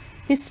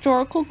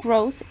 Historical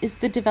growth is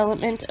the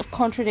development of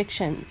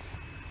contradictions.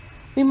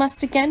 We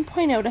must again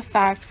point out a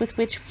fact with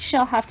which we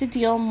shall have to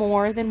deal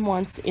more than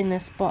once in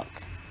this book.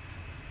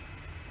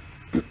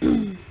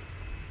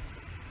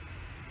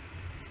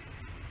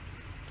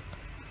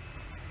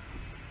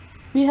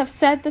 We have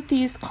said that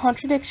these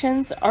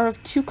contradictions are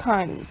of two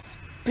kinds,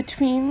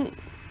 between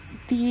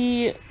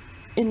the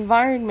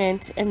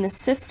environment and the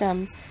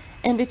system,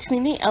 and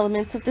between the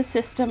elements of the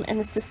system and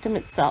the system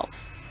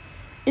itself.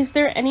 Is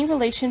there any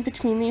relation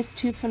between these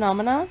two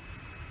phenomena?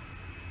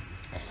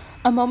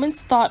 A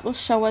moment's thought will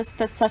show us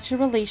that such a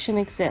relation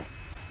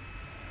exists.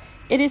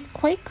 It is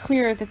quite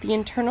clear that the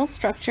internal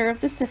structure of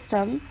the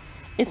system,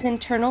 its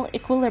internal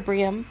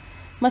equilibrium,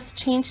 must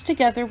change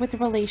together with the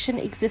relation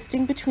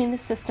existing between the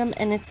system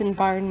and its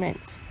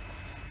environment.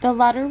 The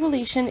latter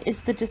relation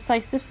is the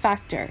decisive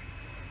factor.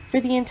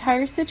 For the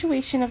entire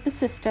situation of the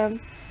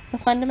system, the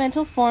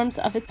fundamental forms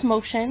of its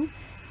motion,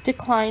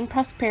 decline,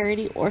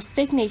 prosperity, or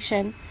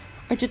stagnation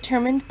are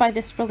determined by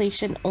this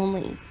relation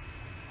only.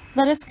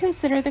 Let us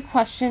consider the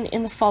question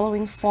in the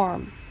following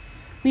form.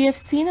 We have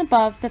seen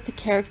above that the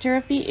character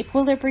of the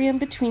equilibrium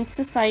between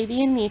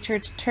society and nature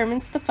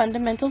determines the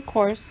fundamental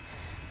course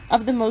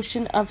of the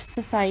motion of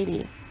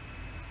society.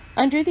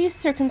 Under these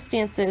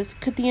circumstances,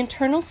 could the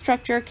internal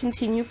structure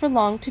continue for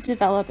long to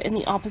develop in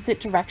the opposite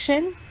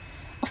direction?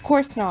 Of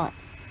course not.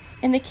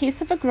 In the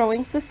case of a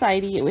growing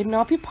society, it would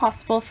not be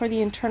possible for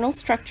the internal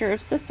structure of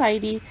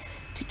society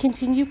to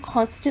continue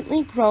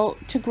constantly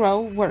to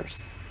grow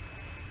worse.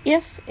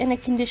 If, in a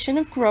condition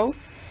of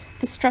growth,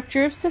 the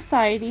structure of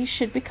society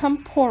should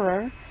become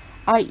poorer,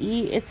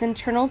 i.e., its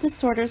internal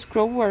disorders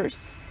grow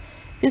worse,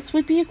 this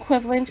would be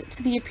equivalent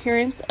to the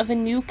appearance of a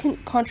new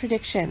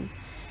contradiction,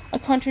 a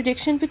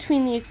contradiction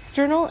between the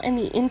external and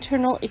the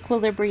internal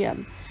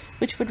equilibrium,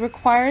 which would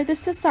require the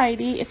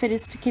society, if it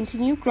is to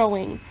continue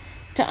growing,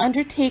 to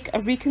undertake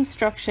a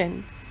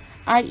reconstruction,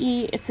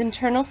 i.e., its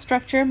internal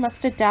structure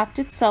must adapt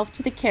itself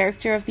to the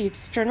character of the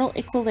external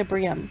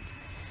equilibrium.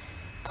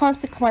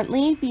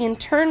 Consequently, the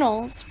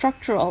internal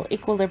structural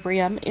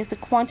equilibrium is a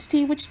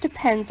quantity which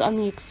depends on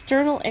the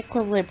external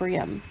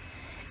equilibrium,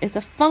 is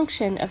a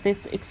function of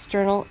this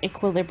external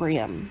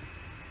equilibrium.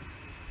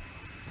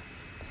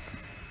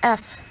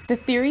 F. The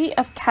theory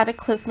of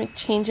cataclysmic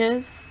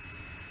changes.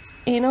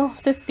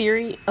 The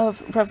theory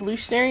of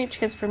revolutionary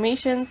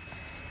transformations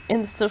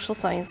in the social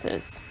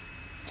sciences.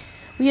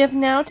 We have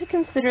now to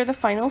consider the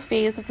final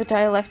phase of the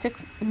dialectic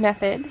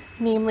method,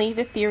 namely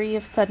the theory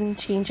of sudden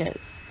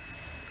changes.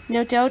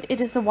 No doubt it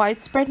is a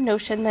widespread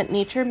notion that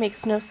nature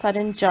makes no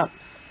sudden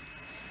jumps.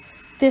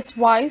 This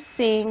wise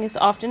saying is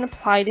often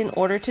applied in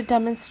order to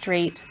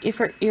demonstrate, if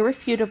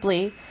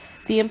irrefutably,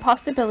 the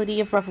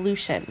impossibility of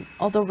revolution,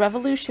 although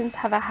revolutions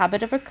have a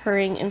habit of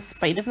occurring in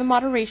spite of the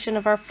moderation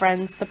of our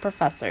friends, the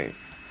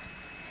professors.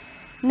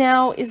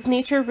 Now, is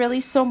nature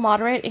really so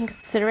moderate and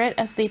considerate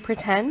as they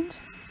pretend?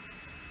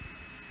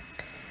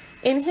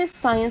 In his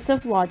Science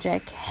of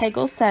Logic,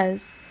 Hegel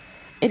says,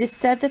 "It is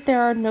said that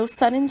there are no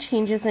sudden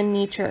changes in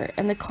nature,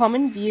 and the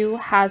common view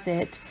has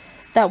it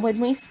that when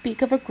we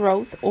speak of a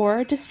growth or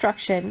a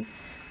destruction,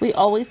 we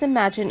always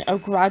imagine a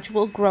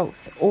gradual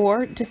growth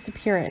or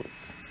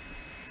disappearance.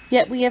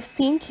 Yet we have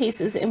seen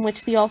cases in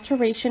which the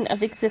alteration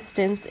of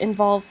existence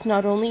involves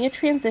not only a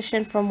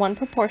transition from one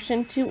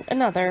proportion to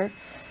another,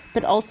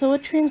 but also a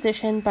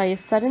transition by a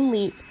sudden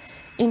leap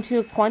into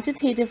a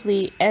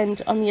quantitatively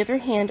and, on the other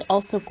hand,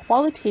 also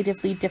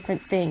qualitatively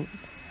different thing,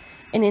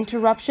 an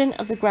interruption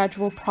of the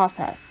gradual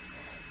process,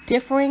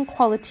 differing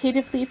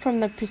qualitatively from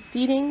the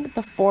preceding,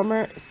 the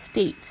former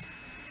state."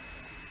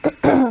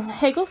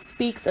 Hegel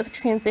speaks of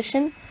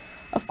transition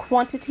of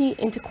quantity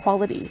into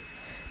quality.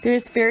 There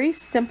is very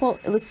simple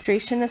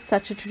illustration of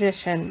such a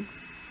transition.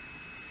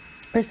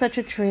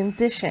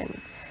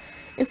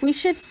 If we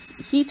should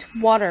heat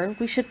water,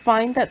 we should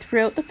find that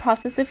throughout the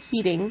process of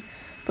heating,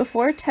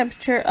 before a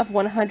temperature of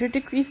 100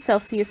 degrees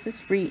Celsius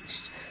is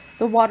reached,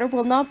 the water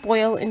will not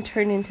boil and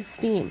turn into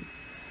steam.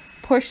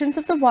 Portions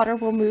of the water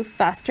will move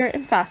faster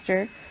and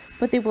faster,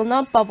 but they will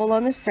not bubble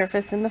on the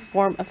surface in the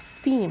form of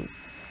steam.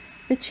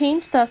 The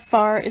change thus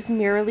far is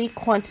merely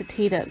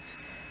quantitative.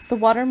 The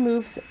water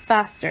moves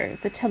faster,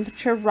 the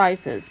temperature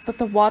rises, but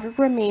the water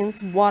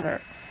remains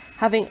water,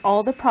 having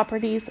all the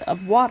properties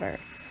of water.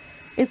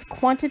 Its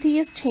quantity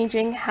is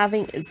changing,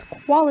 having its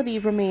quality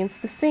remains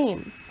the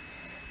same.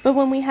 But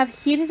when we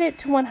have heated it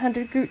to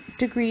 100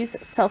 degrees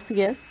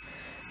Celsius,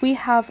 we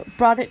have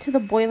brought it to the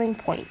boiling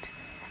point.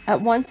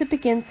 At once it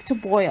begins to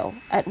boil.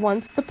 At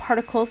once the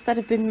particles that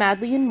have been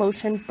madly in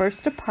motion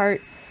burst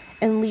apart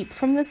and leap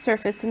from the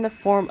surface in the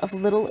form of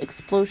little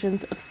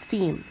explosions of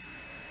steam.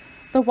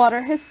 The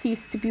water has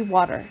ceased to be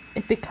water.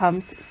 It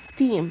becomes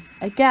steam,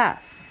 a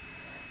gas.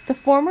 The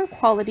former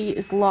quality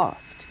is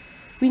lost.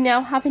 We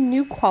now have a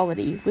new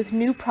quality with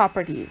new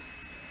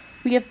properties.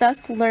 We have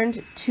thus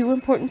learned two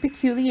important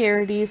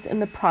peculiarities in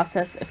the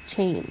process of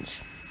change.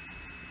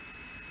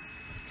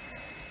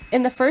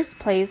 In the first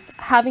place,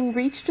 having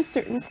reached a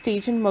certain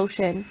stage in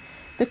motion,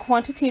 the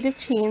quantitative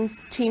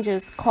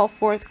changes call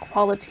forth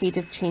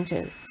qualitative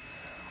changes.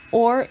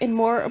 Or, in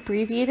more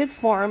abbreviated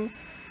form,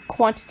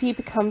 quantity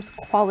becomes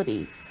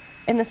quality.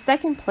 In the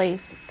second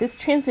place, this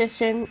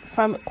transition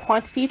from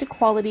quantity to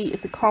quality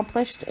is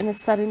accomplished in a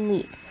sudden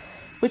leap,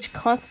 which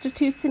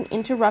constitutes an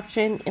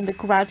interruption in the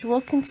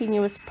gradual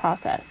continuous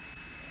process.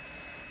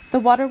 The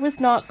water was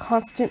not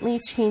constantly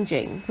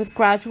changing, with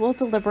gradual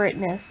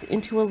deliberateness,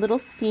 into a little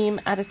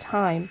steam at a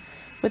time,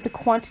 with the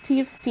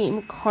quantity of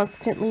steam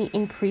constantly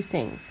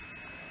increasing.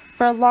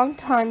 For a long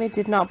time it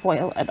did not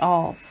boil at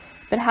all,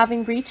 but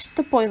having reached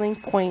the boiling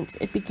point,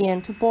 it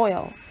began to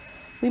boil.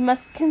 We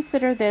must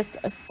consider this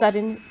a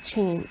sudden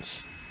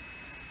change.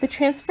 The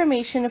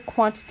transformation of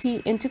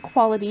quantity into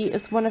quality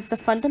is one of the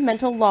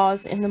fundamental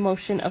laws in the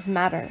motion of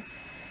matter.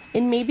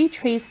 It may be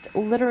traced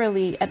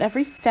literally at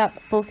every step,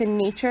 both in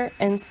nature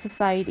and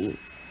society.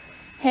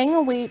 Hang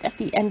a weight at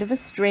the end of a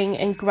string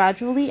and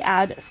gradually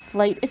add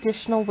slight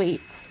additional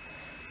weights,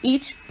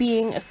 each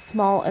being as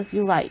small as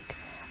you like,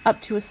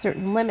 up to a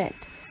certain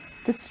limit.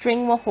 The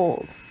string will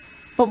hold.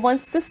 But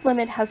once this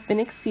limit has been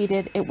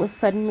exceeded, it will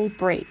suddenly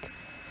break.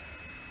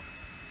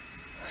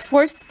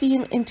 Force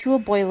steam into a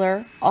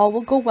boiler, all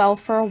will go well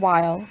for a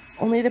while,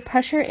 only the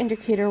pressure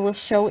indicator will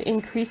show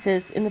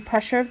increases in the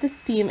pressure of the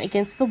steam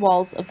against the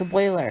walls of the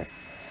boiler.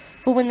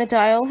 But when the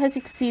dial has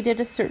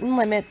exceeded a certain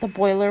limit, the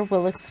boiler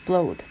will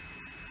explode.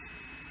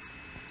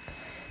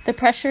 The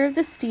pressure of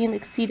the steam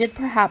exceeded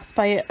perhaps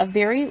by a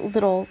very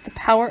little the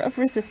power of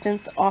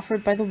resistance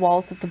offered by the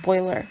walls of the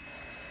boiler.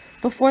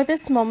 Before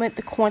this moment,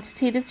 the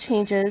quantitative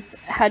changes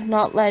had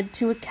not led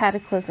to a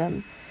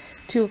cataclysm,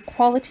 to a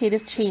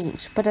qualitative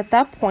change, but at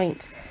that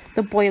point,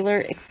 the boiler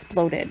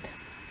exploded.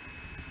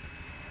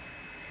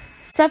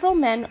 Several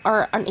men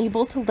are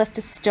unable to lift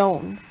a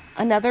stone.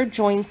 Another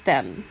joins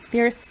them. They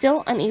are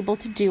still unable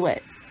to do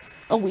it.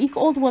 A weak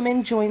old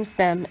woman joins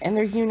them, and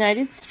their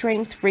united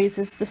strength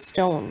raises the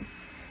stone.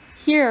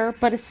 Here,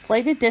 but a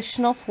slight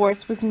additional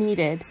force was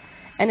needed,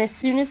 and as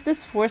soon as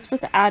this force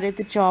was added,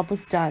 the job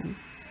was done.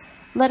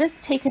 Let us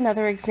take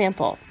another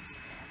example.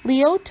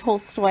 Leo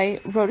Tolstoy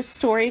wrote a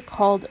story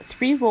called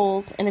 3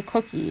 Rolls and a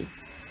Cookie.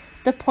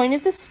 The point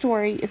of the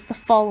story is the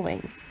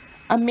following.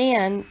 A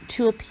man,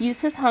 to appease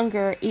his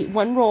hunger, ate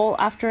 1 roll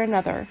after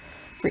another,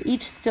 for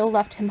each still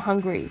left him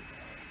hungry.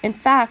 In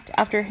fact,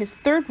 after his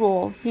 3rd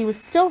roll, he was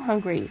still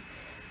hungry.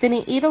 Then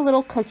he ate a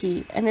little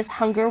cookie, and his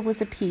hunger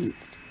was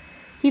appeased.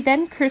 He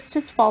then cursed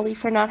his folly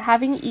for not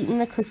having eaten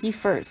the cookie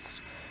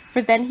first,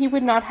 for then he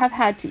would not have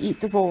had to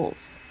eat the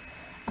rolls.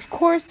 Of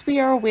course, we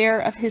are aware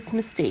of his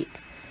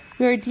mistake.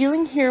 We are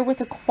dealing here with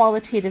a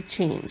qualitative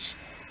change,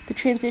 the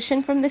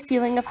transition from the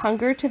feeling of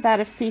hunger to that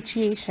of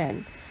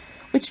satiation,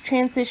 which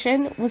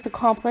transition was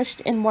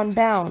accomplished in 1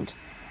 bound,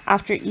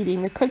 after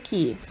eating the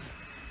cookie.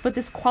 But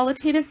this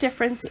qualitative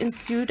difference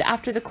ensued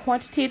after the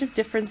quantitative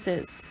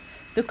differences.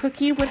 The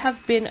cookie would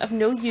have been of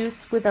no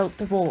use without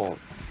the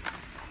rolls.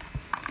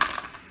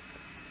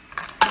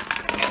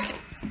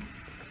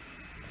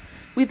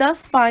 We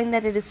thus find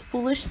that it is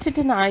foolish to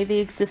deny the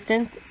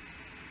existence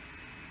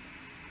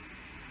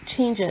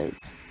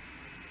changes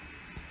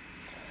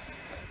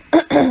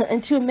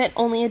and to admit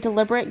only a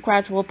deliberate,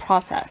 gradual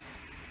process.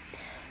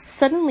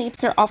 Sudden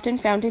leaps are often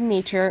found in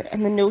nature,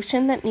 and the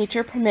notion that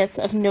nature permits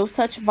of no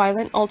such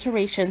violent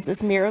alterations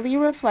is merely a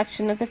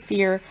reflection of the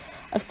fear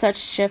of such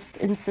shifts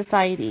in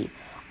society,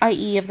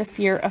 i.e., of the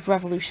fear of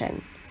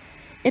revolution.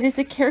 It is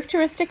a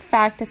characteristic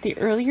fact that the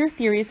earlier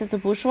theories of the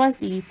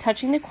bourgeoisie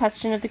touching the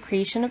question of the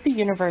creation of the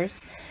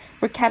universe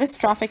were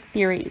catastrophic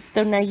theories,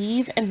 though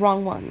naive and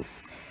wrong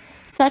ones.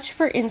 Such,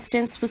 for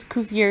instance, was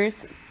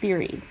Cuvier's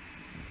theory.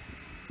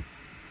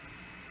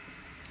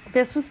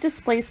 This was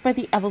displaced by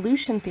the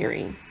evolution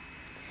theory,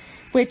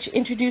 which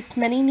introduced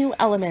many new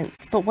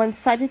elements, but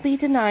one-sidedly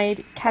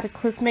denied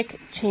cataclysmic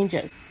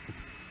changes.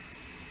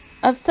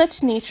 Of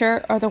such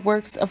nature are the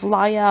works of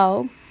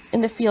Lyell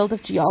in the field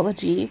of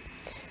geology,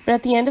 but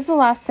at the end of the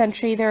last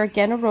century there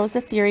again arose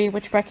a theory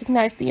which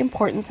recognized the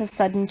importance of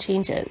sudden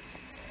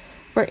changes.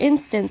 For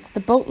instance,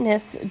 the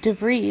botanist De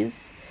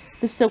Vries,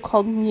 the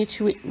so-called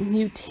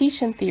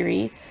mutation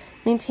theory,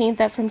 maintained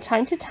that from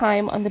time to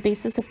time, on the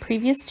basis of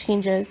previous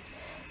changes,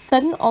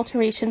 sudden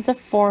alterations of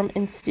form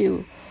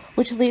ensue,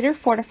 which later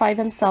fortify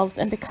themselves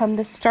and become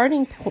the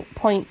starting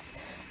points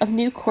of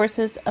new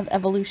courses of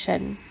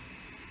evolution.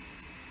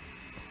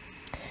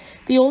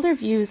 The older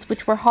views,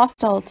 which were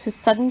hostile to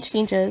sudden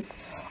changes,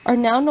 are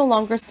now no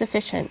longer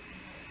sufficient.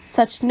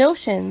 Such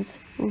notions,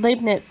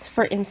 Leibniz,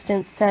 for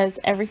instance, says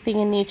everything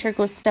in nature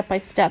goes step by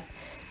step,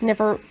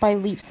 never by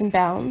leaps and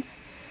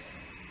bounds,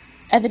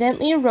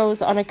 evidently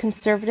arose on a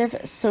conservative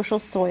social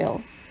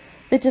soil.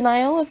 The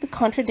denial of the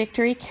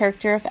contradictory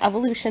character of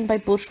evolution by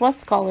bourgeois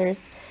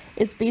scholars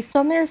is based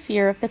on their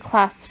fear of the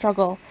class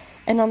struggle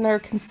and on their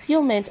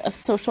concealment of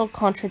social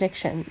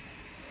contradictions.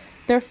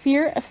 Their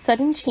fear of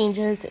sudden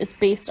changes is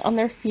based on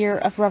their fear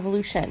of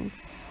revolution.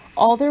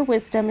 All their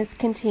wisdom is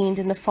contained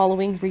in the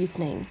following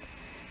reasoning.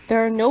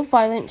 There are no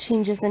violent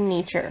changes in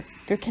nature.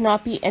 There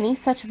cannot be any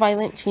such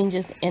violent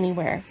changes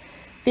anywhere.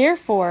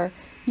 Therefore,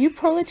 you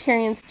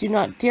proletarians do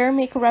not dare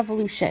make a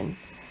revolution.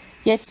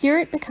 Yet here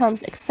it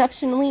becomes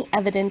exceptionally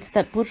evident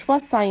that bourgeois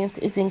science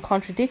is in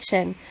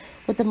contradiction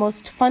with the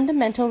most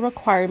fundamental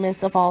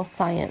requirements of all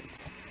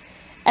science.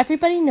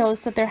 Everybody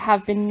knows that there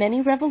have been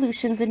many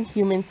revolutions in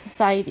human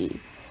society.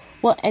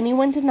 Will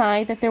anyone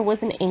deny that there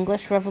was an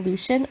English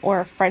Revolution, or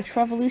a French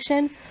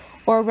Revolution,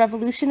 or a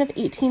Revolution of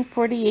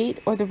 1848,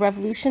 or the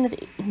Revolution of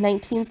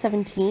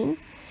 1917?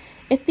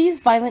 If these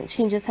violent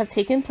changes have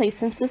taken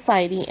place in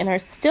society and are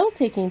still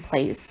taking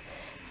place,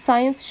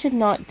 science should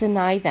not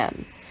deny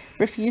them,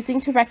 refusing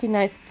to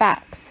recognize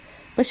facts,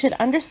 but should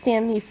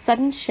understand these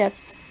sudden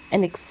shifts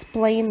and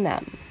explain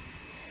them.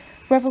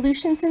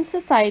 Revolutions in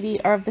society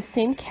are of the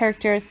same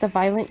character as the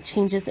violent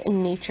changes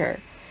in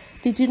nature.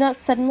 They do not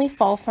suddenly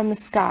fall from the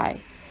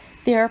sky.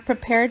 They are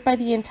prepared by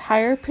the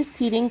entire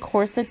preceding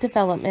course of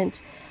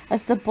development,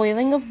 as the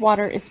boiling of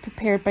water is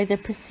prepared by the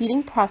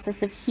preceding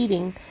process of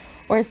heating,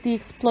 or as the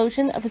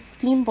explosion of a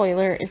steam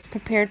boiler is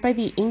prepared by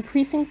the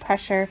increasing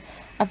pressure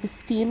of the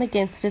steam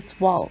against its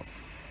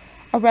walls.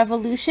 A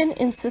revolution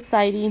in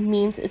society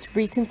means its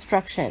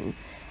reconstruction,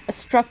 a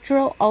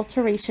structural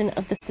alteration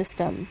of the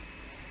system.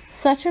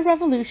 Such a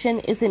revolution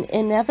is an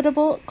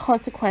inevitable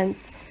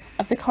consequence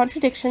of the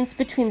contradictions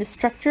between the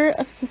structure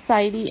of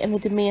society and the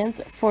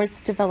demands for its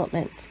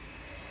development.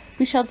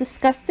 We shall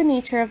discuss the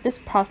nature of this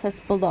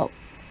process below.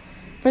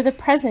 For the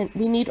present,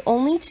 we need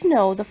only to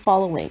know the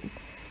following.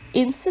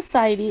 In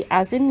society,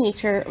 as in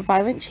nature,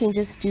 violent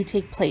changes do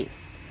take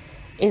place.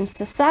 In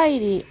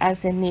society,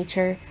 as in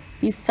nature,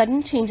 these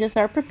sudden changes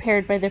are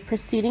prepared by the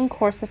preceding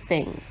course of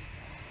things.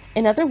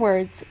 In other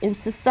words, in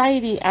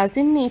society, as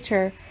in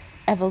nature,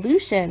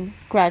 evolution,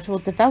 gradual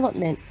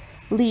development,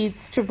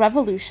 leads to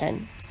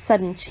revolution,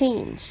 sudden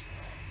change.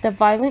 The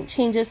violent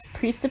changes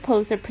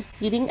presuppose a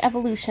preceding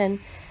evolution,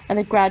 and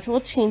the gradual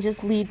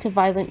changes lead to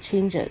violent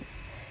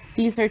changes.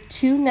 These are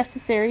two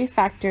necessary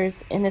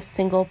factors in a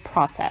single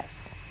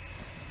process.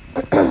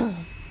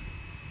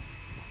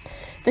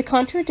 The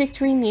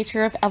contradictory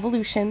nature of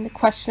evolution, the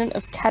question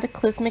of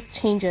cataclysmic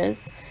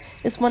changes,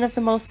 is one of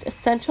the most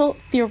essential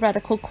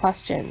theoretical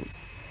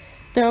questions.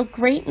 Though a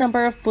great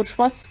number of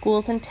bourgeois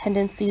schools and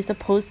tendencies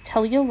oppose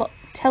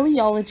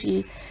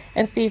teleology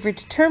and favor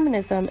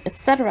determinism,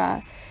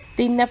 etc.,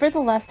 they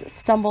nevertheless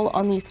stumble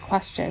on these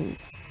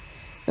questions.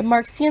 The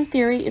Marxian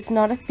theory is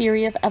not a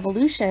theory of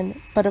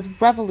evolution, but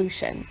of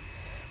revolution.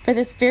 For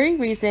this very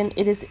reason,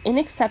 it is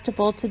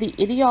unacceptable to the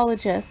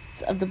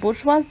ideologists of the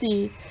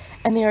bourgeoisie,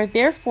 and they are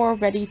therefore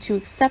ready to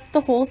accept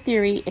the whole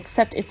theory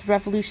except its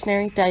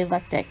revolutionary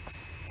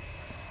dialectics.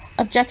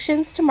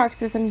 Objections to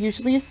Marxism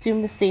usually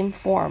assume the same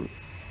form.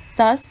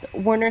 Thus,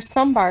 Werner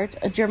Sombart,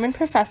 a German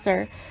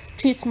professor,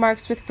 treats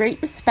Marx with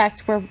great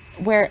respect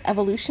where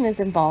evolution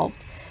is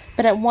involved,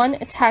 but at once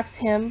attacks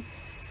him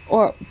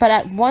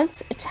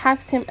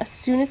as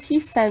soon as he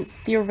scents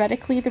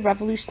theoretically the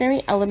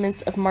revolutionary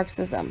elements of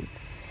Marxism.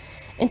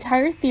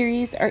 Entire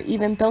theories are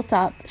even built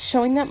up,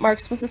 showing that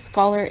Marx was a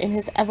scholar in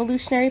his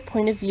evolutionary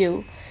point of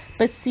view,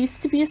 but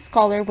ceased to be a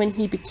scholar when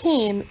he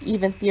became,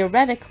 even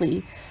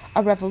theoretically,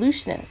 a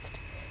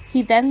revolutionist.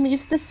 He then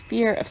leaves the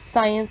sphere of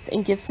science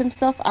and gives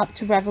himself up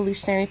to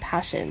revolutionary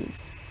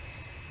passions.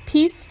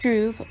 P.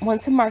 Struve,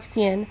 once a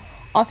Marxian,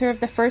 author of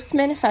the first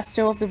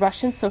manifesto of the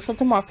Russian Social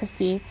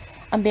Democracy,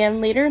 a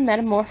man later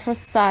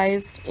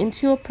metamorphosized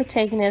into a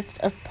protagonist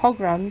of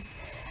pogroms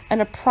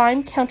and a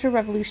prime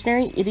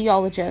counter-revolutionary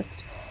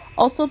ideologist,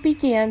 also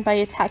began by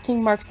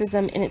attacking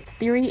Marxism in its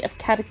theory of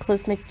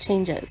cataclysmic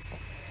changes.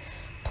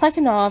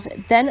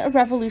 Plekhanov, then a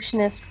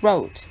revolutionist,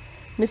 wrote,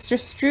 "Mr.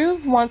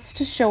 Struve wants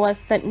to show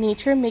us that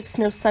nature makes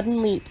no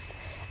sudden leaps,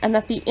 and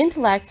that the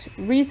intellect,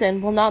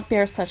 reason, will not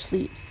bear such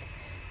leaps.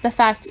 The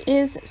fact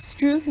is,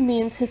 Struve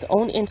means his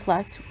own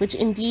intellect, which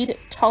indeed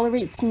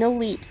tolerates no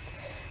leaps,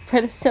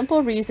 for the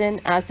simple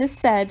reason, as is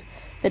said,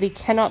 that he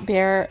cannot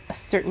bear a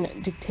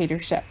certain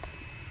dictatorship."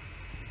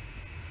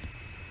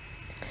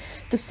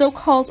 The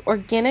so-called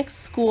organic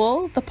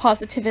school, the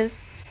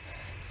positivists,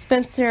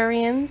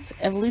 Spencerians,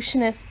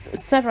 evolutionists,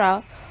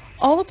 etc.,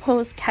 all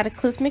oppose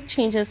cataclysmic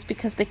changes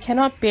because they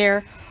cannot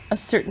bear a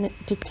certain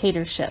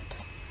dictatorship.